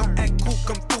nigga. Don't act cool,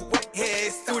 come through with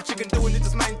heads. See what you can do and you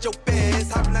just mind your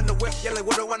biz. Hopping on the whip, yelling,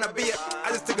 what do I wanna be? I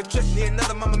just took a trip, need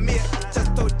another Mamma Mia.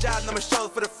 Just told John, I'm a show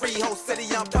for the free whole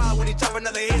city on power when he drop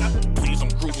another hit. Please, I'm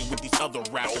grooving with these other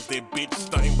rappers. Their bitch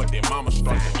stunning, but their mama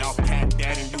struggling. Y'all cat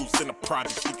dad and use in the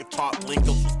project. She can talk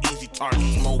lingos with easy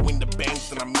targets. More window bangs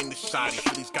than I'm in the shoddy.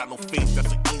 Shitty's got no face,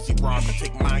 that's an easy rob. I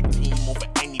take my team over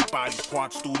anybody.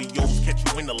 Squad studios, catch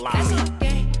you in the lobby. That's on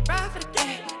game. Ride for the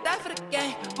game. Die for the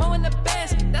game. More in the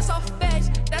bands. That's all facts.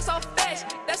 That's all facts.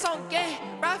 That's on game.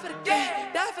 Ride for the game.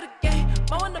 Die for the game.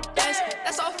 More in the bands.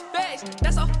 That's all facts.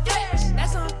 That's all facts.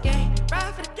 That's on game.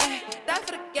 Ride for the game. Die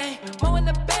for the game. More in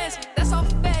the bands. That's all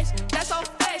facts. That's all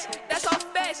facts. That's all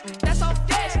facts. That's all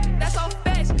facts. That's all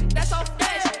facts. That's all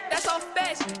facts. That's all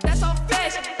facts. That's all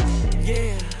facts.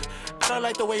 Yeah, I don't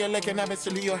like the way you're looking at me,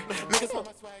 Leo. Niggas want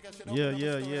my swag, I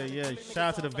should Yeah. Shout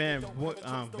out to the Van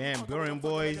Buren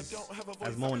boys.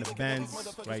 That's Mo in the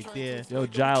Benz right there. Yo,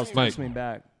 Giles, Mike. text me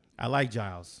back. I like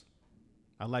Giles.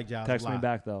 Text me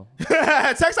back though.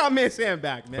 Text our man Sam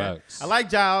back, man. Facts. I like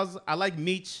Giles. I like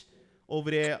Meech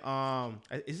over there.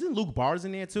 Isn't Luke Bars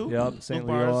in there too? Yep, Luke St.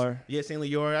 Bars. Leor. Yeah, St.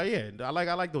 Leor. Yeah, I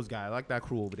like those guys. I like that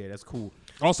crew over there. That's cool.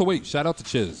 Also, wait, shout out to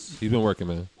Chiz. He's been working,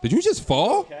 man. Did you just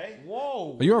fall? Okay.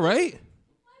 Whoa. Are you all right?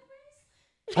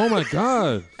 Oh, my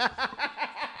God.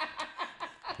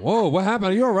 Whoa, what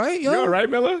happened? Are you all right, yo? You all right,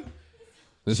 Miller?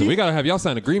 Listen, we got to have y'all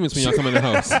sign agreements when y'all come in the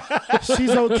house. She's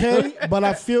okay, but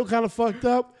I feel kind of fucked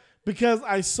up because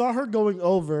I saw her going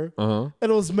over and it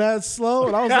was mad slow,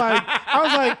 and I was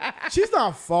like, she's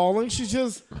not falling. She's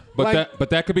just. But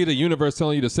that could be the universe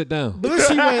telling you to sit down. But then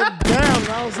she went down, and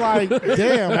I was like,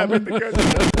 damn. I'm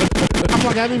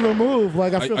like, I didn't even move.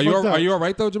 Like I feel fucked up. Are you all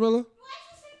right though, Jamila?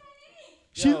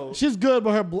 She's good,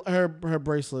 but her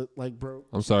bracelet like broke.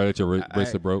 I'm sorry that your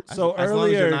bracelet broke. So as long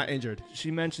as you're earlier, not injured.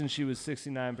 she mentioned she was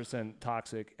 69%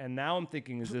 toxic, and now I'm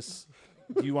thinking, is this?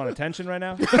 Do you want attention right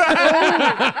now?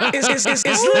 It's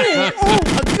lit. Oh,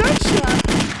 a gunshot!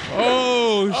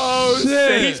 Oh,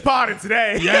 shit. He's potted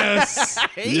today. Yes.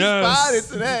 He's Yes. potted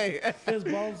today. There's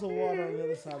bottles of water on the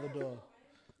other side of the door.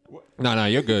 No,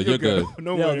 you're good. You're good.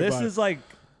 No Yo, worry this about is like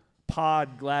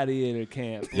pod gladiator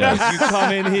camp. Yes. Like, you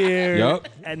come in here, Yup.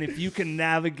 and if you can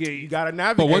navigate, You gotta But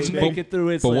navigate. once, make it through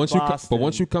It's but Lit once you Boston. but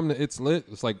once you come to It's Lit,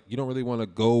 it's like you don't really want to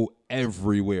go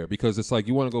everywhere because it's like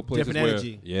you want to go places Different where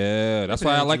energy. yeah, that's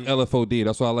Different why I like energy. LFOD.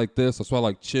 That's why I like this. That's why I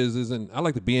like Chiz's and I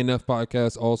like the BNF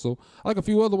podcast also. I like a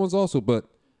few other ones also, but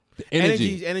the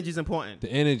energy, Energy's important. the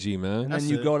energy, man. and That's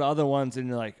then you it. go to other ones, and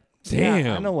you're like,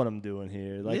 Damn. I know what I'm doing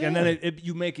here. Like, and then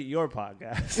you make it your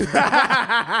podcast.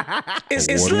 It's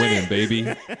Award winning, lit. baby.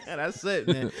 That's it,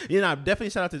 man. Definitely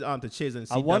shout out to Chiz and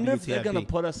CWTFB. I wonder if they're gonna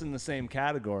put us in the same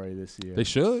category this year. They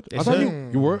should. They I thought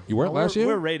should. you weren't last We're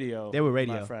year. radio. They were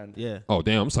radio. my friend. Yeah, Oh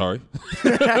damn, I'm sorry.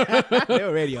 they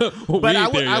were radio. We But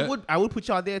ain't there yet. I would put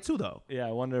y'all there too, though. Yeah,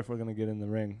 I wonder if we're gonna get in the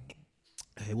ring.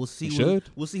 Hey, we'll see. We should.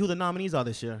 We'll see who the nominees are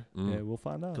this year. Yeah, we'll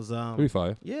find out. Because It'll be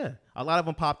fire. yeah, a lot of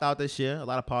them popped out this year. A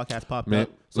lot of podcasts popped Man, up.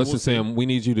 So listen, we'll see. Sam, we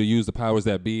need you to use the powers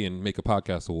that be and make a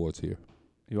podcast awards here.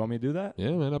 You want me to do that? Yeah,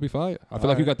 man, that'll be fire. I feel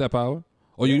like you got that power.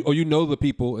 Or you know the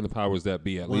people in the powers that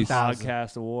be at least. 1,000.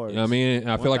 Podcast awards. You know what I mean?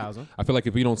 And I feel 1,000. like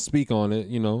if we don't speak on it, it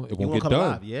You won't won't get come done.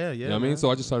 alive. Yeah, You know what I mean? man.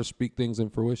 So I just try to speak things in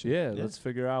fruition. Yeah, let's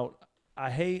figure out. I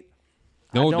hate.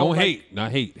 No, I don't like- hate. Not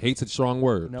hate. Hate's a strong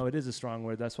word. No, it is a strong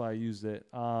word. That's why I used it.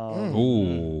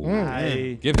 Ooh.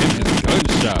 Give him his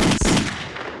gunshots.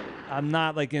 I'm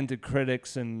not like into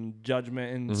critics and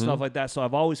judgment and Mm-hmm. stuff like that. So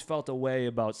I've always felt a way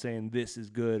about saying this is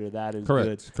good or that is Correct,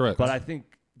 good. correct. But I think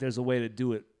there's a way to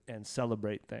do it and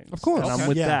celebrate things. Of course. And I'm Okay.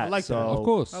 with Yeah, that. I like so, that. Of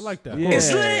course. I like that. Yeah,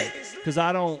 It's lit. because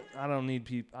I don't need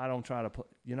people. I don't try to put.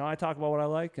 I talk about what I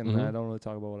like, and Mm-hmm. I don't really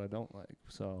talk about what I don't like.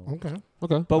 So, Okay.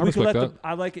 Okay. but I we could let respect the.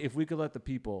 I like it if we could let the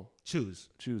people Choose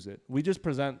choose it. We just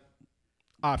present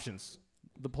options.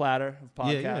 the platter of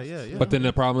podcasts. Yeah. But then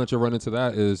the problem that you run into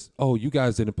that is, oh, you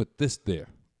guys didn't put this there.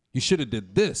 You should have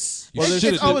did this. You Well,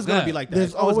 shoulda it's always did going to that. be like that. There's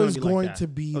It's always always gonna be going like to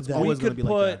be It's that. always We gonna could be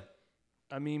like put.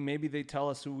 that. I mean, maybe they tell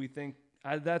us who we think.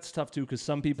 That's tough too, because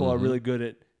some people Mm-hmm. are really good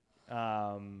at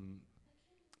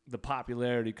the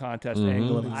popularity contest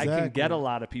angle. Of, I can Exactly. get a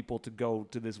lot of people to go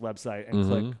to this website and Mm-hmm.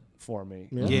 click for me,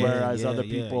 Yeah. whereas other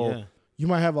people. yeah. You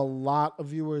might have a lot of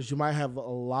viewers. You might have a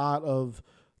lot of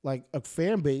like a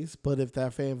fan base, but if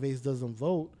that fan base doesn't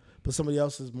vote, but somebody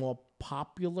else is more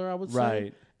popular, I would say,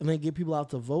 Right. and then get people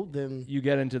out to vote, then You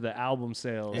get into the album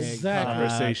sales Exactly.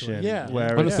 conversation, Yeah. where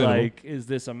it's Understandable. like, is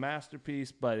this a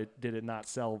masterpiece? But did it not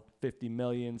sell 50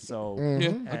 million? So Yeah,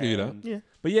 I'll give you that. and- Yeah.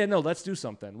 But yeah, no, let's do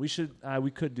something. We should.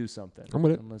 We could do something. I'm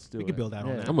with it. And let's do We it. could build that on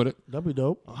Yeah. that. I'm with it. that'd be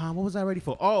dope. What was I ready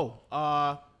for? Oh,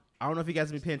 I don't know if you guys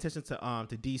have been paying attention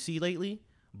to DC lately,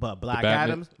 but Black Batman.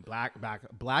 Adams,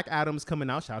 Black Adams coming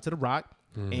out. Shout out to The Rock.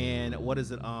 And what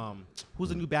is it? Who's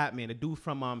the new Batman? The dude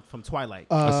from Twilight.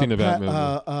 I seen the Batman.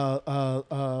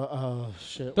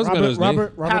 Shit. Doesn't matter his name.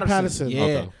 Robert Pattinson. Yeah.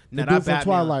 Okay. Now The dude from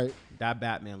Twilight. That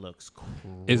Batman looks crazy.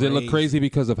 Is it look crazy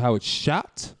because of how it's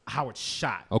shot? How it's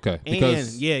shot. Okay, And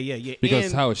because- yeah. Because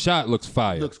and how it's shot looks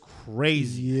fire. looks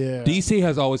crazy. Yeah. DC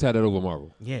has always had it over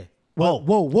Marvel. Yeah. Whoa.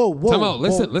 Time out.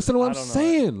 Listen to what I'm I don't know.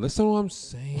 saying. Listen to what I'm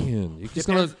saying. You're just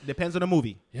gonna. Depends on the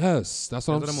movie. Yes, that's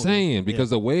what I'm Depends on the movie. saying. Because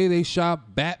the way they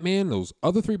shot Batman, those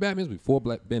other three Batmans before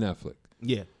Ben Affleck,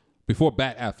 Yeah. before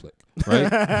Bat Affleck,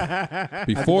 right?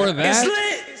 Before that,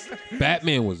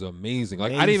 Batman was amazing.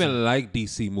 Like I didn't even like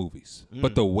DC movies,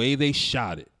 but the way they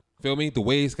shot it, feel me? The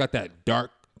way it's got that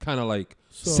dark kind of like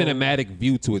cinematic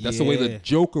view to it. That's the way the Yeah.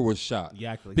 Joker was shot.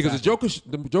 Exactly, Because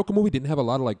the Joker movie didn't have a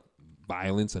lot of like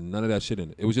violence and none of that shit in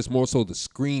it. It was just more so the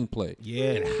screenplay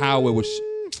and how it was.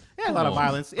 It had a lot of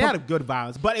violence. It had a good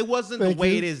violence, but it wasn't Thank the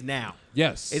way you. it is now.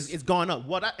 Yes, It's gone up.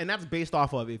 And that's based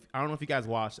off of. I don't know if you guys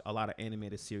watched a lot of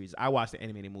animated series. I watched the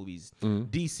animated movies.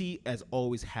 DC has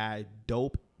always had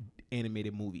dope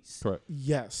animated movies. correct.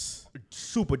 Yes.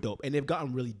 Super dope, and they've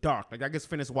gotten really dark. Like I just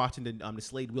finished watching the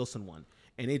Slade Wilson one,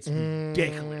 and it's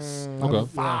ridiculous. Okay.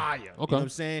 Fire. You know Okay. what I'm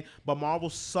saying? But Marvel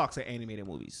sucks at animated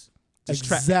movies. It's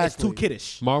Exactly. too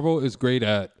kiddish. Marvel is great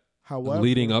at However,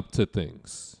 leading up to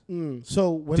things.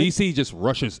 so when it- DC just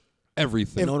rushes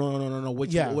everything. No.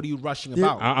 What are you rushing There-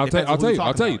 about? I'll Depends tell on who you. you're I'll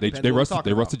talking tell you. about. They Depends on who rushed you're they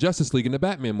talking rushed the about. Justice League in the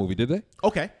Batman movie, did they?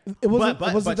 Okay. it wasn't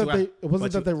But that you they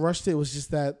got- they rushed it. It was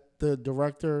just that the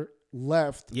director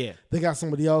left. Yeah. They got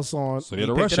somebody else on. So they had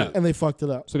to picked rush it it. up. and they fucked it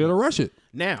up. So they had to rush it.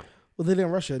 Now. Well, they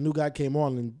didn't rush it. A new guy came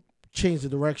on and changed the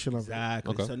direction of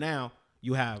Exactly. Okay. So now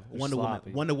You have Wonder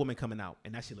sloppy. Woman coming out,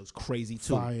 and that shit looks crazy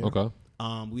too. Fire. Okay.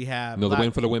 We have Another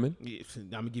win for the women. Yeah, I'm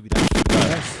gonna give you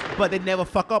that. But they never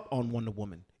fuck up on Wonder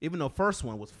Woman, even though first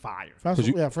one was fire. First, 'Cause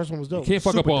you- first one was dope. You can't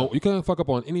fuck up Super on. dope. You can't fuck up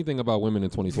on anything about women in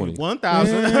 2020.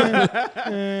 1,000.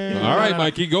 All right,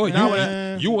 Mikey, go. You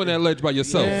on that ledge by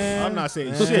yourself. I'm not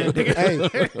saying shit.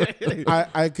 Hey,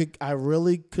 I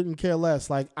really couldn't care less.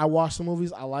 Like, I watch the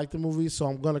movies, I like the movies, so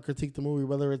I'm gonna critique the movie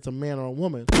whether it's a man or a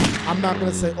woman. I'm not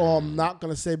gonna say, I'm not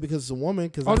gonna say because it's a woman,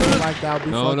 because I feel like that would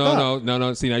be fucked up.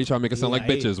 No. See, now you trying to make it sound like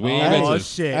bitches. We ain't Oh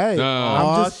bitches. shit. Hey,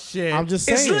 No. I'm just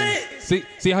saying.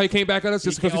 See how he came back at us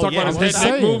just because we Oh, talked yeah, about I'm his just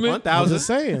head saying. movement. 1,000. I'm just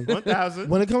saying. 1,000.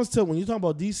 When it comes to when you talk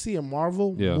about DC and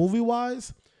Marvel Yeah. movie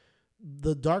wise,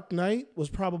 The Dark Knight was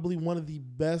probably one of the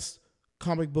best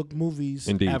comic book movies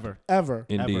Indeed. ever.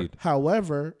 Indeed.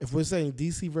 However, if we're saying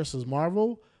DC versus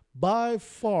Marvel, by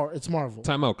far it's Marvel.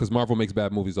 Time out, because Marvel makes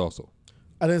bad movies also.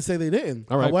 I didn't say they didn't.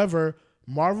 All right. However,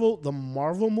 the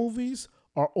Marvel movies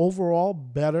are overall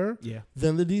better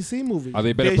than the DC movies. Are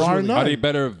they better? Bar none. Are they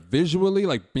better visually,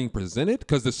 like being presented?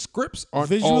 Because the scripts aren't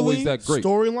Visually, always that great.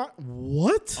 Storyline,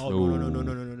 what? Oh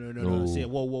no. See,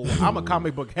 whoa. I'm a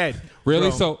comic book head. Really?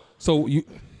 So you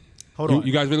Hold on.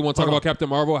 You guys really want to talk Hold about Captain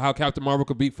Marvel? How Captain Marvel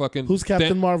could beat fucking Who's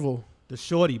Captain Marvel? The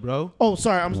shorty, bro. Oh,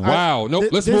 sorry. Wow. Nope.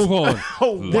 Let's move on.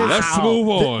 Let's move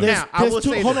on. Now, I will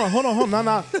say hold on.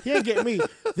 No. He ain't get me.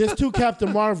 There's two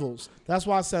Captain Marvels. That's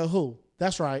why I said who.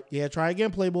 That's right. Yeah, try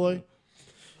again, Playboy.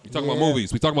 We talking about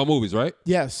movies. We talking about movies, right?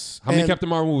 Yes. How many And Captain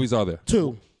Marvel movies are there?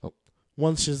 Two. Oh.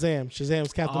 One's Shazam.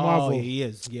 Shazam's Captain Oh, Marvel. yeah, he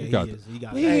is. Yeah, got he it. is. He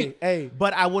got it. Hey.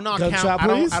 But I will not Gunshot,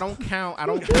 count. please? I don't count.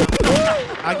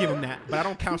 I'll give him that. But I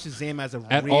don't count Shazam as a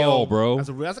At real. all, bro. As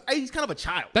a real. He's kind of a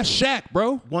child. That's Shaq,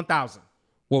 bro. 1,000.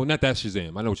 Well, not that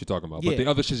Shazam. I know what you're talking about. Yeah. But the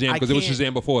other Shazam, I because it was can't-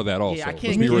 Shazam before that also. Yeah, I Let's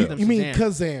can't be give real. them You mean Shazam.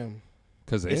 Kazam?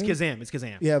 Kazam? It's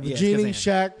Kazam. Yeah, the it's genie, Kazam.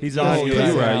 Shaq. He's Oh, on. yeah,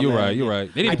 Kazam. you're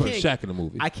right. They I didn't put can't- Shaq in the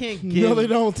movie. I can't give. No, they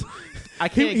don't. I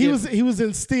can't. He was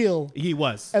in Steel, He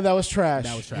was. and that was trash.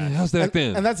 That was Yeah, trash. that was back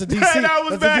then. And that's a DC. That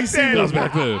was that's back a DC then. movie. That was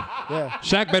back then. Yeah.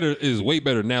 Shaq is way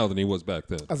better now than he was back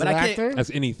then. As But an I can't- actor, As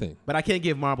anything. But I can't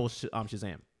give Marvel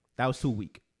Shazam. That was too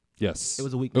weak. Yes. It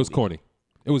was a weak It was movie. corny.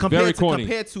 It was very corny.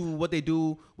 Compared to what they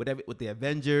do with the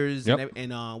Avengers Yep.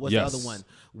 and what's Yes. the other one?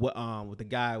 What with the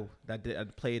guy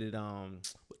that played it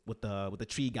with the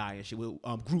tree guy and shit with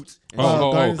Groot. And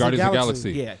Guardians of the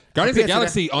Galaxy. Yeah. Guardians of Compared the to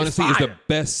Galaxy, that, honestly, it's is the fire.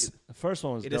 best. The first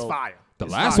one was It dope. is fire. The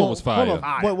It's last fire. one was fire. Hold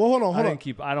on. Wait, hold on.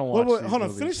 I don't watch Wait, these hold on.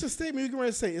 movies. Finish the statement. You can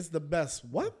ready to say it's the best.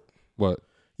 What? What?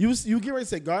 You get ready to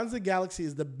say Guardians of the Galaxy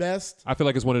is the best. I feel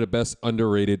like it's one of the best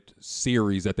underrated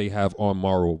series that they have on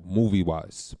Marvel movie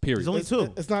wise. Period. There's only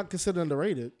two. It's not considered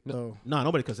underrated. No. No,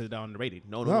 nobody considers that underrated.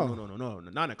 No.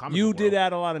 Not in a comic You book did world.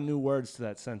 add a lot of new words to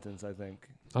that sentence, I think.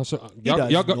 I'll show,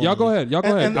 does y'all go normally. ahead. Y'all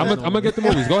go ahead. and- I'm gonna get the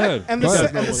movies. Go ahead. And Go the,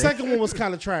 ahead. and the second one was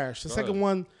kind of trash. The second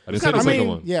one. I didn't say the I second mean,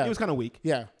 one. Yeah. It was kind of weak.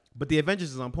 Yeah. But the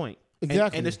Avengers is on point.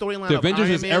 Exactly. And the storyline The of Avengers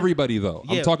Iron is Man, everybody though.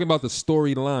 Yeah. I'm talking about the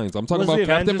storylines. I'm talking Was about the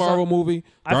Captain Avengers Marvel on- movie,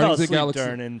 I fell Guardians of the asleep Galaxy.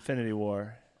 during Infinity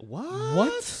War.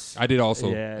 What? I did also.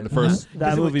 Yeah, in the first.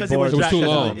 that movie Because bored It was the too shit out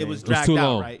of long. me. It was It was dragged too out,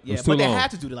 long. right? It Yeah, was too but they long.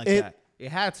 had to do it like It- that.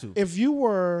 It had to. If you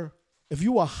were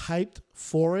hyped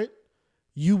for it,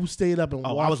 you stayed up and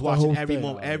Oh, watched I was the watching whole every thing.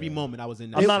 moment. Every moment I was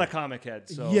in there. I'm not a comic head,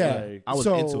 so Yeah, like, I was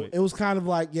so into it. It was kind of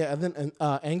like and then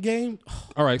Endgame.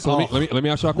 All right, so let me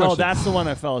ask y'all a question. no, that's the one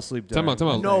I fell asleep during. Time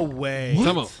out. No way.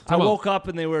 Time out. I woke up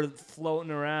and they were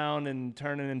floating around and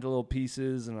turning into little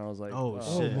pieces, and I was like, Oh,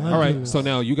 shit. my All right, goodness. so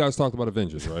now you guys talked about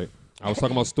Avengers, right? I was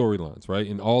talking about storylines, right?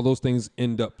 And all those things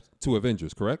end up to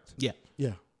Avengers, correct? Yeah.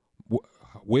 Yeah,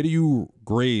 Where do you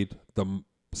grade the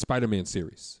Spider-Man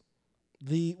series?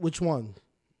 which one?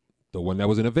 The one that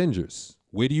was in Avengers.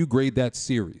 Where do you grade that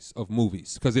series of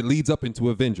movies? Because it leads up into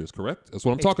Avengers, correct? That's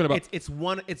what I'm talking about. It's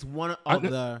one of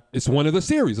the. It's one of the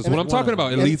series. That's what I'm talking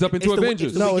about. It them. leads up into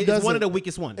Avengers. No, it It's doesn't. one of the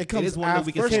weakest ones. It comes is one of the after-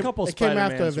 weakest. first came- couple it came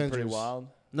after Spider-Mans were pretty Avengers. wild.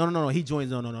 No. He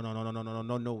joins.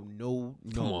 No.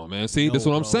 Come on, man. See, that's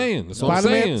what I'm bro. saying. That's what I'm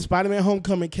saying. Spider-Man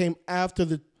Homecoming came after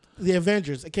the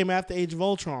Avengers. It came after Age of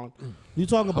Ultron. You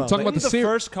talking about? talking about Didn't the the ser-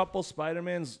 first couple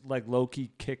Spider-Mans like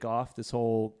low-key kick off this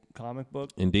whole comic book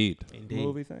Indeed.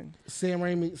 movie thing? Sam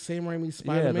Raimi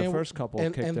Spider-Man. first couple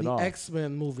and kicked it the off.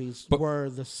 X-Men movies But- were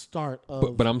the start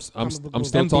of. But I'm comic book I'm movies.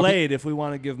 still And talking. Blade, if we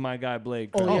want to give my guy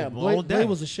Blade credit. Oh yeah, all day. Blade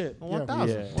was the shit. Yeah.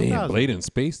 1,000. Yeah. Damn, Blade in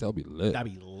space. That'll be lit.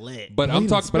 That'd be lit. But I'm Blade in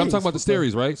talking. But I'm space, talking about the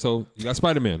series, right? So you got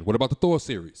Spider-Man. What about the Thor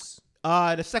series?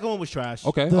 The second one was trash.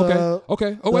 Okay. The-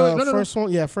 Okay. Oh wait. No. First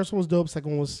one, first one was dope.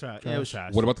 Second one was Trash. Yeah, it was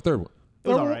trash. What about the third one? It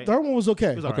was all right. Third one was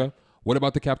okay. was all Okay. right. What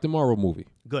about the Captain Marvel movie?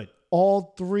 Good.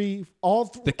 all three.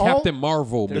 The Captain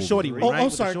Marvel The movie. shorty one, Oh, right? I'm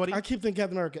With the sorry. shorty? I keep thinking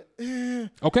Captain America.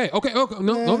 Okay.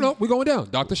 No. We're going down.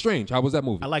 Doctor Strange. How was that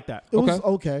movie? I like that. It was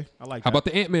okay. I like that. How about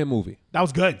the Ant-Man movie? That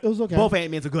was good. It was okay. Both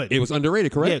Ant-Mans are good. It was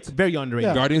underrated, Yeah, correct? it's very underrated.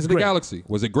 Yeah. Guardians of It's the great. Galaxy.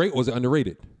 Was it great or was it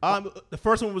underrated? The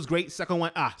first one was great. Second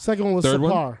one, Second one was Third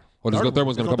one? subpar. Oh, third one's There's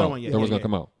gonna no come third out. one yet. Third one's Yeah, gonna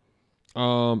come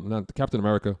out. Not Captain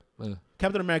America.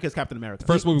 Captain America is Captain America.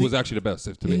 First movie was actually the best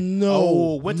to me.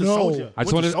 No. Winter no. Soldier. I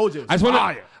just Winter wanted. Soldier is I just wanted.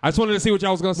 fire. I just wanted to see what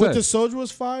y'all was gonna say. Winter Soldier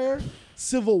was fire.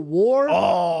 Civil War.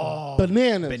 Oh,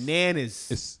 Bananas. bananas.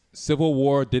 It's Civil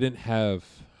War didn't have.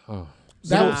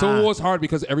 That- Civil War is hard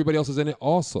because everybody else is in it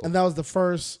also. And that was the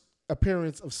first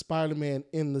appearance of Spider-Man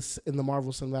in the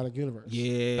Marvel Cinematic Universe.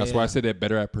 Yeah, That's why I said they're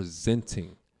better at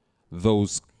presenting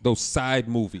those side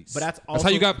movies. But that's how also-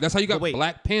 you got. That's how you got but wait.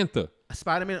 Black Panther.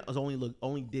 Spider-Man was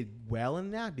only did well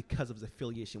in that because of his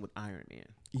affiliation with Iron Man.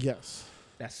 Yes.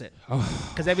 That's it.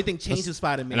 Because everything changed with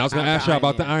Spider-Man. And I was going to ask you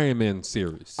about the Iron Man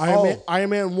series. Iron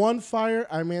Man 1 fire.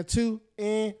 Iron Man 2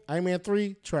 Iron Man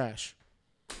 3 trash.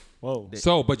 Whoa.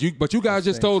 So, but you guys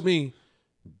just told me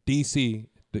DC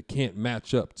that can't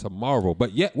match up to Marvel.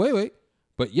 But yet,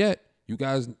 but yet you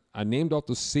guys, I named off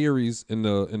the series in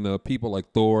the people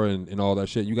like Thor and all that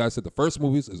shit. You guys said the first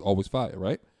movies is always fire,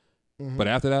 right? Mm-hmm. But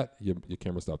after that, your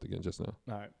camera stopped again just now.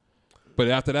 All right. But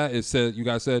after that, you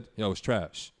guys said, yo, it's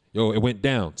trash. Yo, it went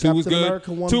down. 2 was Captain good.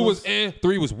 America 1 2 was- was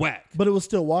 3 was whack. But it was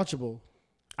still watchable.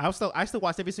 I still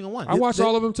watched every single one. I watched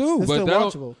all of them too. It's But still that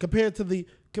don't- watchable compared to the.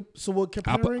 So we're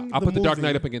comparing. I put the Dark movie-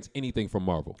 Knight up against anything from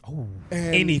Marvel.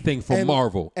 And- Anything from and-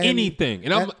 Marvel. and- Anything.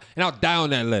 And I'll die on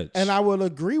that ledge. And I will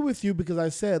agree with you because I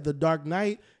said The Dark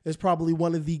Knight is probably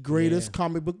one of the greatest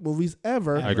comic book movies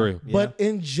ever. I agree. But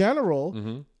in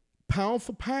general, pound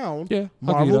for pound, Yeah, I'll give you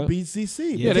Marvel that. beats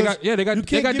DC. Yeah, they got You they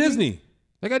can't got give me- Disney.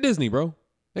 They got Disney, bro.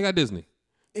 They got Disney.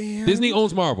 And- Disney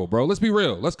owns Marvel, bro. Let's be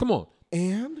real. Let's come on.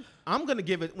 And I'm gonna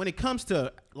give it when it comes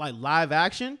to like live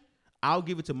action. I'll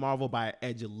give it to Marvel by an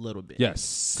edge a little bit.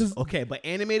 Yes. Okay, but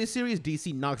animated series,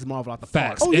 DC knocks Marvel out the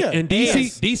Facts. park. And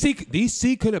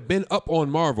DC could have been up on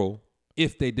Marvel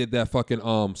if they did that fucking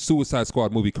Suicide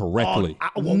Squad movie correctly.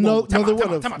 No, they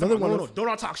would've. Time out. No, they No, would've.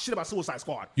 don't talk shit about Suicide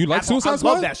Squad. You like That's all- Suicide I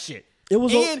Squad? love that shit. It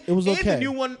was and okay. the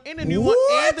new one, and the new one,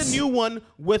 and the new one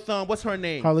with what's her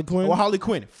name? Harley Quinn? Or Harley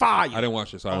Quinn. Fire. I didn't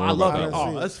watch it, so I don't I know love about it. that.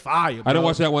 Oh, that's fire. Bro. I didn't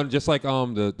watch that one. Just like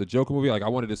the Joker movie. Like I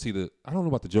wanted to see I don't know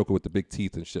about the Joker with the big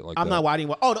teeth and shit like that. I'm not watching.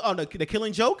 The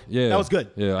Killing Joke. Yeah. that was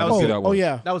good. Yeah, I that didn't was see good. that one. Oh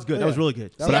yeah, That was good. That Yeah. was really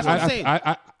good. That See, was that's what I'm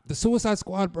saying. The Suicide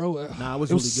Squad, bro. Nah, it was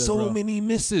it was really good, so bro. many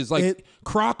misses. Like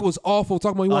Croc was awful.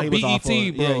 Talking about he you was want BET,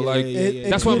 awful. bro. Yeah, yeah, like yeah, yeah,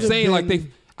 that's yeah. what I'm It saying. could've Like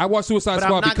I watched Suicide But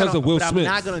Squad because of Will but Smith.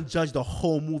 I'm not gonna judge the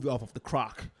whole movie off of the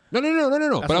Croc. No. That's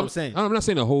But what I'm saying. I'm not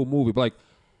saying the whole movie, but like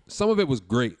some of it was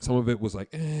great. Some of it was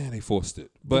like, they forced it.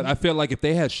 But I feel like if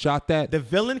they had shot that, The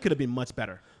villain could have been much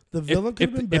better. The villain could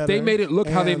have been better. if they made it look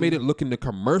how they and- made it look in the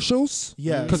commercials,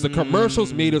 Yes. because the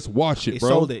commercials made us watch it, They bro.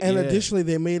 sold it. And Yeah. additionally,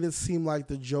 they made it seem like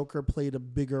the Joker played a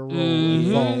bigger role Mhm.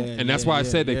 involved. And that's why I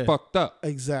said they fucked up.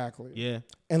 Exactly. Yeah.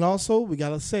 And also, we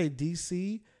gotta say,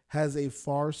 DC has a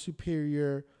far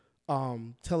superior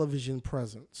television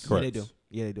presence. Correct. Yeah, they do.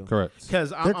 Yeah, they do. Correct. Because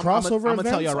Their crossover I'm gonna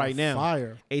tell events y'all are right now.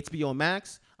 fire. HBO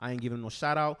Max. I ain't giving no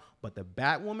shout out, but the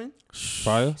Batwoman,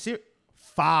 Fire.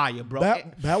 fire, bro.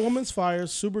 Batwoman's fire.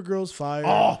 Supergirl's fire.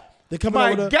 Oh, they're coming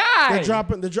my out with guy! They're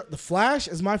dropping. The Flash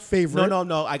is my favorite.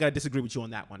 No. I gotta disagree with you on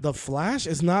that one. The Flash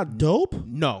is not dope.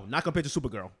 No, not compared to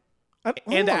Supergirl Hold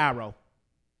and the on. Arrow.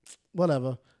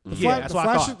 Whatever. The Yeah, Flash, that's the what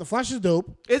I Flash, thought. the Flash is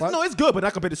dope. It's good, but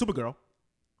not compared to Supergirl.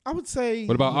 I would say.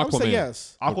 What about I would say Aquaman?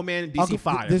 yes. Aquaman, DC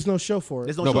fire. There's no show for it.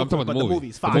 There's no, No, show but I'm for talking it, about but the movie.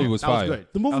 movie's The fire. movie was That fire. good. The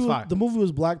That movie, was fire. the movie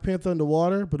was Black Panther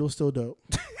underwater, but it was still dope.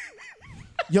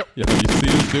 Yo, Yeah, you see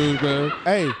this dude, man.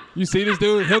 hey, You see this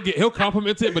dude? He'll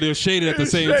compliment it, but he'll shade it at the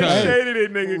same time. Shaded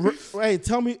it, nigga. hey,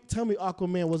 tell me,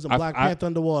 Aquaman wasn't I- Black I- Panther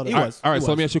underwater. He All right, was. all right, He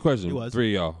so let me was. ask you a question. He was.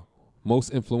 3 of y'all. Most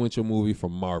influential movie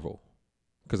from Marvel?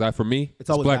 Because for me, it's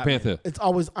always Black Batman. Panther. It's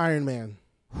always Iron Man.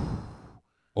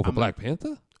 Over Black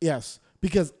Panther? Yes,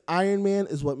 because Iron Man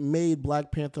is what made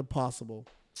Black Panther possible.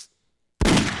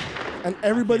 And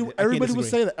everybody would disagree.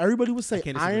 say that. Everybody would say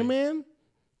can't Iron disagree. Man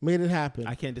made it happen.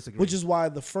 I can't disagree. Which is why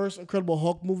the first Incredible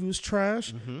Hulk movie was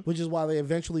trash. Which is why they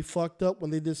eventually fucked up when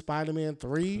they did Spider-Man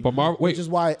 3. But Marvel, Which wait, is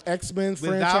why X-Men Without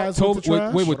franchise Toby, went to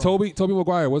trash. with Toby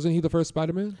Maguire, wasn't he the first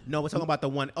Spider-Man? No, we're talking about the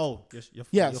one. Oh, your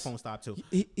Yes. phone stopped too.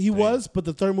 He was, but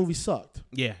the third movie sucked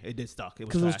Yeah, it did suck. It was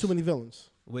because there was trash. too many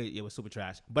villains. Wait, it was super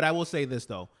trash. But I will say this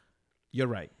though, you're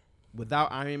right.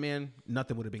 Without Iron Man,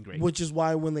 nothing would have been great. Which is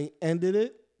why when they ended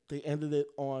it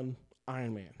on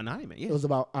Iron Man. An Iron Man, yeah, It was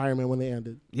about Iron Man when they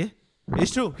ended. yeah.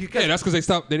 It's true. Yeah, that's because they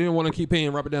stopped. They didn't want to keep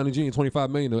paying Robert Downey Jr. $25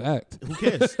 million to act. Who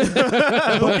cares? Who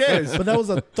cares? But that was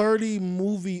a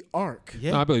 30-movie arc.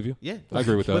 Yeah, No, I believe you. Yeah, I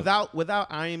agree with that. Without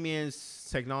Iron Man's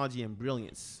technology and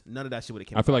brilliance, none of that shit would have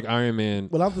came. I feel like Iron Man.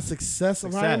 Without the success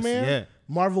of Iron Man, yeah.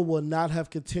 Marvel would not have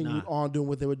continued on doing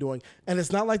what they were doing. And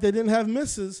it's not like they didn't have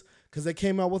misses, because they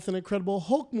came out with an Incredible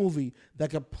Hulk movie that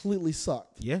completely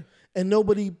sucked. Yeah. And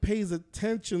nobody pays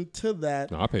attention to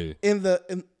that. No, I pay. I'm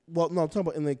talking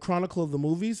about in the chronicle of the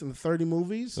movies, in the 30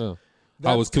 movies. Yeah.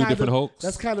 Oh, it was two different Hulks?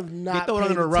 That's kind of not They throw it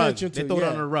under the paid rug. attention to. They throw it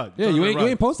under the rug. Yeah, you ain't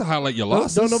supposed to highlight your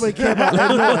losses. Don't nobody care about that.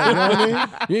 You know what I mean?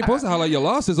 You ain't supposed to highlight your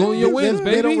losses, only your wins,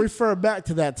 baby. They don't refer back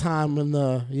to that time in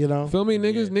the, Feel me,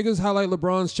 niggas? Niggas highlight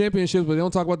LeBron's championships, but they don't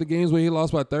talk about the games where he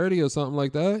lost by 30 or something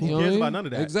like that. Who you know cares what I mean? about none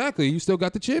of that? Exactly. You still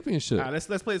got the championship. All right,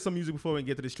 let's play some music before we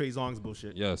get to this Trey Songz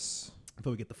bullshit. Yes. Before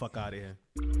we get the fuck out of here.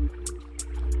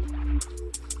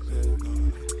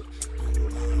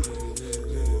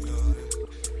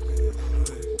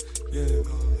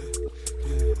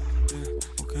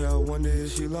 Okay, I wonder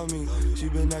if she love me. She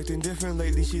been acting different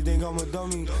lately, she think I'm a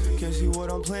dummy. Can't see what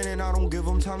I'm planning, I don't give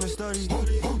them time to study.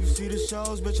 You see the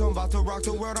shows, bitch, I'm about to rock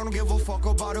the world. I don't give a fuck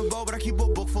about a bow, but I keep a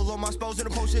book full of my spells in a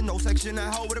potion. No section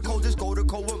at hell with a code, just go to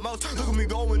code with mouse. Look at me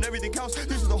going, everything counts.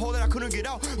 This is the hole that I couldn't get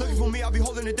out. Looking for me, I be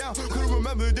holding it down. Couldn't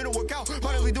remember, it didn't work out.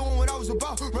 Finally doing what I was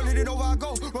about. Running it over, I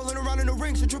go. Rolling around in the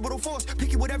ring, centripetal force.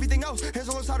 Picky with everything else. Hands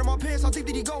on the side of my pants, how deep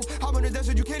did he go? How in the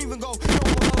desert, you can't even go. No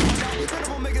one will know. None of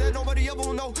them make it that nobody ever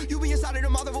will know. You be inside of the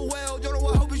mouth of a whale. Don't know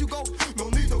what hope is you go. No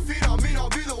need to feed, I mean, I'll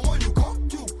be the one you come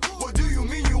to. What do you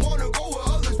mean you wanna go where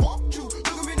others want you? Look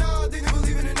at me now, I think they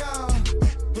believe in it now.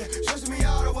 Yeah, stressing me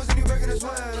out, I wasn't even breaking a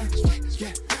sweat.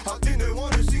 Yeah, I think they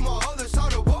wanna see my other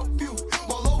side above you.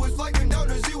 My low is flanking down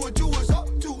to see what you was up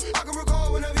to. I can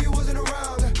recall whenever you wasn't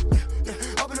around.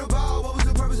 Up and about, what was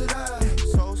the purpose of that?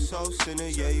 So, sinner,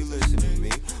 yeah, you listen to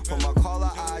me. For my caller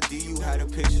ID, you had a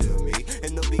picture of me.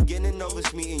 In the beginning of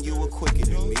us meeting, you were quicker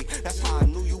than me. That's how I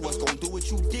knew you was gonna do what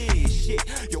you did. Shit,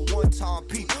 your one-time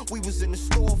peep. We was in the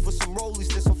store for some rollies,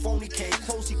 then some phony came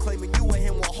close. He claiming you and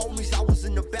him were homies. I was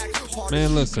in the back.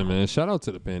 Man, listen, man. Shout out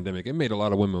to the pandemic. It made a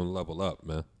lot of women level up,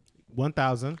 man.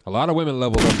 1,000. A lot of women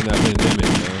leveled up in that pandemic,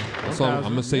 man. So I'm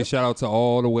gonna say shout out to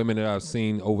all the women that I've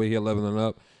seen over here leveling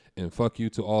up. And fuck you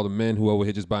to all the men who over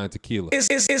here just buying tequila. It's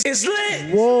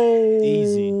lit. Whoa.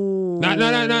 Easy. Not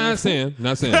saying.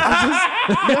 I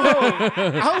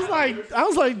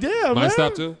was like, damn, Mine man.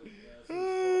 stop too?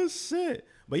 Oh, shit.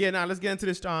 But yeah, now let's get into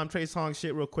this Trey Songz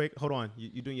shit real quick. Hold on.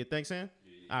 You doing your thing, Sam?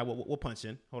 All right, we'll punch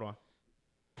in. Hold on.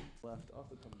 Left, I'll have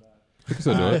to come back. You can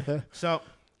still do it. So,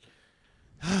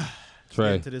 Trey.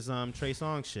 get into this Trey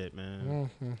Songz shit, man.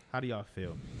 How do y'all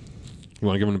feel? You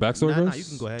want to give him the backstory Nah, first? you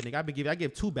can go ahead, nigga. I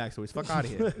give 2 backstories. Fuck out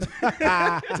of here.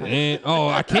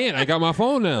 I can't. I got my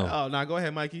phone now. Oh, nah, go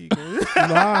ahead, Mikey.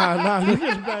 Nah. You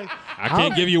get back. I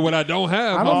can't give you what I don't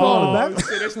have. I My don't phone. know the back.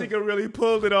 Shit, this nigga really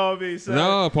pulled it on me, son.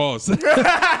 No, pause. Wow.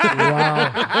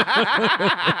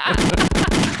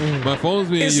 My phone's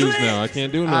being used now. I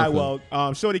can't do nothing. All right,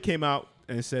 well, Shorty came out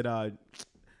and said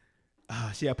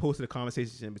she had posted a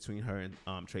conversation between her and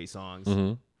Trey Songz.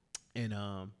 Mm-hmm.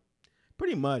 And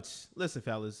pretty much, listen,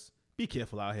 fellas, be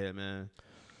careful out here, man.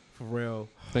 For real.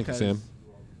 Thank you, Sam.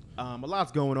 A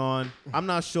lot's going on. I'm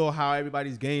not sure how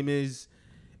everybody's game is.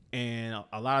 And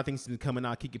a lot of things been coming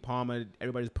out. Keke Palmer,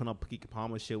 everybody's putting up Keke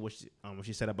Palmer shit, what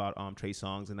she said about Trey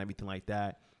Songz and everything like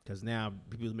that. Because now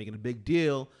people are making a big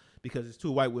deal because it's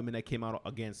 2 white women that came out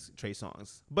against Trey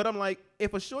Songz. But I'm like,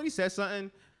 if a shorty says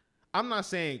something, I'm not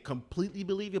saying completely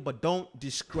believe it, but don't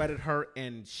discredit her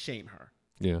and shame her.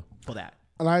 Yeah. For that.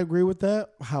 And I agree with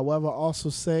that. However, I also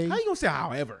say... How you going to say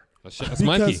however? That's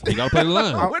Mikey. You got to play the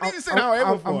line. What did you say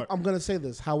however for? I'm going to say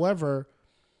this. However,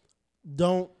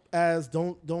 don't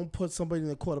put somebody in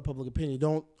the court of public opinion.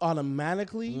 Don't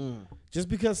automatically, just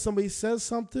because somebody says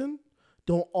something,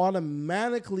 don't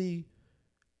automatically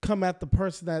come at the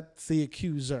person that's the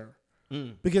accuser.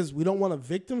 Because we don't want to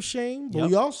victim shame, but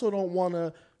we also don't want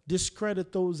to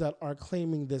discredit those that are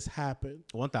claiming this happened.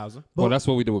 1,000. Well, that's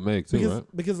what we do with Meg too, right?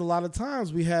 Because a lot of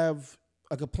times we have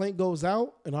a complaint goes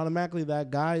out and automatically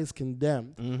that guy is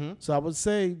condemned. Mm-hmm. So I would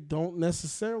say don't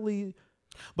necessarily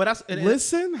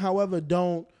listen. However,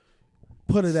 don't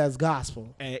put it as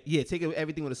gospel. Yeah, take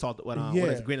everything with a salt, with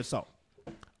a grain of salt.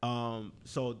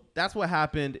 So that's what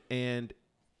happened, and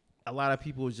a lot of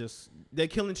people they're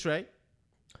killing Trey,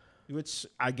 which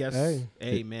I guess,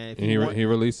 hey man, he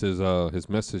released his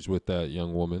message with that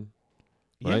young woman,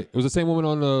 right? It was the same woman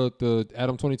on the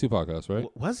Adam 22 podcast, right?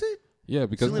 Was it? Yeah,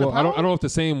 because Selena I don't know if the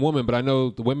same woman, but I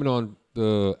know the women on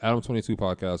the Adam 22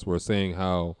 podcast were saying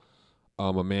how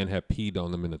a man had peed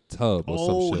on them in a tub or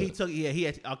Oh, some shit. he took. Yeah, he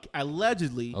had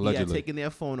allegedly he had taken their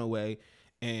phone away.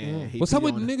 And he What's up peed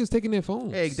with on niggas taking their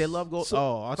phones? Hey, they love gold. I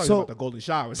thought you so- about the golden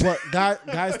showers. What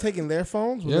guys taking their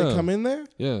phones when Yeah. they come in there?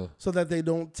 Yeah. So that they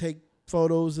don't take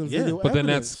photos and video But then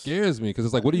that evidence. scares me because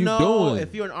it's like, what are you no, doing?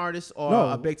 if you're an artist or No.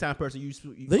 a big time person, you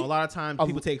They- a lot of times a-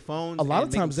 people take phones. A lot and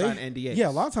of times make they them sign NDAs. Yeah,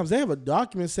 a lot of times they have a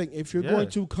document saying if you're Yeah. going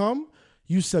to come,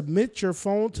 you submit your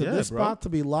phone to Yeah, this bro. spot to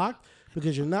be locked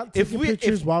because you're not taking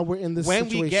pictures while we're in this when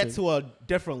situation. we get to a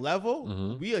different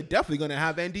level, we are definitely going to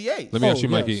have NDAs. Let me ask you,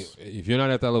 Mikey, if you're not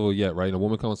at that level yet, right? And a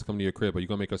woman comes to come to your crib, are you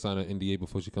gonna make her sign an NDA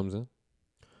before she comes in?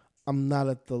 I'm not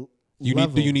at the Do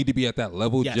level. you need to be at that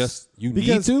level? Yes. Just you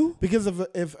because, need to? because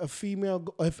if a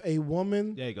female, if a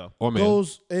woman There you go. Or man.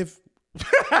 goes, if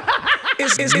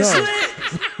It's No.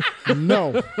 lit.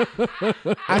 no,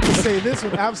 I can say this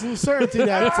with absolute certainty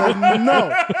that a no.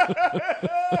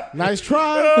 Nice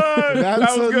try.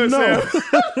 That's was a good,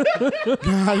 no.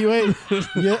 Nah, you ain't.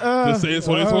 Yeah, Just say it's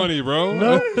 2020, bro.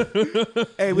 No.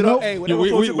 Hey, we don't. Hey, we don't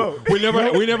float your boat.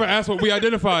 we never asked what we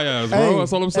identify as, bro. Hey,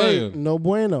 That's all I'm hey, saying. no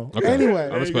bueno. Okay. Anyway,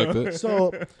 I respect it.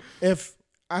 So if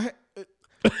I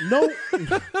no,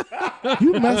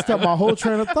 you messed up my whole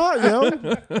train of thought,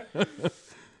 yo.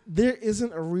 There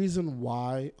isn't a reason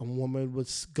why a woman would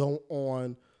go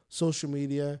on social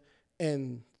media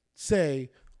and say,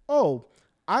 "Oh,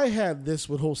 I had this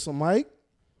with Wholesome Mike."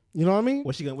 You know what I mean?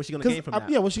 What's she gonna 'Cause gain from that?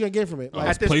 Yeah, what's she gonna gain from it? Like,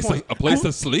 At this point, a place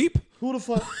to sleep? who the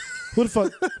fuck? Who the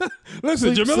fuck?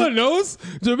 Listen, Sleep- Jamila sleep- knows.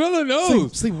 Jamila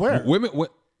knows. Sleep where? Women.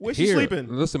 Where's she here, sleeping?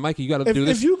 Listen, Mikey, you got to do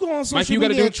this. If you go on social Mikey, you gotta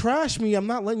media do and trash me, I'm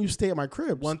not letting you stay at my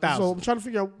crib. 1,000. So I'm trying to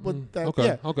figure out what that. okay,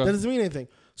 Yeah, okay. that doesn't mean anything.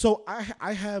 So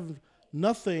I have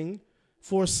nothing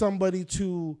for somebody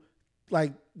to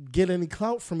like get any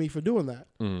clout from me for doing that.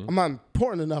 I'm not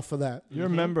important enough for that. You're a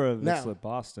member of Now- Vislip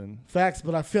Boston. Facts,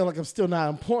 but I feel like I'm still not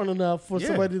important enough for Yeah.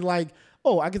 somebody to like,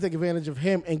 oh, I can take advantage of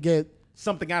him and get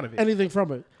something out of it. anything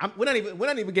from it. We're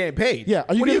not even getting paid. Yeah.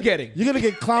 What are you getting? You're gonna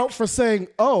get clout for saying,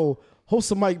 oh,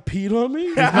 Wholesome Mike peed on me?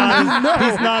 He's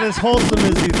not as wholesome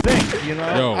as you think, you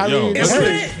know?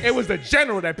 It was the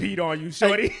general that peed on you,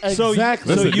 shorty.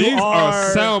 Exactly. Listen, So you these are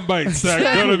are- sound bites that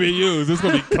are gonna be used. It's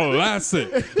gonna be classic.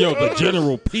 Yo, the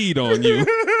general peed on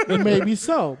you. Maybe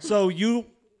so. So you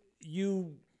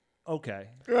okay.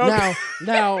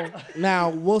 Now,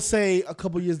 we'll say a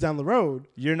couple years down the road,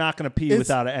 You're not going to pee It's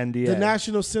without an NDA. the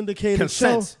national syndicated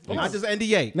Consent. show. Not just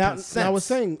NDA. Now, Consent. I was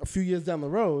saying a few years down the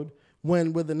road,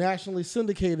 when with the nationally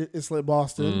syndicated It's Lit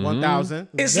Boston, 1,000.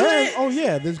 then, oh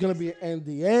yeah, there's gonna be an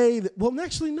NDA. Well,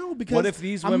 actually no, because What if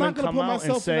these I'm women not gonna come put out and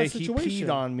myself say in that he situation.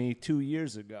 peed on me 2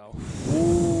 years ago?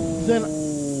 Then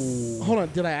hold on,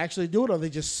 did I actually do it, or are they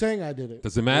just saying I did it?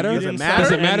 Does it matter? You Does didn't it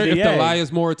matter if the NDA. lie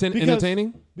is more Because-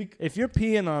 entertaining? If you're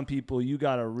peeing on people, you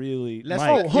gotta really. Let's-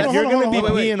 Mike, oh, hold if on, you're hold on, gonna be hold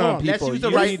on, wait, peeing hold on on. people. Let's use the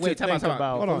you right. need to Wait, time think out.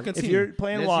 about. Hold on. If you're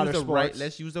playing Let's water use the right. sports,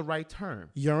 Let's use the right term.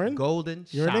 Urine? Golden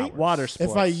Urinate? showers. water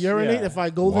sports. If I urinate, yeah. if I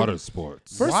go Water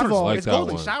sports. First Water of all, like it's that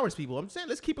golden one. showers, people. I'm saying,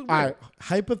 let's keep it real. all right,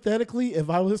 hypothetically, if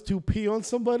I was to pee on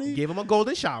somebody, Give them a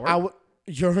golden shower. I would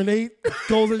urinate,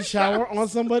 golden shower on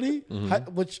somebody,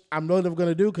 which I'm not never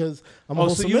gonna do because I'm a Oh,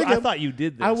 so wholesome I nigga. thought you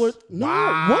did this. I would no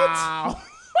Wow. what?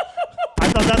 I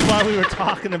thought that's why we were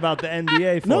talking about the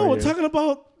NDA. For No, you. we're talking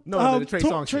about the Trey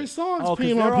Songz Trey shit. Songz Oh,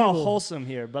 because peeing they're on all people. wholesome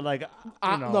here, but like,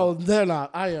 you know, No, they're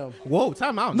not. I am. Whoa,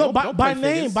 time out. No, Don't by play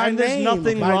name, figures. by and there's name,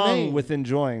 nothing by wrong name. with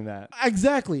enjoying that.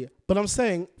 Exactly. But I'm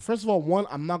saying, first of all, one,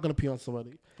 I'm not gonna pee on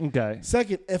somebody. Okay.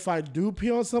 Second, if I do pee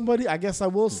on somebody, I guess I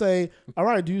will say, all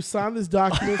right, do you sign this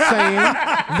document saying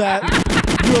that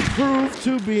you approve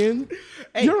to being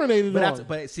urinated but on? that's,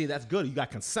 but see, that's good. You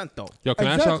got consent though. Yo, can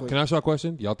I Exactly. ask y'all a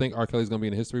question? Y'all think R. Kelly's gonna be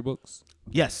in the history books?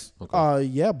 Yes.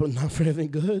 Yeah, but not for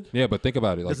anything good. Yeah, but think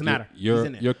about it. Like, Doesn't matter. Your He's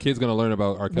in it. your kid's gonna learn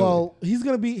about R. Kelly. Well, he's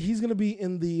gonna be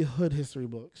in the hood history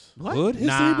books. What? Hood history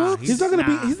Nah, books? He's not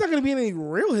gonna be in any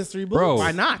real history books. Bro.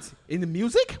 Why not? In the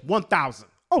music, 1,000.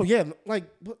 Oh yeah, like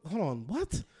hold on,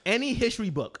 what? Any history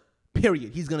book,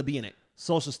 period. He's gonna be in it.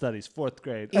 Social studies, 4th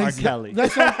grade. R. Kelly.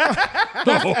 That's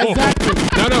exactly.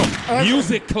 No,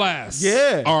 music class.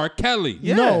 Yeah. R. Kelly.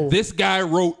 Yeah. No. This guy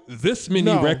wrote this many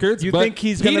No. records. You but think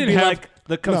he's he gonna didn't be have- like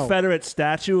the Confederate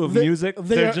statue of They- music?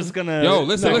 they They're are- just gonna. Yo,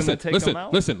 listen, they're gonna take him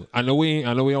out? listen. I know we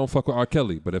don't fuck with R.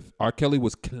 Kelly, but if R. Kelly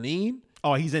was clean,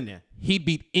 Oh, he's in there. he'd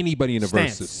beat anybody in the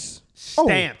Stance. verses.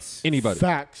 Stance. Anybody.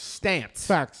 Facts. Stance.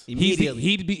 Facts. Immediately.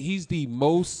 He's the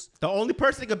most The only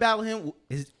person that can battle him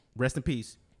is, rest in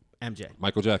peace, MJ.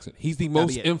 Michael Jackson. He's the That'd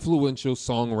most be it. influential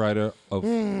songwriter of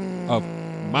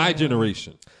my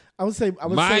generation. I would say My I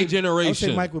would say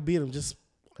generation. Mike would beat him. Just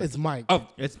it's Mike. Of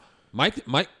It's Mike.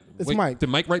 It's wait, Mike. Did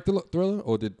Mike write Thriller,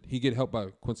 or did he get help by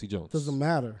Quincy Jones? Doesn't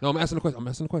matter. No, I'm asking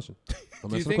the question.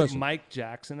 Do you think Mike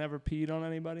Jackson ever peed on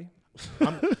anybody?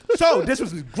 So this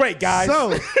was great, guys.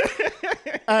 So,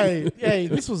 hey,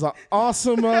 this was an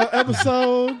awesome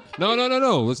episode.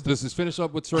 No. Let's just finish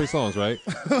up with Trey Songz,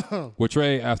 right? With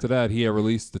Trey, after that, he had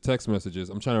released the text messages.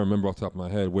 I'm trying to remember off the top of my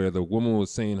head where the woman was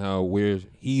saying where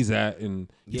he's at,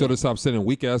 and he told her to stop sending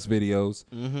weak ass videos.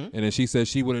 And then she said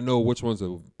she wouldn't know which ones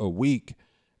are weak.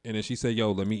 And then she said,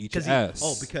 "Yo, let me eat your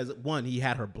ass." Because one, he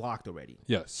had her blocked already.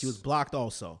 Yes, she was blocked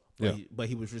also. But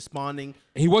he was responding.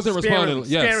 He wasn't responding.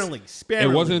 Yes.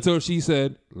 Sparingly. It wasn't until she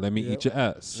said, "Let me eat your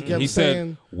ass." He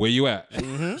said, "Where you at?"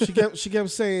 She kept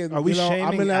saying, "Are we shaming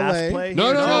I'm in ass LA." play?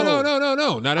 No,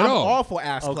 not at all. I'm all for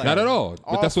ass play. Not at all.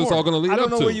 But that's what it's all going to lead up to. I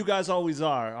don't know where you guys always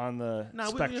are on the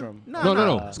spectrum. No.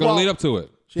 It's going to lead up to it.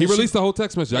 He released the whole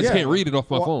text message. I just can't read it off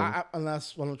my phone. And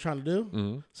that's what I'm trying to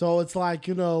do. So it's like,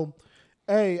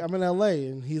 hey, I'm in LA.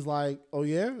 And he's like, oh,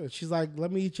 yeah? And she's like,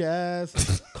 let me eat your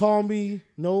ass. Call me.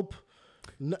 Nope.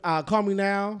 Call me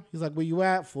now. He's like, where you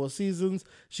at? 4 Seasons.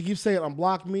 She keeps saying,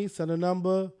 unblock me. Send a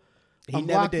number. He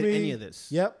never did any of this.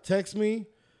 Yep. Text me.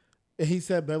 And he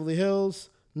said, Beverly Hills.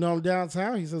 No, I'm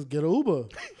downtown. He says, get an Uber.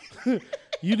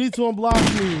 You need to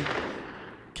unblock me.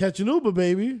 Catch an Uber,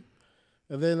 baby.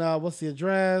 And then what's the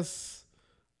address?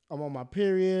 I'm on my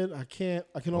period. I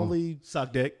can only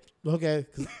suck dick. Okay,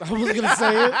 'cause I wasn't gonna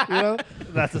say it.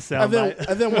 That's a sound bite.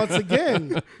 And then once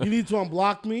again, you need to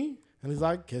unblock me. And he's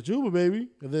like, catch Uber, baby.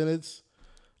 And then it's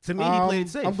to me, he played it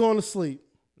safe. I'm going to sleep.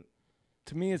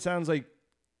 To me, it sounds like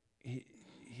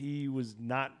he was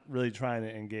not really trying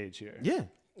to engage here. Yeah.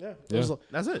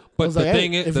 That's it. But the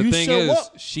thing is,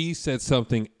 she said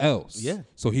something else. Yeah.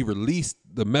 So he released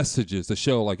the messages to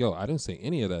show, like, yo, I didn't say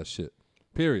any of that shit.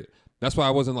 Period. That's why I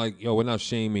wasn't like, yo, we're not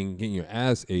shaming getting your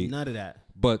ass ate. None of that.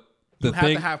 But you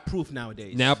have to have proof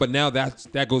nowadays. But now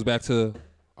that goes back to,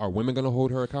 are women going to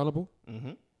hold her accountable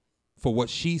for what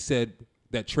she said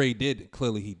that Trey did?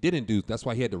 Clearly, he didn't do. That's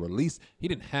why he had to release. He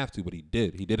didn't have to, but he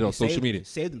did. He did it on social media.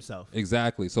 Saved himself.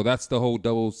 Exactly. So that's the whole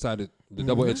double-edged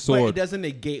sword. But it doesn't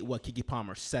negate what Keke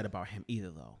Palmer said about him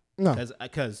either, though. No,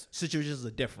 because situations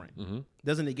are different.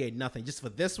 Doesn't negate nothing. Just for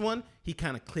this one, he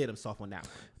kind of cleared himself on that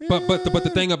one. But the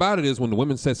thing about it is, when the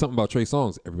women said something about Trey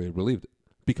Songz, everybody believed it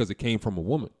because it came from a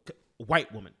woman,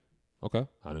 white woman. Okay,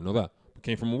 I didn't know that. It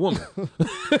came from a woman,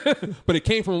 but it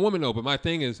came from a woman though. But my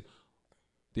thing is,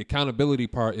 the accountability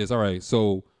part is all right.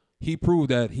 So he proved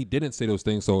that he didn't say those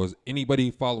things. So is anybody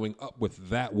following up with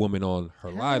that woman on her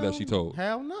lie that she told?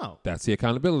 Hell no. That's the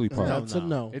accountability part. That's a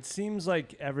no. It seems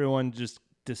like everyone just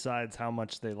decides how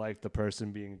much they like the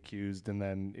person being accused, and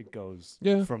then it goes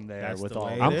from there. That's with the all.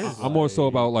 way I'm more so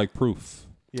about like proof.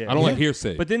 Yeah. I don't like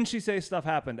hearsay. But didn't she say stuff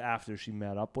happened after she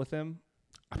met up with him?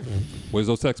 Where's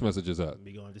those text messages at?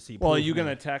 Be going to see. Well, are you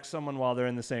gonna text someone while they're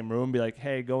in the same room? Be like,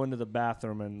 "Hey, go into the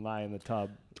bathroom and lie in the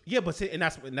tub." Yeah, but see, and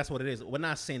that's what it is. We're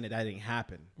not saying that didn't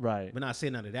happen. Right. We're not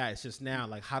saying none of that. It's just now,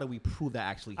 like, how do we prove that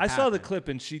actually I happened? saw the clip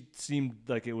and she seemed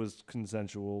like it was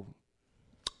consensual.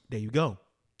 There you go.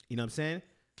 You know what I'm saying?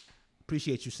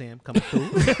 Appreciate you, Sam, coming through.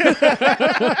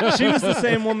 She was the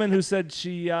same woman who said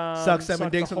she sucked 7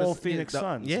 dicks the on whole the Phoenix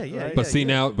Suns. Yeah, yeah. Right? But see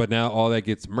now all that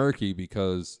gets murky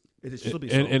because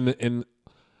in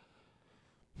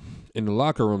the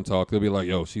locker room talk, they'll be like,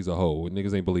 "Yo, she's a hoe."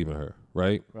 Niggas ain't believing her,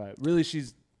 right? Right. Really,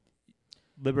 she's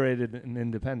liberated and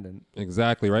independent.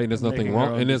 Exactly, right. And there's nothing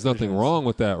wrong. And there's nothing wrong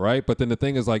with that, right? But then the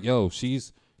thing is, like, yo,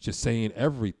 she's just saying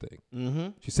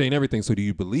everything. She's saying everything. So do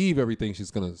you believe everything she's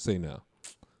gonna say now?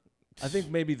 I think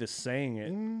maybe the saying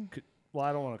it. Well,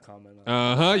 I don't want to comment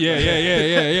on it.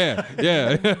 Yeah.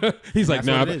 He's like,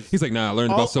 nah. He's like, nah. I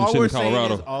learned about some shit in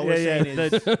Colorado. All we're saying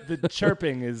is the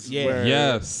chirping is where.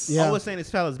 Yes. Yeah. All we're saying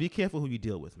is, fellas, be careful who you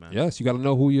deal with, man. Yes, you got to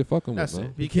know who you're fucking That's with, it.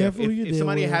 man. Be careful who you deal if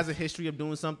somebody with. has a history of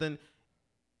doing something,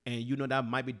 and you know that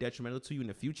might be detrimental to you in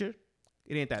the future,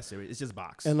 it ain't that serious. It's just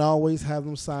box. And always have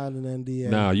them sign an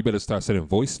NDA. Nah, you better start sending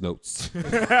voice notes.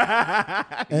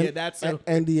 Yeah, that's it.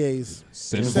 NDAs.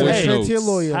 Send Send voice it straight notes. to your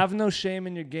lawyer. Have no shame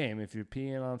in your game. If you're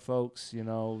peeing on folks,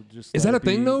 just Is that a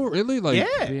thing though? Really? Like,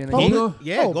 Yeah. golden,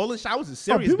 Golden showers is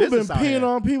serious people been business out peeing here.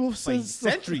 on people Like since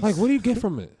centuries. like, what do you get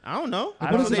from it? I don't know.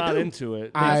 I'm What do they not do? into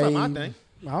it. That's not my thing.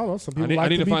 I don't know. Some I people need, like I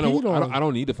need to to be find peed on. I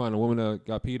don't need to find a woman that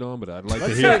got peed on, but I'd like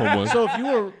to hear from one. So if you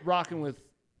were rocking with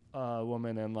a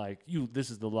woman and like this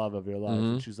is the love of your life,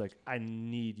 and she's like, I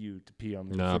need you to pee on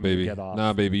me. Nah, for me to baby. Get off.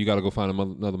 Nah, baby. You got to go find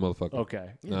another motherfucker.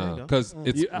 Okay. Nah, because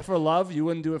it's for love. You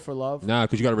wouldn't do it for love.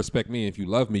 because you got to respect me. If you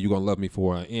love me, you're gonna love me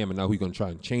for who I am, and now who's gonna try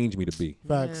and change me to be.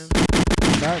 Facts.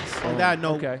 On that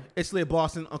note, Okay. it's Lit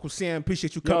Boston. Uncle Sam,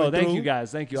 appreciate you coming thank through. you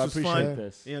guys. Thank you. I was appreciate fun.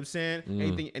 this. You know what I'm saying?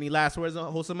 Anything? Any last words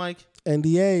on Wholesome Mike?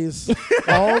 NDAs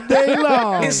all day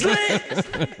long. It's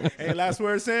lit. Any last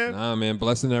words, Sam? Nah, man.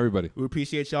 Blessing to everybody. We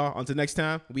appreciate y'all. Until next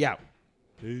time, we out.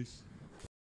 Peace.